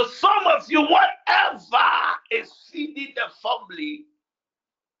 So some of you, whatever is feeding the family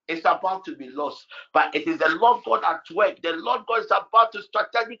is about to be lost. But it is the Lord God at work. The Lord God is about to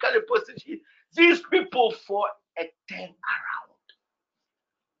strategically position these people for a turn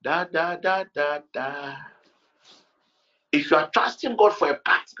around. If you are trusting God for a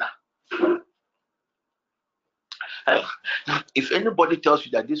partner, if anybody tells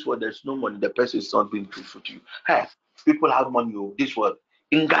you that this world there's no money, the person is not being truthful to you. Hey, people have money. This world,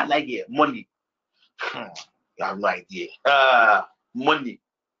 in Ghana here, money. You have no idea. Money.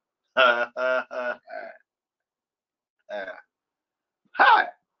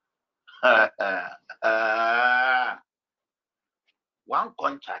 One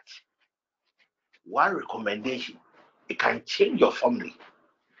contract, one recommendation, it can change your family.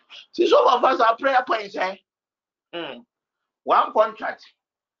 See, some of us are prayer points, One contract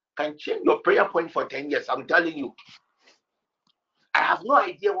can change your prayer point for 10 years. I'm telling you. I have no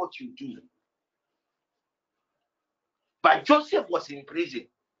idea what you do. But Joseph was in prison.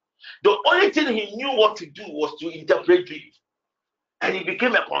 The only thing he knew what to do was to interpret dreams. And he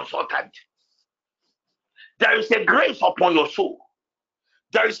became a consultant. There is a grace upon your soul.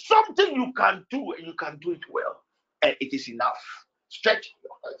 There is something you can do and you can do it well. And it is enough. Stretch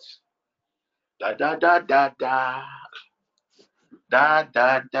your hands.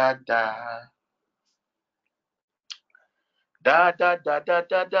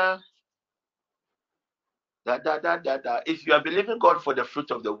 If you are believing God for the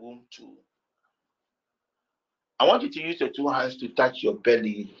fruit of the womb too, I want you to use your two hands to touch your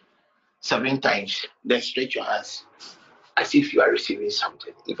belly 7 times. Then stretch your hands as if you are receiving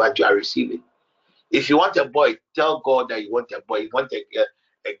something. In fact, you are receiving. If you want a boy, tell God that you want a boy. If you want a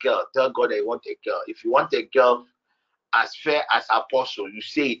girl, tell God that you want a girl. If you want a girl, as fair as Apostle, you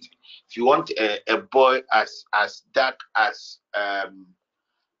say it. If you want a boy as dark as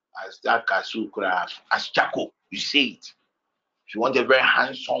Ukra, as Chaco, you say it. If you want a very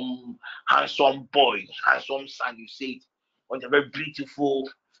handsome boy, handsome son, you say it. Want a very beautiful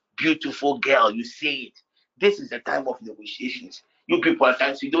girl, you say it. This is the time of negotiations. You people at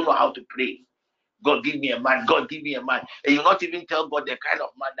times you don't know how to pray. God give me a man, God give me a man. And you not even tell God the kind of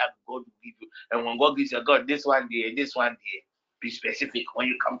man that God will give you. And when God gives you, God, this one there, be specific when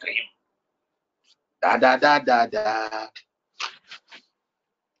you come to him. Da.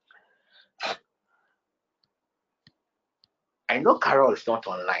 I know Carol is not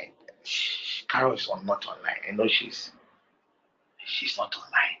online. Carol is not online. I know she's not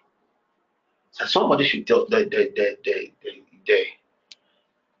online. So somebody should tell the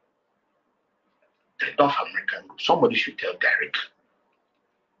North American group. Somebody should tell Derek.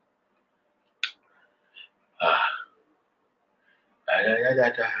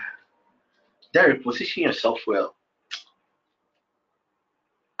 Derek, position yourself well.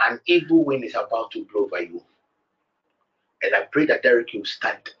 An evil wind is about to blow over you. And I pray that Derek will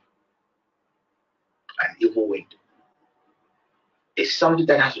stand. An evil wind. It's something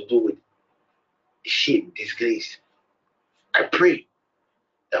that has to do with shame, disgrace. I pray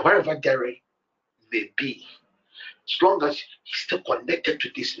that wherever Derek may be, as long as he's still connected to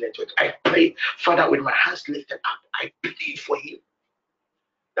this network, I pray, Father, with my hands lifted up, I plead for him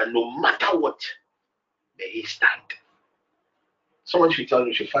that no matter what, may he stand. Someone should tell you,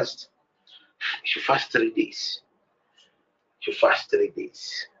 you should fast. You should fast 3 days. You should fast 3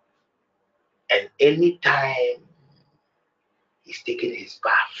 days. And anytime he's taking his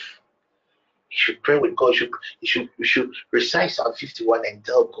bath, you should pray with God. You should recite Psalm 51 and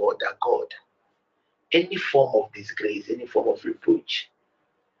tell God that God, any form of disgrace, any form of reproach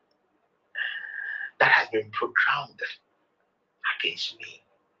that has been programmed against me,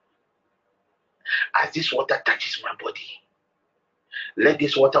 as this water touches my body, let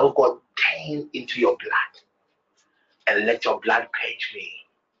this water, oh God, turn into your blood, and let your blood purge me.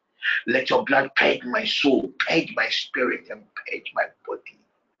 Let your blood purge my soul, purge my spirit, and purge my body.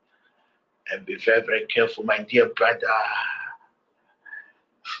 And be very, very careful, my dear brother,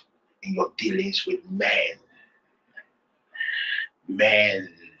 in your dealings with men. Men,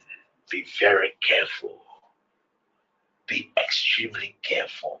 be very careful. Be extremely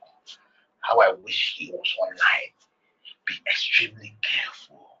careful. How I wish he was online. Be extremely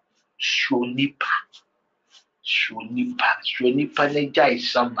careful. Shonipa Neja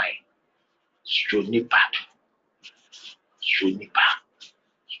is somebody. Shonipa.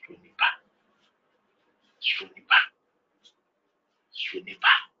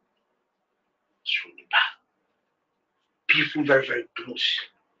 People very, very close.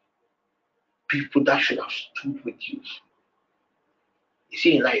 People that should have stood with you. You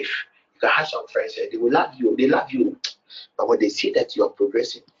see, in life, you can have some friends, they will love you, they love you. But when they see that you are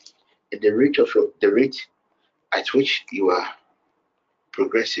progressing at the rate at which you are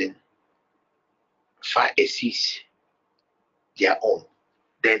progressing far exceeds their own,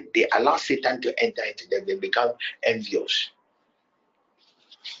 then they allow Satan to enter into them. They become envious.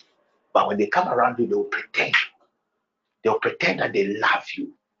 But when they come around you, they'll pretend that they love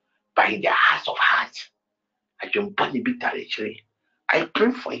you. But in their hearts of hearts, I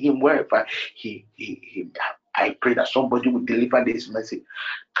pray for him wherever he I pray that somebody will deliver this message.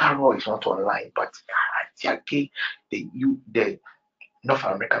 Carol is not online, but the North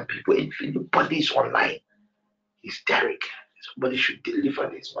American people, if anybody is online, it's Derek. Somebody should deliver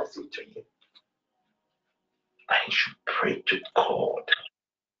this message to him. I should pray to God.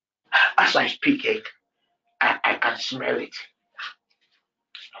 As I speak, I can smell it.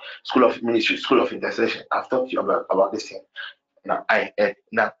 School of Ministry, School of Intercession. I've talked to you about this thing. Now,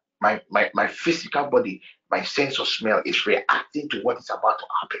 my physical body, my sense of smell is reacting to what is about to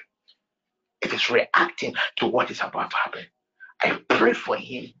happen. It is reacting to what is about to happen. I pray for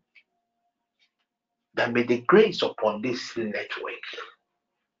him that may the grace upon this network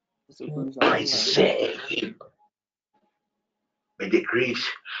preserve him. May the grace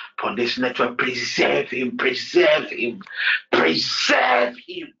upon this network preserve him.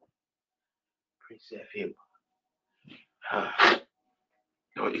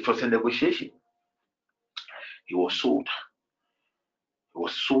 It was a negotiation. He was sold.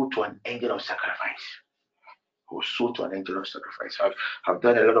 To an angel of sacrifice. I've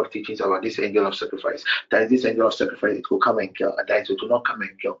done a lot of teachings about this angel of sacrifice. That is this angel of sacrifice, it will come and kill, and that it will not come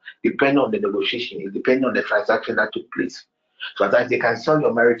and kill. Depending on the negotiation, it depends on the transaction that took place. Sometimes they can sell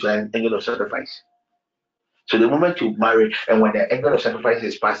your marriage to an angel of sacrifice. So the moment you marry, and when the angel of sacrifice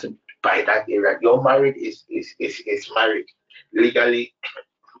is passing, by that area. Your marriage is married legally,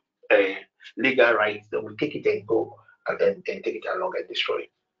 legal rights. They will take it and go and then take it along and destroy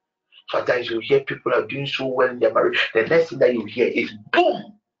it. Sometimes you hear people are doing so well in their marriage. The next thing that you hear is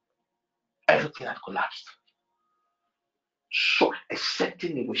boom, everything has collapsed. So a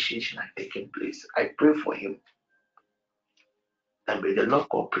certain negotiation had taken place. I pray for him, and may the Lord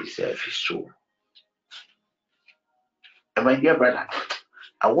God preserve his soul. And my dear brother,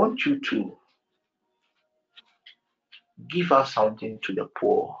 I want you to give out something to the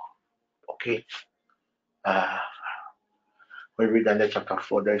poor. Okay? When we read Daniel chapter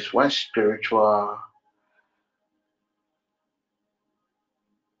 4, there is one spiritual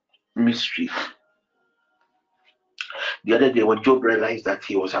mystery. The other day, when Job realized that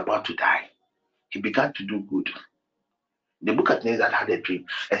he was about to die, he began to do good. The book at Nebuchadnezzar had a dream,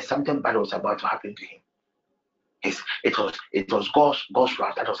 and something bad was about to happen to him. It was God's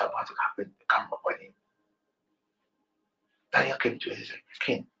wrath that was about to come upon him. Daniel came to him and said,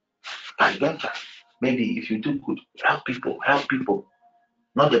 King, adventure. Maybe if you do good, help people,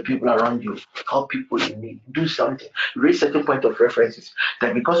 not the people around you, help people in need, do something, raise certain point of references.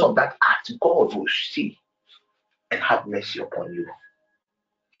 That because of that act, God will see and have mercy upon you.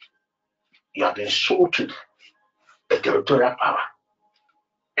 You have been sold to the territorial power,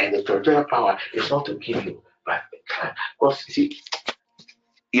 and the territorial power is not to kill you, but because you see,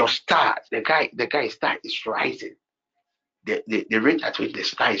 your star, the guy's star is rising. The rate at which the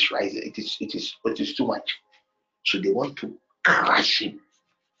star is rising, it is too much. So they want to crush him.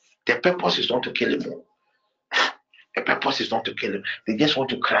 The purpose is not to kill him. The purpose is not to kill him. They just want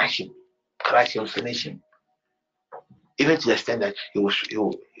to crush him, finish him, even to the extent that he will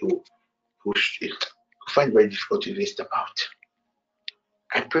find it very difficult to even step out.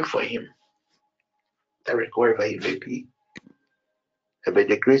 I pray for him, Derek, wherever he may be, and by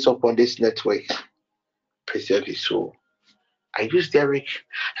the grace upon this network, preserve his soul. I use Derek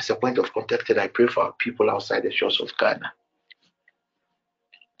as a point of contact, and I pray for our people outside the shores of Ghana.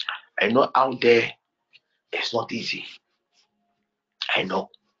 I know out there it's not easy. I know.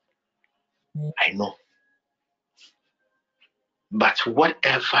 But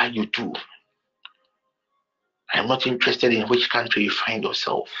whatever you do, I'm not interested in which country you find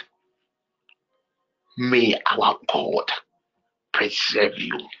yourself. May our God preserve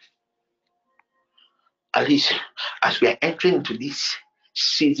you. At least as we are entering into this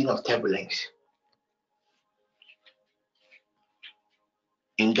season of turbulence,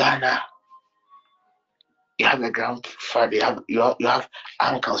 in Ghana, you have a grandfather, you have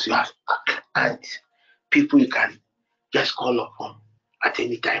uncles, you have aunts, people you can just call upon at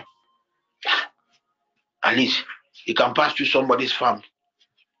any time. At least you can pass through somebody's farm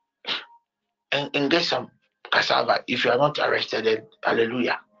and get some cassava if you are not arrested, then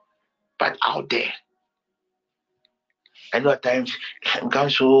hallelujah. But out there, I know at times it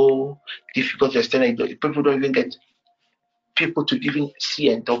becomes so difficult to extend. People don't even get people to even see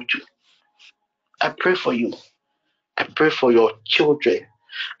and talk to. I pray for you. I pray for your children.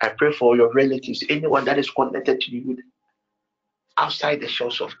 I pray for your relatives, anyone that is connected to you outside the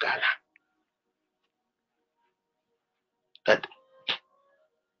shores of Ghana. That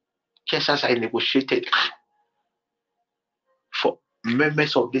just as I negotiated for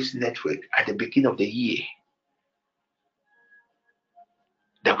members of this network at the beginning of the year,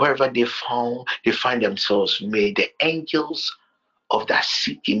 that wherever they find themselves, may the angels of that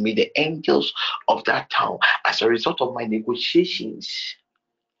city, may the angels of that town, as a result of my negotiations,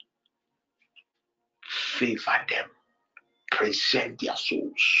 favor them, present their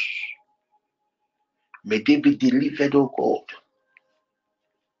souls. May they be delivered, oh God,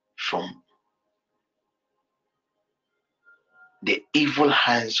 from the evil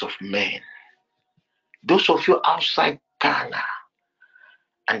hands of men. Those of you outside Ghana,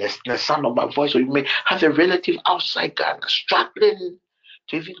 and the sound of my voice, or you may have a relative outside Ghana struggling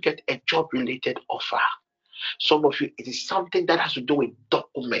to even get a job-related offer. Some of you, it is something that has to do with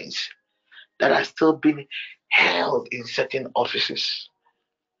documents that are still being held in certain offices.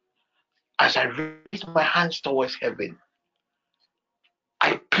 As I raise my hands towards heaven,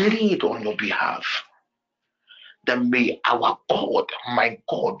 I plead on your behalf that may our God, my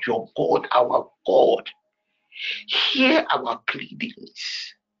God, your God, our God, hear our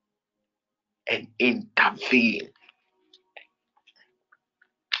pleadings and intervene.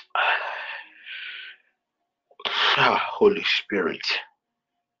 Holy Spirit,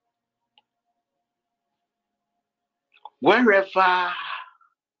 wherever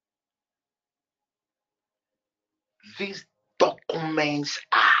these documents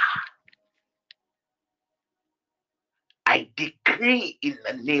are, I decree in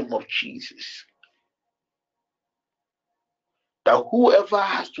the name of Jesus that whoever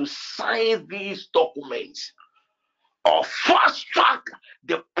has to sign these documents or fast track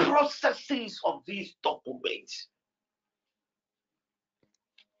the processes of these documents,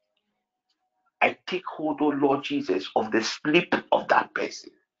 I take hold, oh Lord Jesus, of the slip of that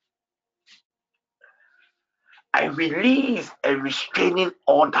person. I release a restraining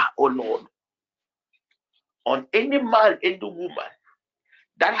order, oh Lord, on any man, any woman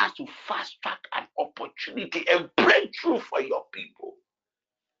that has to fast track an opportunity and breakthrough for your people.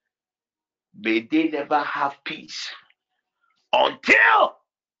 May they never have peace until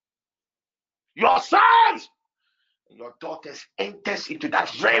your sons and your daughters enters into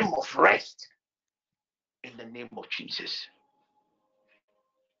that realm of rest in the name of Jesus.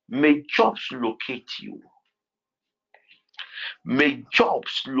 May jobs locate you. May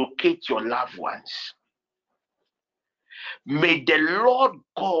jobs locate your loved ones. May the Lord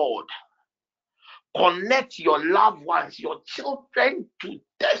God connect your loved ones, your children, to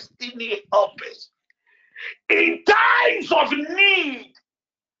destiny helpers. In times of need,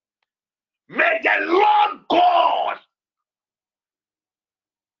 may the Lord God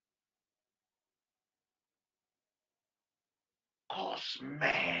cause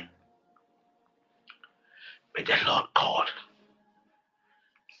men, may the Lord God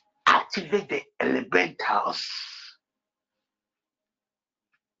activate the elementals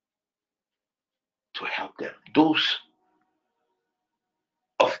to help them. Those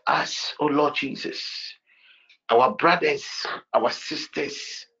of us, oh Lord Jesus, our brothers, our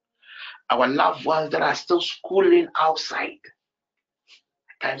sisters, our loved ones that are still schooling outside.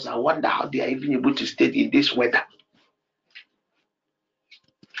 At times I wonder how they are even able to stay in this weather.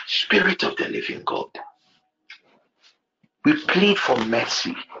 Spirit of the living God, we plead for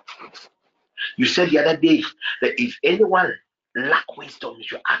mercy. You said the other day that if anyone lack wisdom, he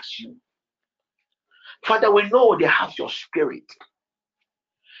should ask you. Father, we know they have your spirit.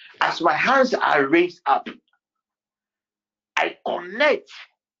 As my hands are raised up, I connect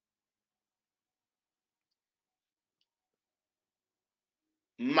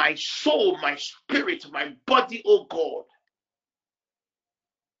my soul, my spirit, my body, oh God,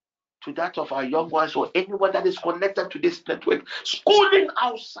 to that of our young ones or anyone that is connected to this network, schooling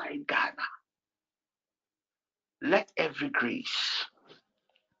outside Ghana. Let every grace,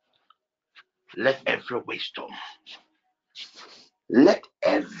 let every wisdom, let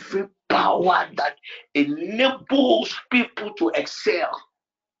every power that enables people to excel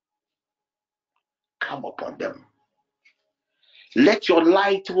come upon them. Let your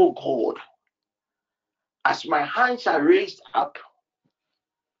light, oh God, as my hands are raised up,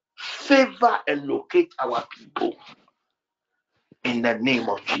 favor and locate our people in the name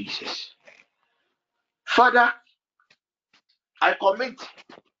of Jesus. Father, I commit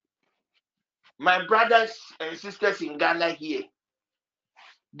my brothers and sisters in Ghana here,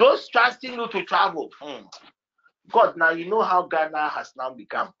 those trusting you to travel. God, now you know how Ghana has now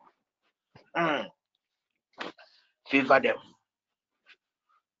become. Favor them.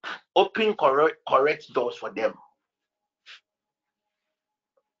 Open correct doors for them.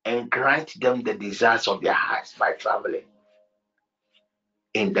 And grant them the desires of their hearts by traveling.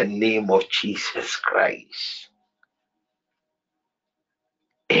 In the name of Jesus Christ.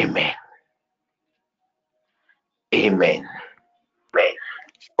 Amen. Amen. Amen.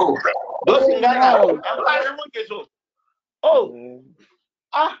 Oh, those in Ghana. Oh,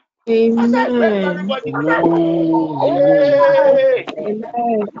 I said, bless everybody. Hey.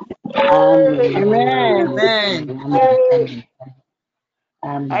 Amen.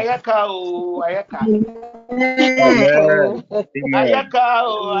 Ayaka, oh, ayaka. Amen. Ayaka,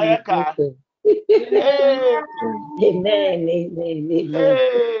 oh, ayaka. Hey. Amen. Amen.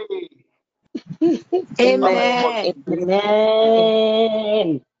 Hey. Amen.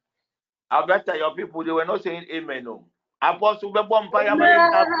 Amen. Alberta, your people, they were not saying amen. No. Apostle Bebompa Yamari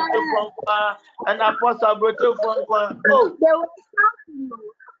and Apostle Brote Franqua. Oh,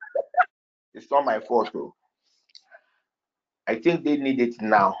 it's not my fault, though. I think they need it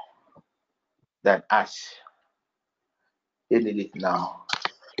now than us. They need it now.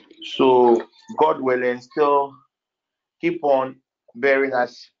 So, God willing, still keep on bearing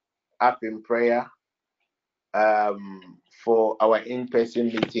us up in prayer for our in-person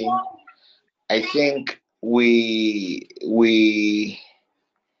meeting. I think we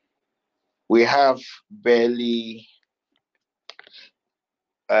have barely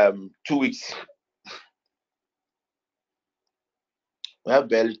 2 weeks. We have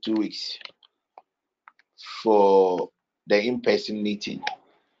barely 2 weeks for the in-person meeting.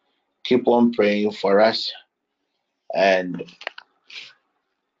 Keep on praying for us. And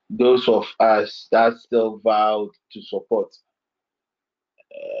those of us that still vowed to support,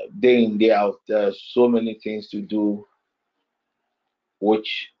 day in, day out, there's so many things to do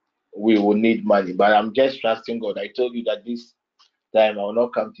which we will need money. But I'm just trusting God. I told you that this time I will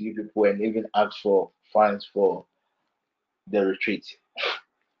not come to you people and even ask for funds for the retreat.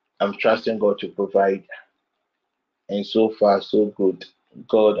 I'm trusting God to provide. And so far, so good.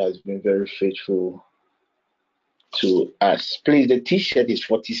 God has been very faithful to us. Please, the t-shirt is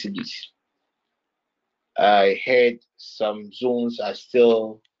 40 cedis. I heard some zones are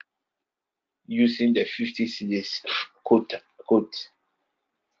still using the 50 cedis quote.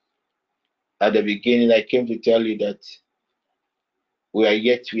 At the beginning, I came to tell you that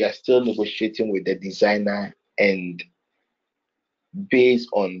we are still negotiating with the designer, and based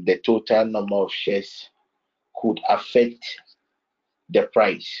on the total number of shares could affect the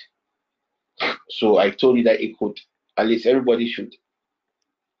price. So I told you that it could, at least everybody should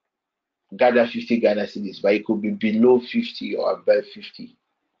gather 50 Ghana cedis, but it could be below 50 or above 50.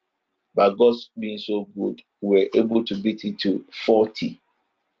 But God's being so good, we're able to beat it to 40.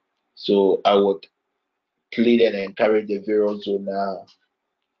 So I would plead and encourage the various zonal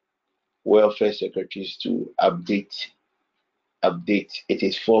welfare secretaries to update. It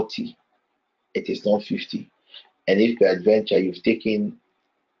is 40. It is not 50. And if by adventure you've taken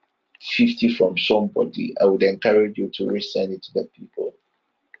 50 from somebody, I would encourage you to resend it to the people.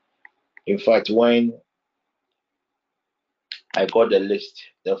 In fact, when I got the list,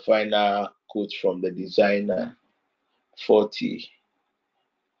 the final quote from the designer, 40.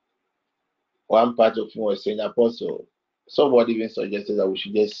 One part of him was saying, Apostle, somebody even suggested that we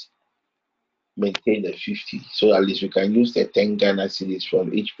should just maintain the 50, so at least we can use the 10 Ghana cedis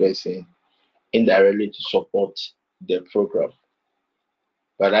from each person indirectly to support the program.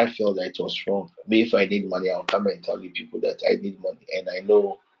 But I felt that it was wrong. Maybe if I need money, I'll come and tell you people that I need money, and I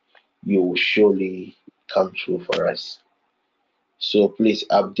know you will surely come through for us. So please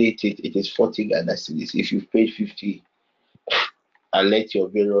update it. It is 40 Ghana cedis. If you've paid 50, alert your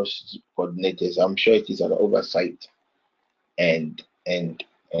various coordinators. I'm sure it is an oversight, and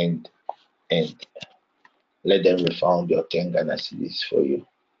let them refund your 10 Ghana cedis for you.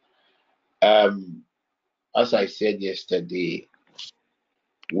 As I said yesterday,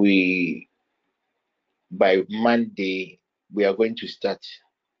 by Monday we are going to start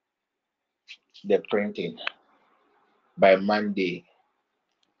the printing. By Monday.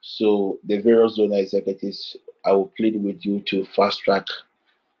 So the various zonal executives, I will plead with you to fast track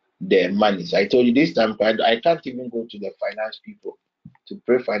the monies. I told you this time I can't even go to the finance people to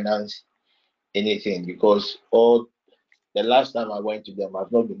pre-finance anything, because the last time I went to them,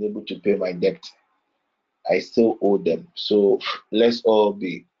 I've not been able to pay my debt. I still owe them. So let's all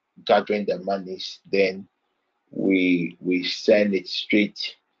be gathering the monies. Then we send it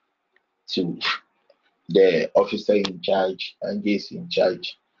straight to the officer in charge, and is in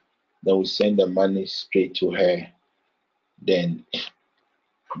charge. Then we send the money straight to her. Then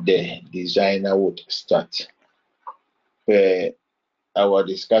the designer would start. Our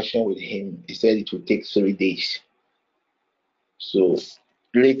discussion with him, he said it will take 3 days. So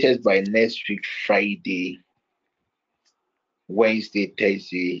latest by next week, Friday, Wednesday,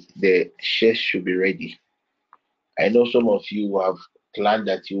 Thursday, the shares should be ready. I know some of you have planned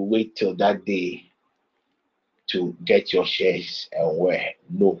that you wait till that day to get your shares and where.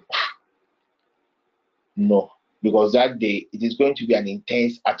 No, because that day it is going to be an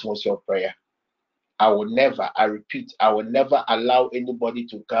intense atmosphere of prayer. I repeat, I will never allow anybody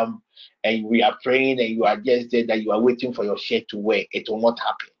to come and we are praying and you are just there that you are waiting for your share to wear. It will not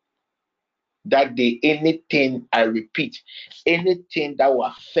happen. That day, anything that will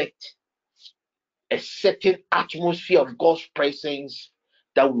affect a certain atmosphere of God's presence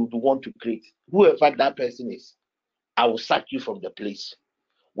that we would want to create, whoever that person is, I will sack you from the place.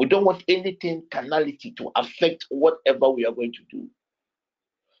 We don't want anything, carnality, to affect whatever we are going to do.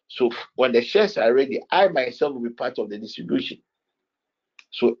 So when the shares are ready, I myself will be part of the distribution.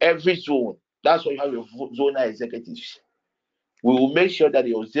 So every zone, that's why you have your zonal executives. We will make sure that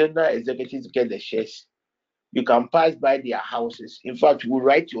your zonal executives get the shares. You can pass by their houses. In fact, we'll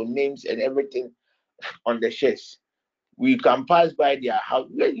write your names and everything on the shares. We can pass by their house.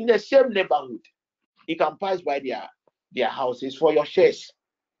 We're in the same neighborhood. You can pass by their houses for your shares.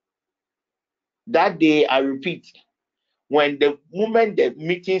 That day, I repeat, when the moment the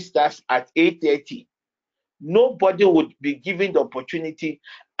meeting starts at 8:30, nobody would be given the opportunity.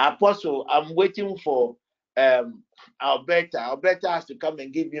 Apostle, I'm waiting for Alberta. Alberta has to come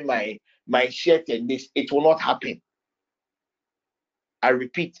and give me my shirt and this. It will not happen. I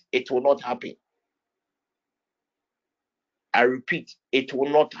repeat, it will not happen. I repeat, it will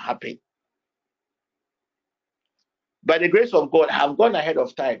not happen. By the grace of God, I have gone ahead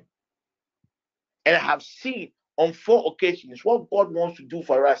of time and I have seen on 4 occasions what God wants to do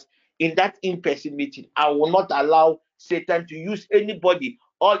for us in that in-person meeting. I will not allow Satan to use anybody,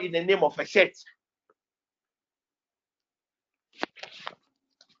 all in the name of a shirt.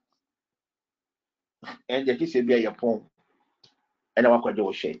 And the kids will be your phone. And I want to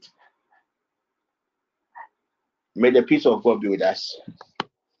do shirt. May the peace of God be with us.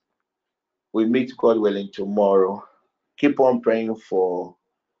 We meet, God willing, tomorrow. Keep on praying for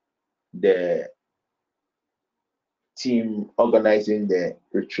the team organizing the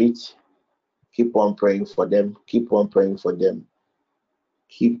retreat. Keep on praying for them. Keep on praying for them.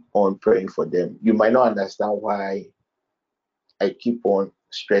 Keep on praying for them. You might not understand why I keep on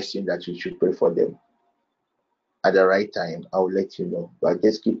stressing that you should pray for them. At the right time, I will let you know. But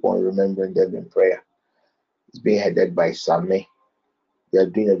just keep on remembering them in prayer. It's being headed by Sammy. They are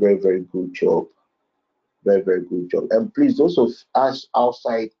doing a very, very good job. Very, very good job. And please, those of us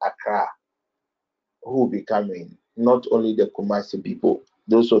outside Accra who will be coming, not only the Kumasi people,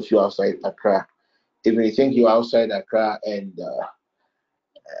 those of you outside Accra, if you think you're outside Accra and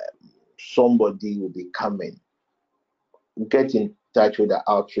somebody will be coming, get in touch with the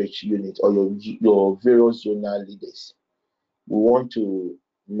outreach unit or your various zonal leaders. We want to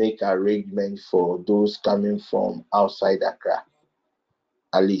make arrangements for those coming from outside Accra.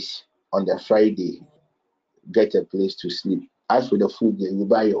 At least on the Friday, get a place to sleep. As for the food, you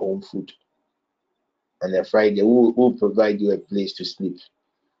buy your own food. On the Friday, we'll provide you a place to sleep.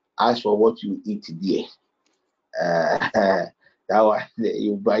 As for what you eat there, that one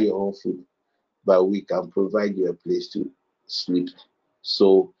you buy your own food, but we can provide you a place to sleep.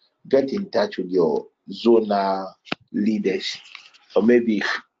 So get in touch with your zonal leaders, or maybe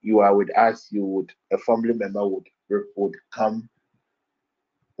you are with us. A family member would come.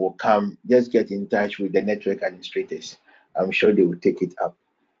 Will come. Just get in touch with the network administrators. I'm sure they will take it up.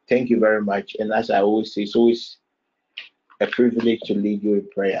 Thank you very much. And as I always say, it's always a privilege to lead you in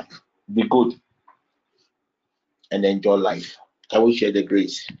prayer. Be good and enjoy life. I will share the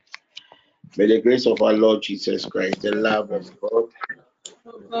grace. May the grace of our Lord Jesus Christ, the love of God,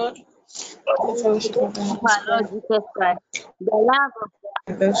 God, the fellowship of the Holy My Lord Spirit, Jesus Christ, the love of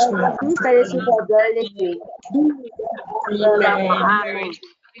and those who the are free fellowship of the Holy Spirit, be with us forever. Amen.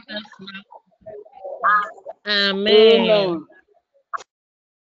 Amen. Amen. Amen.